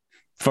now.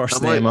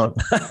 First name on.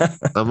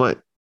 I might.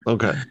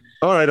 Okay.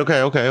 All right. Okay.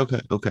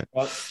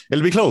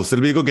 It'll be close.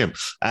 It'll be a good game.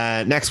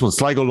 Next one,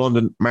 Sligo,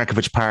 London,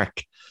 Markovich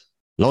Park.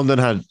 London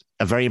had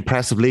a very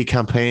impressive league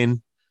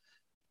campaign.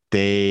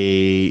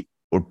 They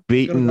were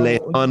beaten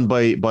late on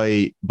by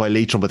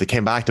Leitrim, but they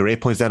came back. They were 8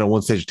 points down at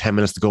one stage, 10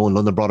 minutes to go, and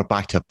London brought it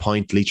back to a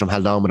point. Leitrim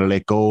held on with a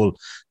late goal,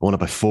 won it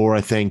by 4,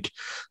 I think.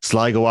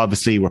 Sligo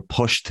obviously were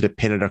pushed to the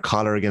pin of their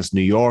collar against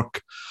New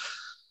York.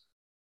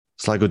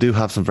 Sligo do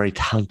have some very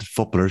talented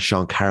footballers: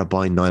 Sean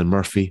Carabine, Niall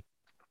Murphy,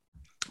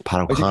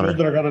 Pat O'Connor. I think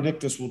London are going to nick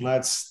this one,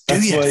 lads.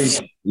 That's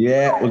why,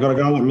 we're going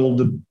to go with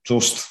London.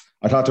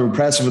 I thought they were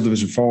impressive in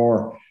Division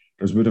 4.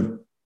 There's a bit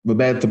of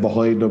momentum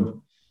behind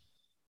them.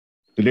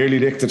 They nearly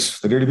nicked it.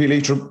 They nearly beat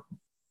Leitrim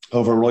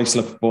over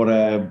Royslip, but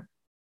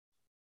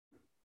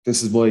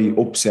this is my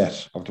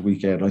upset of the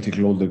weekend. I think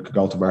London could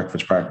go to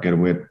Markovich Park and get a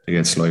win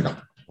against Sligo.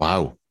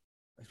 Wow.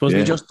 I suppose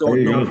we just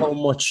don't know how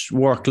much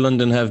work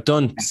London have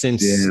done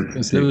since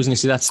losing. You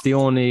see, that's the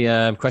only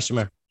question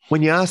mark.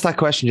 When you ask that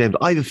question, James,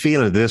 I have a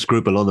feeling that this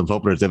group of London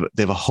footballers, they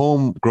have a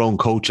homegrown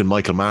coach in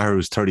Michael Maher,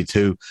 who's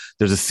 32.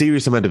 There's a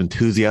serious amount of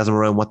enthusiasm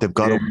around what they've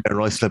got over there in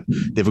Royslip.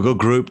 They have a good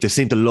group. They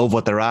seem to love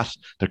what they're at.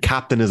 Their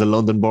captain is a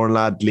London-born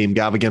lad, Liam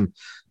Gavigan.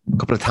 A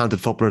couple of talented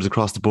footballers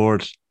across the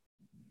board.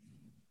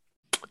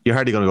 You're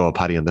hardly going to go with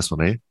Paddy on this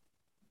one, eh?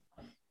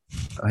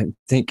 I'm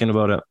thinking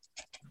about it.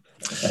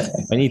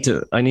 I need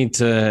to win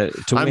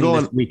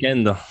this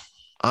weekend, though.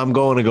 I'm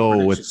going to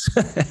go with...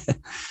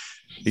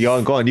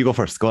 Go on, you go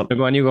first. Go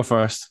on, you go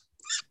first.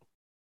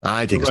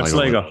 I think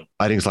Sligo.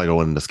 I think Sligo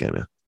winning this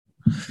game,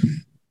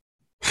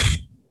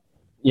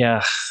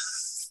 yeah.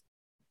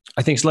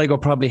 I think Sligo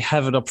probably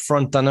have it up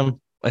front on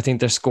them. I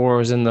think their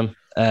scorers in them.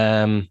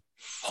 Home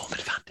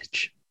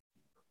advantage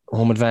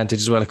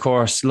as well, of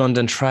course.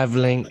 London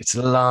travelling. It's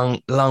a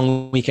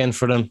long weekend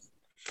for them.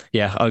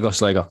 Yeah, I'll go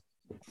Sligo.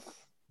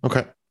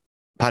 Okay.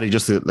 Paddy,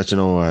 just to let you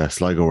know,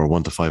 Sligo were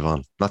 1-5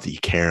 on. Not that you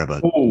care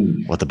about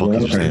what the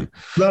bookies are saying.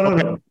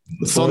 No.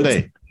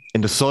 Sunday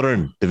in the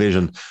Southern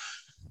Division,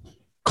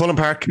 Cullen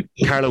Park,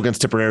 Carlow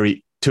against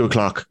Tipperary,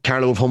 2:00.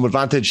 Carlow with home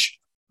advantage.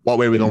 What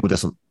way are we going with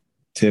this one?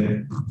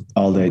 Tip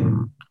all day.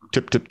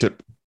 Tip.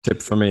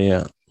 Tip for me,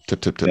 yeah.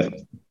 Tip. Yeah.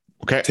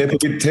 Okay.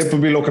 Tip will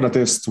be looking at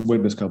this to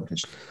win this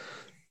competition.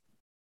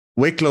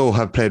 Wicklow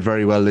have played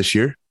very well this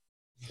year.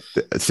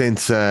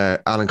 Since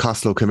Alan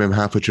Costello came in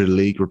halfway through the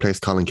league,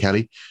 replaced Colin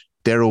Kelly.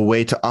 They're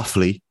away to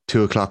Offaly,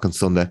 2:00 on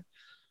Sunday.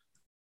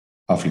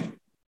 Offaly.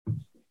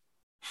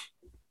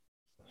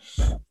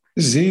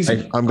 This is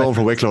easy. I'm going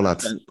for Wicklow,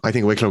 lads. I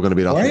think Wicklow are going to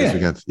beat Offaly this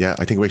weekend. Yeah,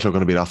 I think Wicklow are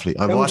going to beat Offaly.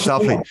 I've watched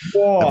Offaly.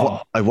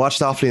 I've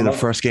watched Offaly in the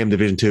first game,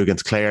 Division 2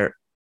 against Clare.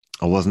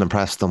 I wasn't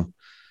impressed with them.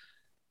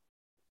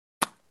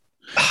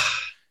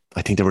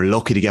 I think they were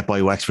lucky to get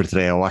by Wexford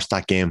today. I watched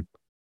that game.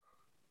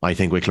 I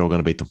think Wicklow are going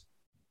to beat them.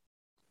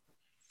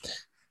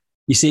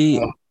 You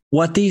see,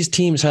 what these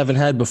teams haven't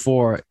had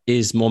before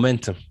is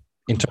momentum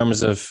in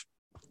terms of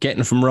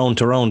getting from round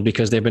to round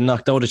because they've been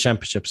knocked out of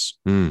championships.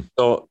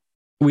 So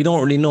we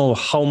don't really know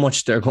how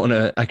much they're going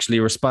to actually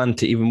respond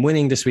to even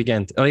winning this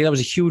weekend. I think that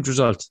was a huge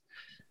result.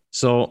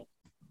 So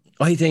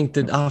I think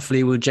that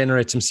Offaly will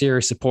generate some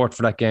serious support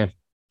for that game.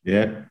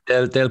 Yeah.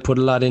 They'll put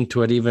a lot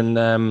into it. Even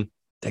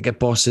they get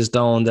buses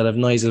down. They'll have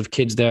nice little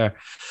kids there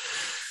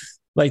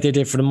like they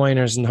did for the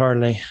minors in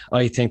hurling.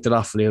 I think that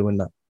Offaly will win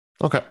that.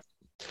 Okay.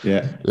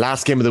 Yeah.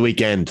 Last game of the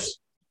weekend,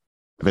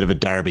 a bit of a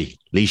derby.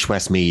 Laois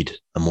Westmeath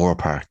and Moore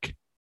Park,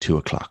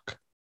 2:00.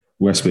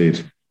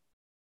 Westmeath.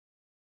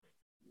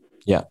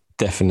 Yeah,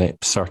 definitely.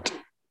 Cert.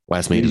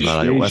 Westmeath as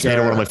well. Westmeath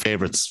are one of my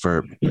favourites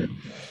for the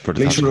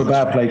Laois are a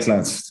bad place,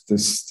 lads. The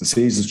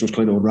season's just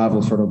kind of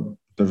unravelled for them.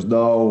 There's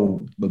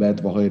no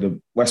momentum behind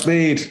them.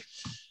 Westmeath,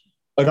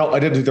 I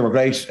didn't think they were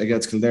great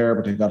against Kildare,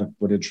 but they got it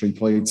within 3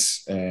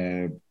 points.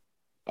 I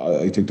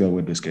think they'll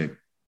win this game.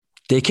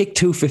 They kicked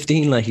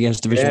 215 like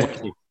against Division 1.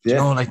 Yeah. You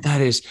know, like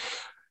that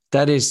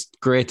is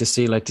great to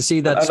see. Like to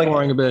see that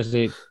scoring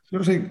ability. The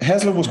other thing,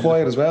 Heslin was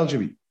quiet as well,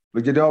 Jimmy.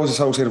 Like you'd always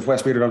associate if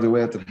Westmeath are going to do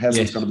it, that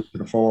Heslin's going to be to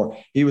the 4.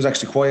 He was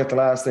actually quiet the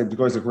last time. The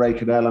guys like Ray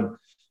Cannell and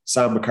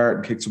Sam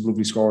McCartan kicked some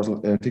lovely scores.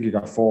 I think he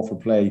got 4 for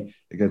play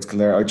against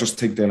Kildare. I just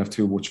think they'll have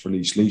too much for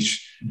Laois.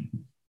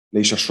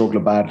 Laois are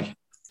struggling badly.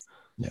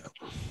 Yeah.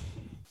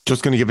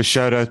 Just going to give a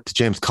shout out to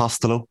James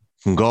Costello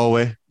from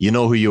Galway. You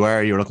know who you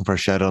are. You're looking for a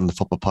shout out on the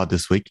football pod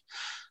this week.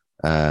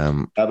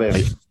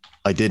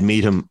 I did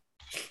meet him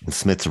in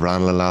Smith's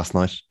Ranelagh last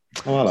night.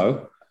 Oh,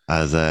 hello.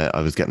 As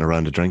I was getting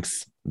around the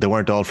drinks. They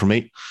weren't all for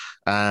me.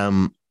 I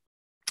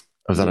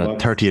was at a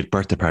 30th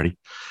birthday party.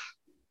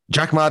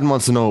 Jack Madden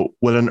wants to know,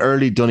 will an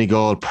early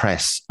Donegal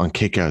press on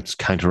kickouts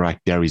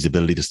counteract Derry's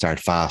ability to start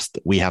fast?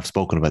 We have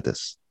spoken about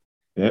this.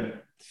 Yeah.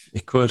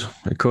 It could.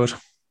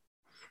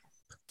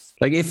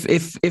 Like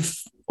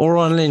if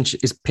Oran Lynch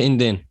is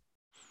pinned in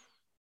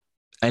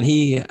and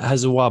he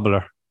has a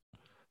wobbler,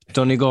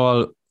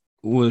 Donegal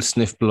will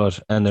sniff blood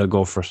and they'll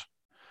go for it.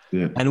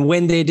 Yeah. And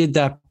when they did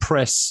that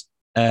press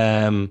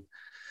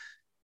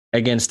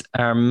against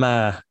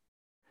Armagh,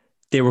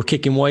 they were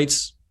kicking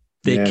wides.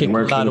 They kicked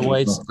a lot of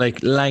wides.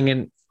 Like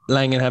Langan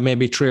had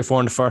maybe 3 or 4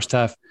 in the first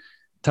half.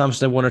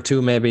 Thompson had 1 or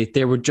 2 maybe.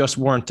 They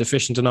weren't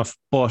efficient enough.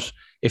 But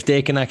if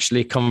they can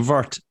actually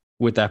convert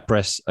with that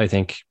press, I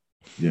think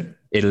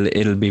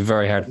it'll be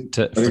very hard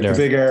to. I think the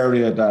big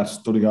area that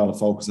Donegal will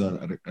focus on,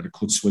 and it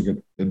could swing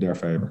it in their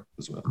favour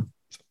as well.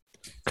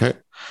 Okay.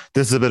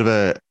 This is a bit of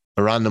a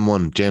random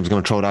one. James, I'm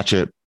going to throw it at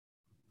you.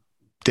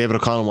 David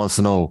O'Connell wants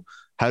to know,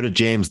 how did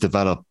James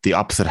develop the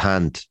opposite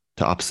hand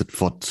to opposite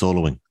foot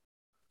soloing?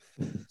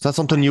 Is that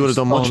something you would have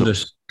done much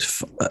of?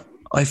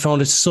 I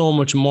found it so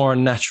much more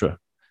natural.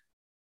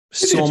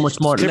 So much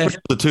more left.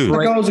 The two.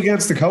 It goes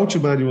against the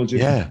coaching manual,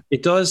 Jimmy. Yeah.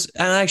 It does.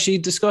 And I actually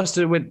discussed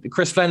it with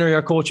Chris Flannery,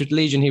 our coach at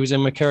Legion. He was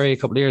in McCurry a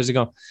couple of years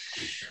ago.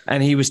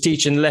 And he was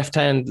teaching left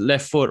hand,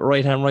 left foot,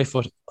 right hand, right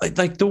foot.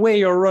 Like the way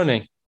you're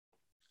running,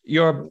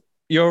 your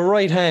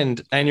right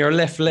hand and your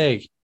left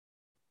leg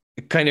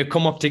kind of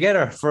come up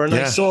together for a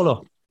nice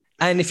solo.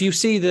 And if you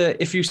see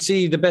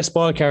the best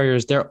ball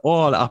carriers, they're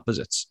all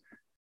opposites.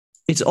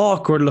 It's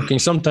awkward looking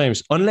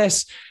sometimes,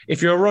 unless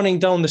if you're running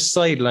down the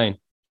sideline,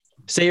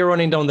 say you're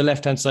running down the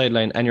left-hand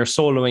sideline and you're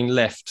soloing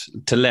left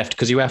to left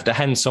because you have to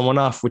hand someone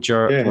off with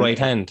your right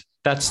hand.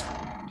 That's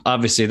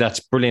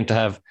brilliant to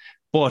have.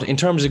 But in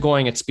terms of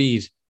going at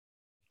speed,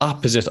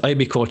 opposite, I'd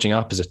be coaching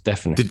opposite,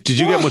 definitely. Did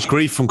you get much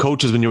grief from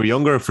coaches when you were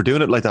younger for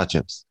doing it like that,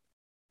 James?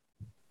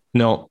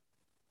 No.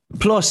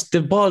 Plus,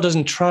 the ball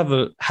doesn't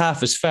travel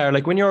half as far.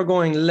 Like when you're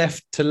going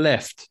left to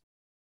left,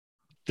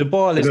 the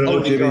ball is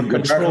out of your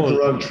control.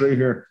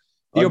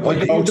 The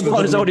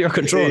ball is out of your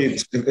control.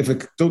 If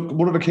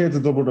one of the kids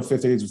that done under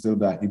 15s was doing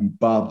that, he'd be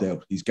bombed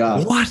out. He's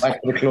gone. What?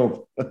 Back to the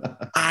club.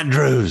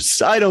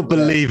 Andrews, I don't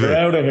believe it.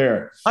 Out of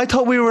here. I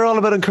thought we were all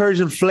about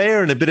encouraging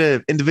flair and a bit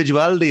of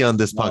individuality on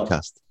this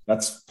podcast.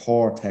 That's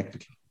poor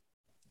technically.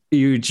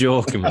 You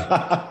joking me?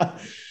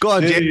 Go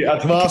on, Jim.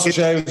 And Tomas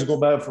James is a good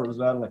man for it as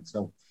well. Like,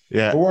 so.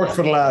 Yeah. It worked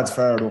for the lads,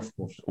 fair enough.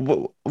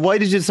 Why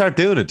did you start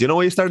doing it? Do you know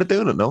why you started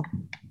doing it? No?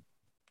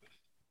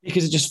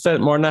 Because it just felt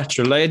more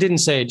natural. Like I didn't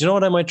say, do you know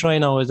what I might try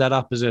now is that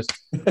opposite.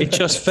 It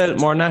just felt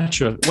more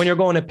natural. When you're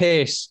going at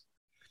pace.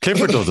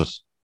 Clifford does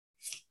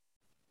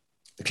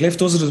it. Cliff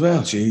does it as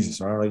well.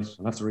 Jesus, all right.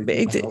 I'll have to read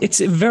It's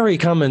very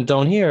common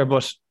down here,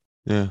 but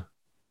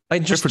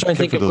I'm just trying to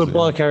think of good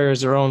ball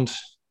carriers around.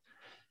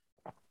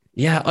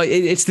 Yeah,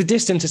 it's the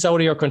distance is out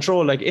of your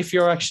control. Like if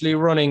you're actually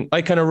running,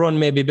 I kind of run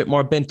maybe a bit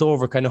more bent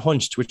over, kind of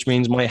hunched, which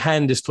means my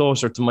hand is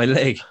closer to my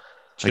leg.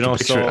 I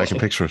can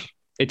picture it.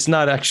 It's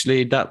not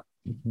actually that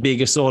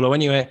big a solo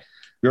anyway.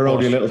 You're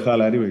only a little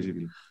fella anyway,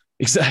 Jimmy.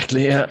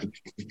 Exactly, yeah.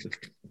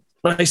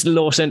 Nice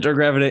low centre of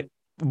gravity.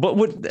 But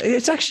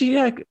it's actually,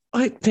 yeah,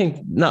 I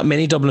think not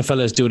many Dublin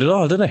fellas do it at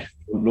all, do they?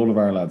 None of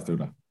our lads do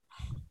that.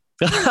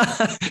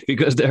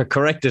 Because they're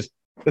corrected.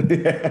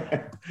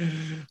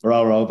 We're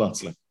all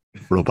robots, like.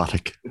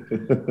 Robotic.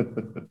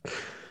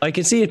 I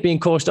can see it being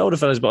coached out of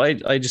fellas,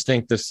 but I just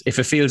think that if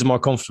it feels more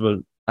comfortable,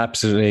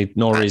 absolutely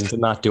no reason to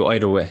not do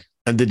either way.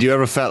 And did you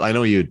ever feel, I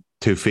know you had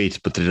 2 feet,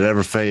 but did it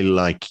ever feel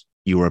like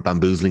you were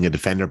bamboozling a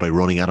defender by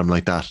running at him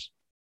like that?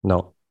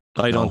 No,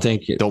 I don't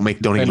think it. Don't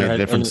think it made a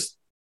difference?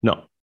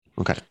 No.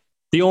 Okay.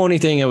 The only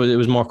thing, it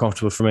was more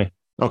comfortable for me.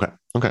 Okay.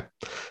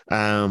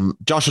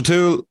 Josh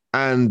O'Toole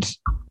and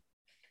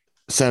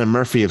Senna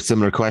Murphy have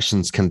similar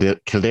questions. Can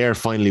Kildare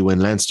finally win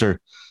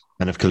Leinster?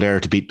 And if Kildare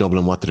to beat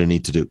Dublin, what do they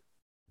need to do?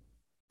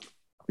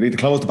 They need to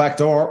close the back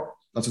door.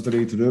 That's what they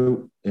need to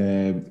do.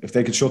 If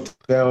they could shut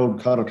down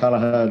Conor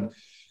Callaghan,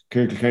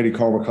 Ciarán Kilkenny,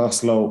 Cormac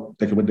Costello,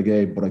 they can win the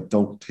game. But I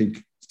don't think,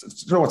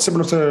 you know, it's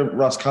similar to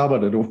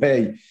Ros-Galway in a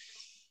way.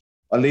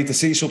 I'll need to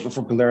see something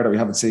from Kildare that we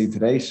haven't seen to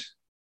date.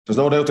 There's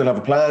no doubt they'll have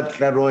a plan.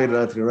 Glenn Ryan and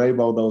Anthony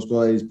Rainbow, those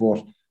guys.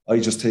 But I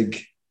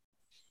think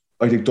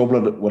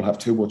Dublin will have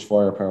too much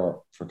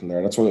firepower for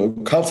Kildare. That's why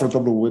I'm confident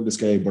Dublin will win this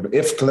game. But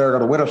if Kildare are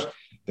going to win it,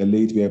 they'll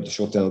need to be able to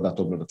shut down that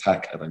Dublin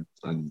attack, and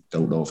I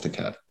don't know if they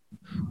can.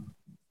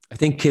 I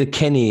think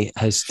Kilkenny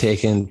has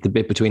taken the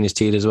bit between his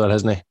teeth as well,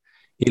 hasn't he?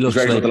 He looks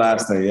very like good the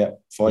last day, yeah.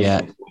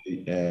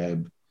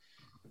 5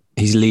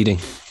 he's leading.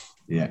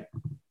 Yeah,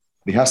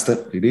 he has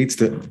to. He needs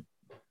to.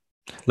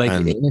 Like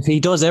if he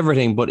does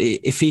everything, but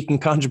if he can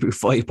contribute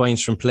 5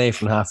 points from play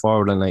from half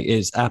forward, and like,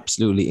 it's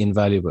absolutely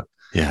invaluable.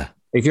 Yeah.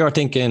 If you're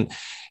thinking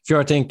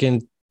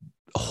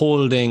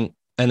holding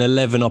an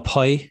 11 up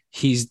high,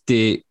 he's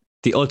the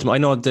ultimate. I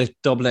know that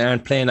Dublin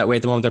aren't playing that way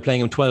at the moment. They're playing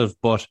him 12,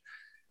 but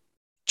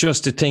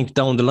just to think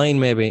down the line,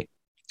 maybe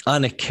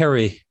on a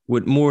Kerry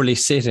with Morley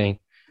sitting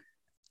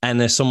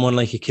and someone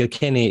like a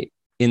Kilkenny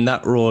in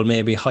that role,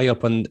 maybe high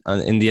up in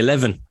the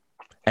 11,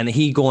 and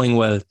he going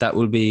well, that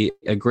will be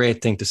a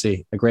great thing to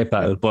see, a great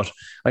battle. But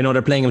I know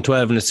they're playing him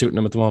 12 and it's suiting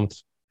them at the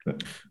moment.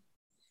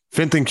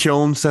 Fintan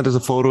Keown sent us a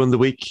photo in the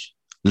week,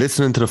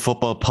 listening to the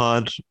football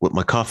pod with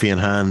my coffee in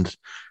hand,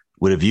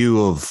 with a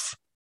view of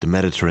the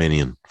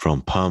Mediterranean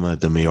from Palma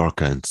de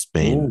Mallorca in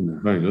Spain. Oh,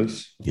 very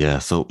nice. Yeah,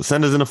 so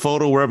send us in a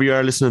photo wherever you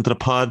are listening to the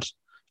pod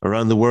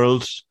around the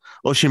world.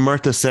 Oisin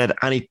Murtagh said,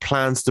 any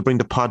plans to bring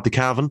the pod to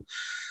Cavan?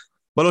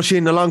 Well,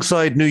 Oisin,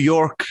 alongside New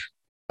York,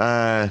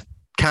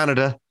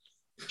 Canada,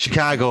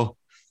 Chicago,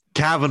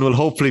 Cavan will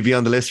hopefully be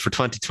on the list for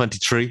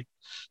 2023.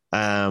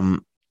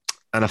 And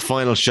a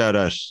final shout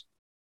out.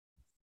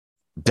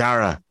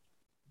 Dara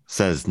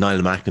says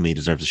Niall McNamee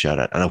deserves a shout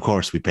out. And of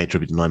course, we pay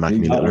tribute to Niall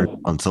McNamee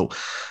on. So,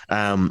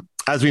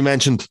 as we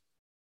mentioned,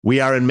 we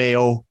are in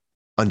Mayo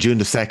on June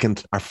the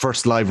 2nd, our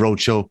first live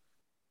roadshow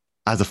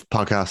as a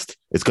podcast.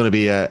 It's going to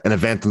be an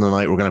event on the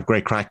night. We're going to have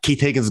great crack. Keith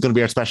Higgins is going to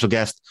be our special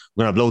guest.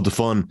 We're going to have loads of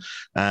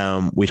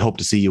fun. We'd hope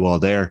to see you all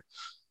there.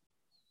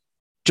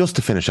 Just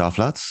to finish off,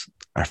 lads,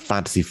 our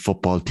fantasy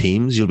football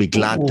teams. You'll be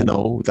glad to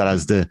know that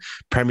as the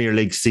Premier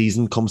League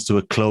season comes to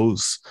a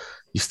close,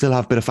 you still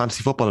have a bit of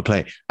fantasy football to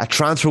play. A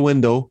transfer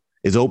window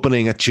is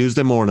opening at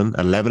Tuesday morning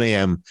at 11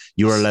 a.m.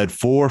 You are allowed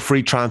 4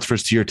 free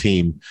transfers to your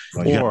team.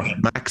 Right.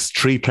 Max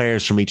 3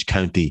 players from each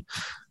county.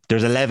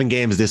 There's 11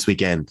 games this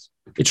weekend.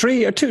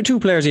 3 or 2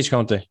 players each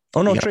county.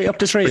 Oh no, 3 up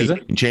to 3, is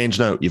it? Change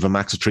now. You have a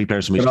max of 3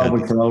 players from each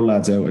county. Tyrone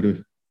lads out, I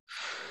do.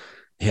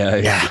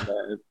 Yeah.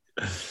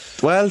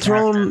 Well,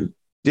 Tyrone.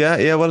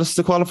 Yeah. Well, it's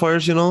the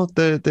qualifiers. You know,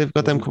 they've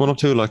got them coming up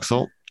too. Like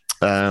so.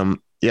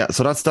 Yeah.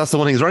 So that's the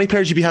one thing. Is there any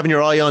players you'd be having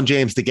your eye on,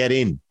 James, to get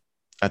in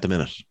at the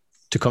minute?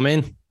 To come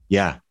in?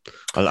 Yeah.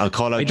 I'll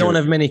call out. I don't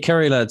have many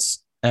Kerry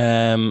lads.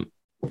 I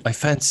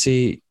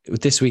fancy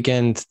this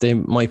weekend they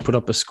might put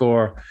up a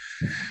score.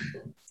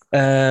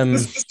 On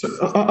this,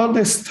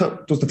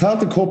 does the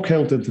Tailteann Cup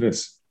count into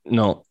this?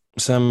 No,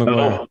 Sam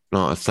McGuire.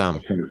 No, it's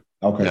Sam.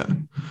 Okay. Yeah.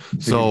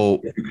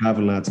 So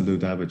having lads will do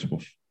damage,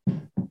 but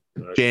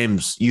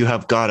James, you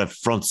have got a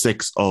front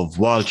 6 of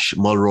Walsh,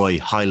 Mulroy,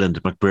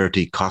 Highland,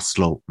 McBurty,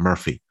 Costello,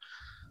 Murphy.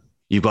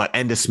 You've got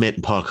Enda Smith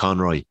and Paul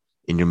Conroy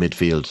in your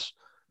midfield.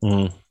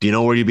 Do you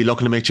know where you'd be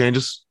looking to make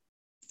changes?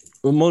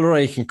 Well,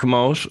 Mulroy can come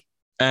out,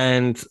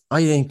 and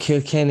I think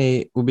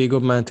Kilkenny would be a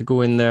good man to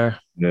go in there.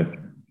 Yeah.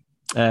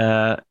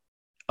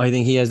 I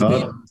think he has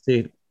the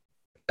big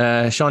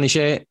Shawnee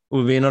Shea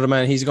will be another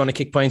man. He's going to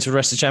kick points for the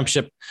rest of the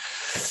championship.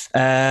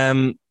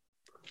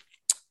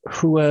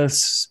 Who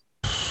else?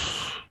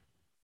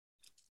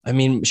 I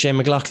mean, Shane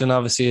McLaughlin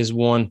obviously is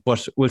one,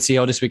 but we'll see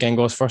how this weekend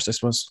goes first, I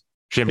suppose.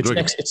 Shane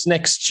McGuigan.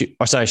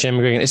 Shane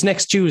McGuigan. It's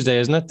next Tuesday,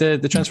 isn't it?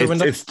 The transfer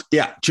window?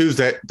 Yeah,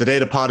 Tuesday. The day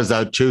the pod is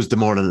out, Tuesday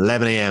morning,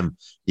 11 a.m.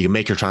 You can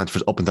make your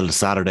transfers up until the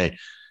Saturday.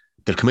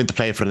 They'll come into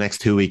play for the next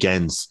 2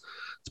 weekends.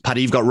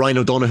 Paddy, you've got Ryan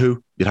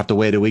O'Donoghue. You'd have to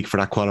wait a week for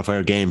that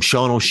qualifier game.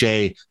 Sean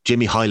O'Shea,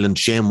 Jimmy Hyland,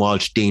 Shane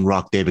Walsh, Dean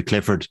Rock, David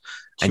Clifford.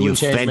 And you've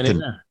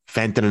Fenton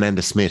and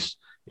Enda Smith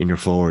in your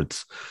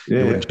forwards.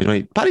 Yeah.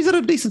 Paddy's had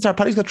a decent start.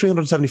 Paddy's got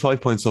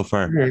 375 points so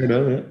far.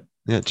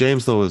 Yeah,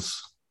 James, though, is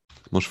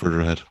much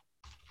further ahead.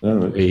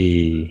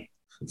 Jeez,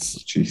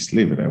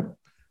 leave it out.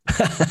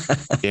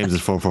 James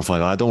is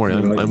 445. Don't worry,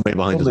 I'm way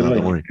behind as well.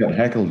 Don't worry. Got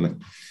heckled me.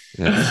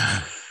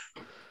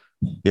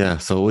 Yeah.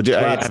 So, would you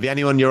have you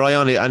anyone your eye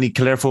on? Any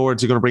Kildare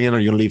forwards you're going to bring in, or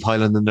you're going to leave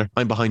Highland in there?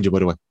 I'm behind you, by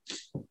the way.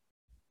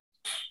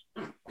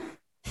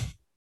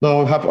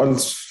 No, I'm happy. I'm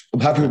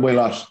happy with my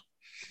lot.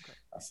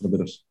 That's a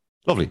bit of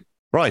Lovely.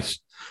 Right.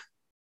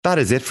 That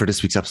is it for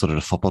this week's episode of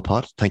the Football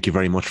Pod. Thank you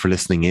very much for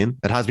listening in.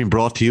 It has been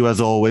brought to you, as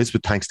always,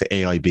 with thanks to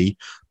AIB,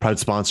 proud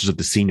sponsors of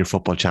the Senior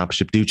Football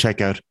Championship. Do check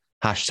out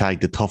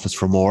 #TheToughest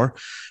for more.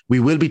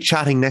 We will be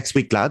chatting next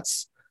week,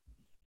 lads,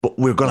 but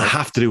we're going to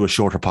have to do a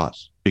shorter pod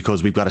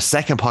because we've got a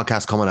second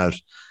podcast coming out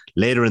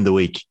later in the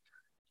week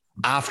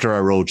after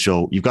our road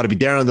show. You've got to be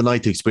there on the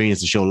night to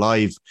experience the show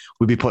live.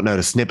 We'll be putting out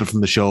a snippet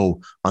from the show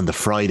on the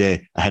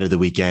Friday ahead of the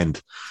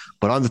weekend.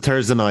 But on the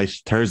Thursday night,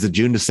 Thursday,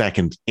 June the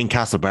 2nd, in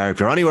Castlebar, if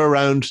you're anywhere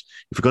around,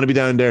 if you're going to be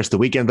down there, it's the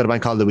weekend of the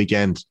bank holiday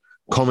weekend,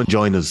 come and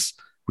join us.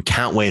 We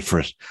can't wait for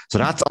it. So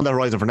that's on the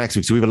horizon for next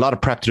week. So we have a lot of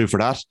prep to do for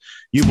that.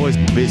 You boys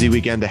have a busy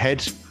weekend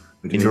ahead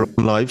in your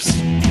own lives.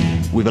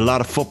 We have a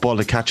lot of football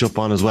to catch up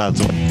on as well.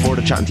 So look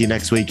forward to chatting to you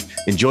next week.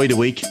 Enjoy the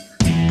week.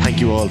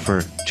 Thank you all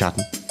for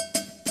chatting.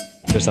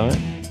 Cheers,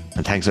 Simon.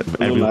 And thanks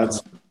everyone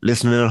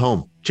listening in at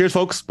home. Cheers,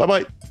 folks.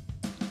 Bye-bye.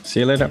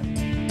 See you later.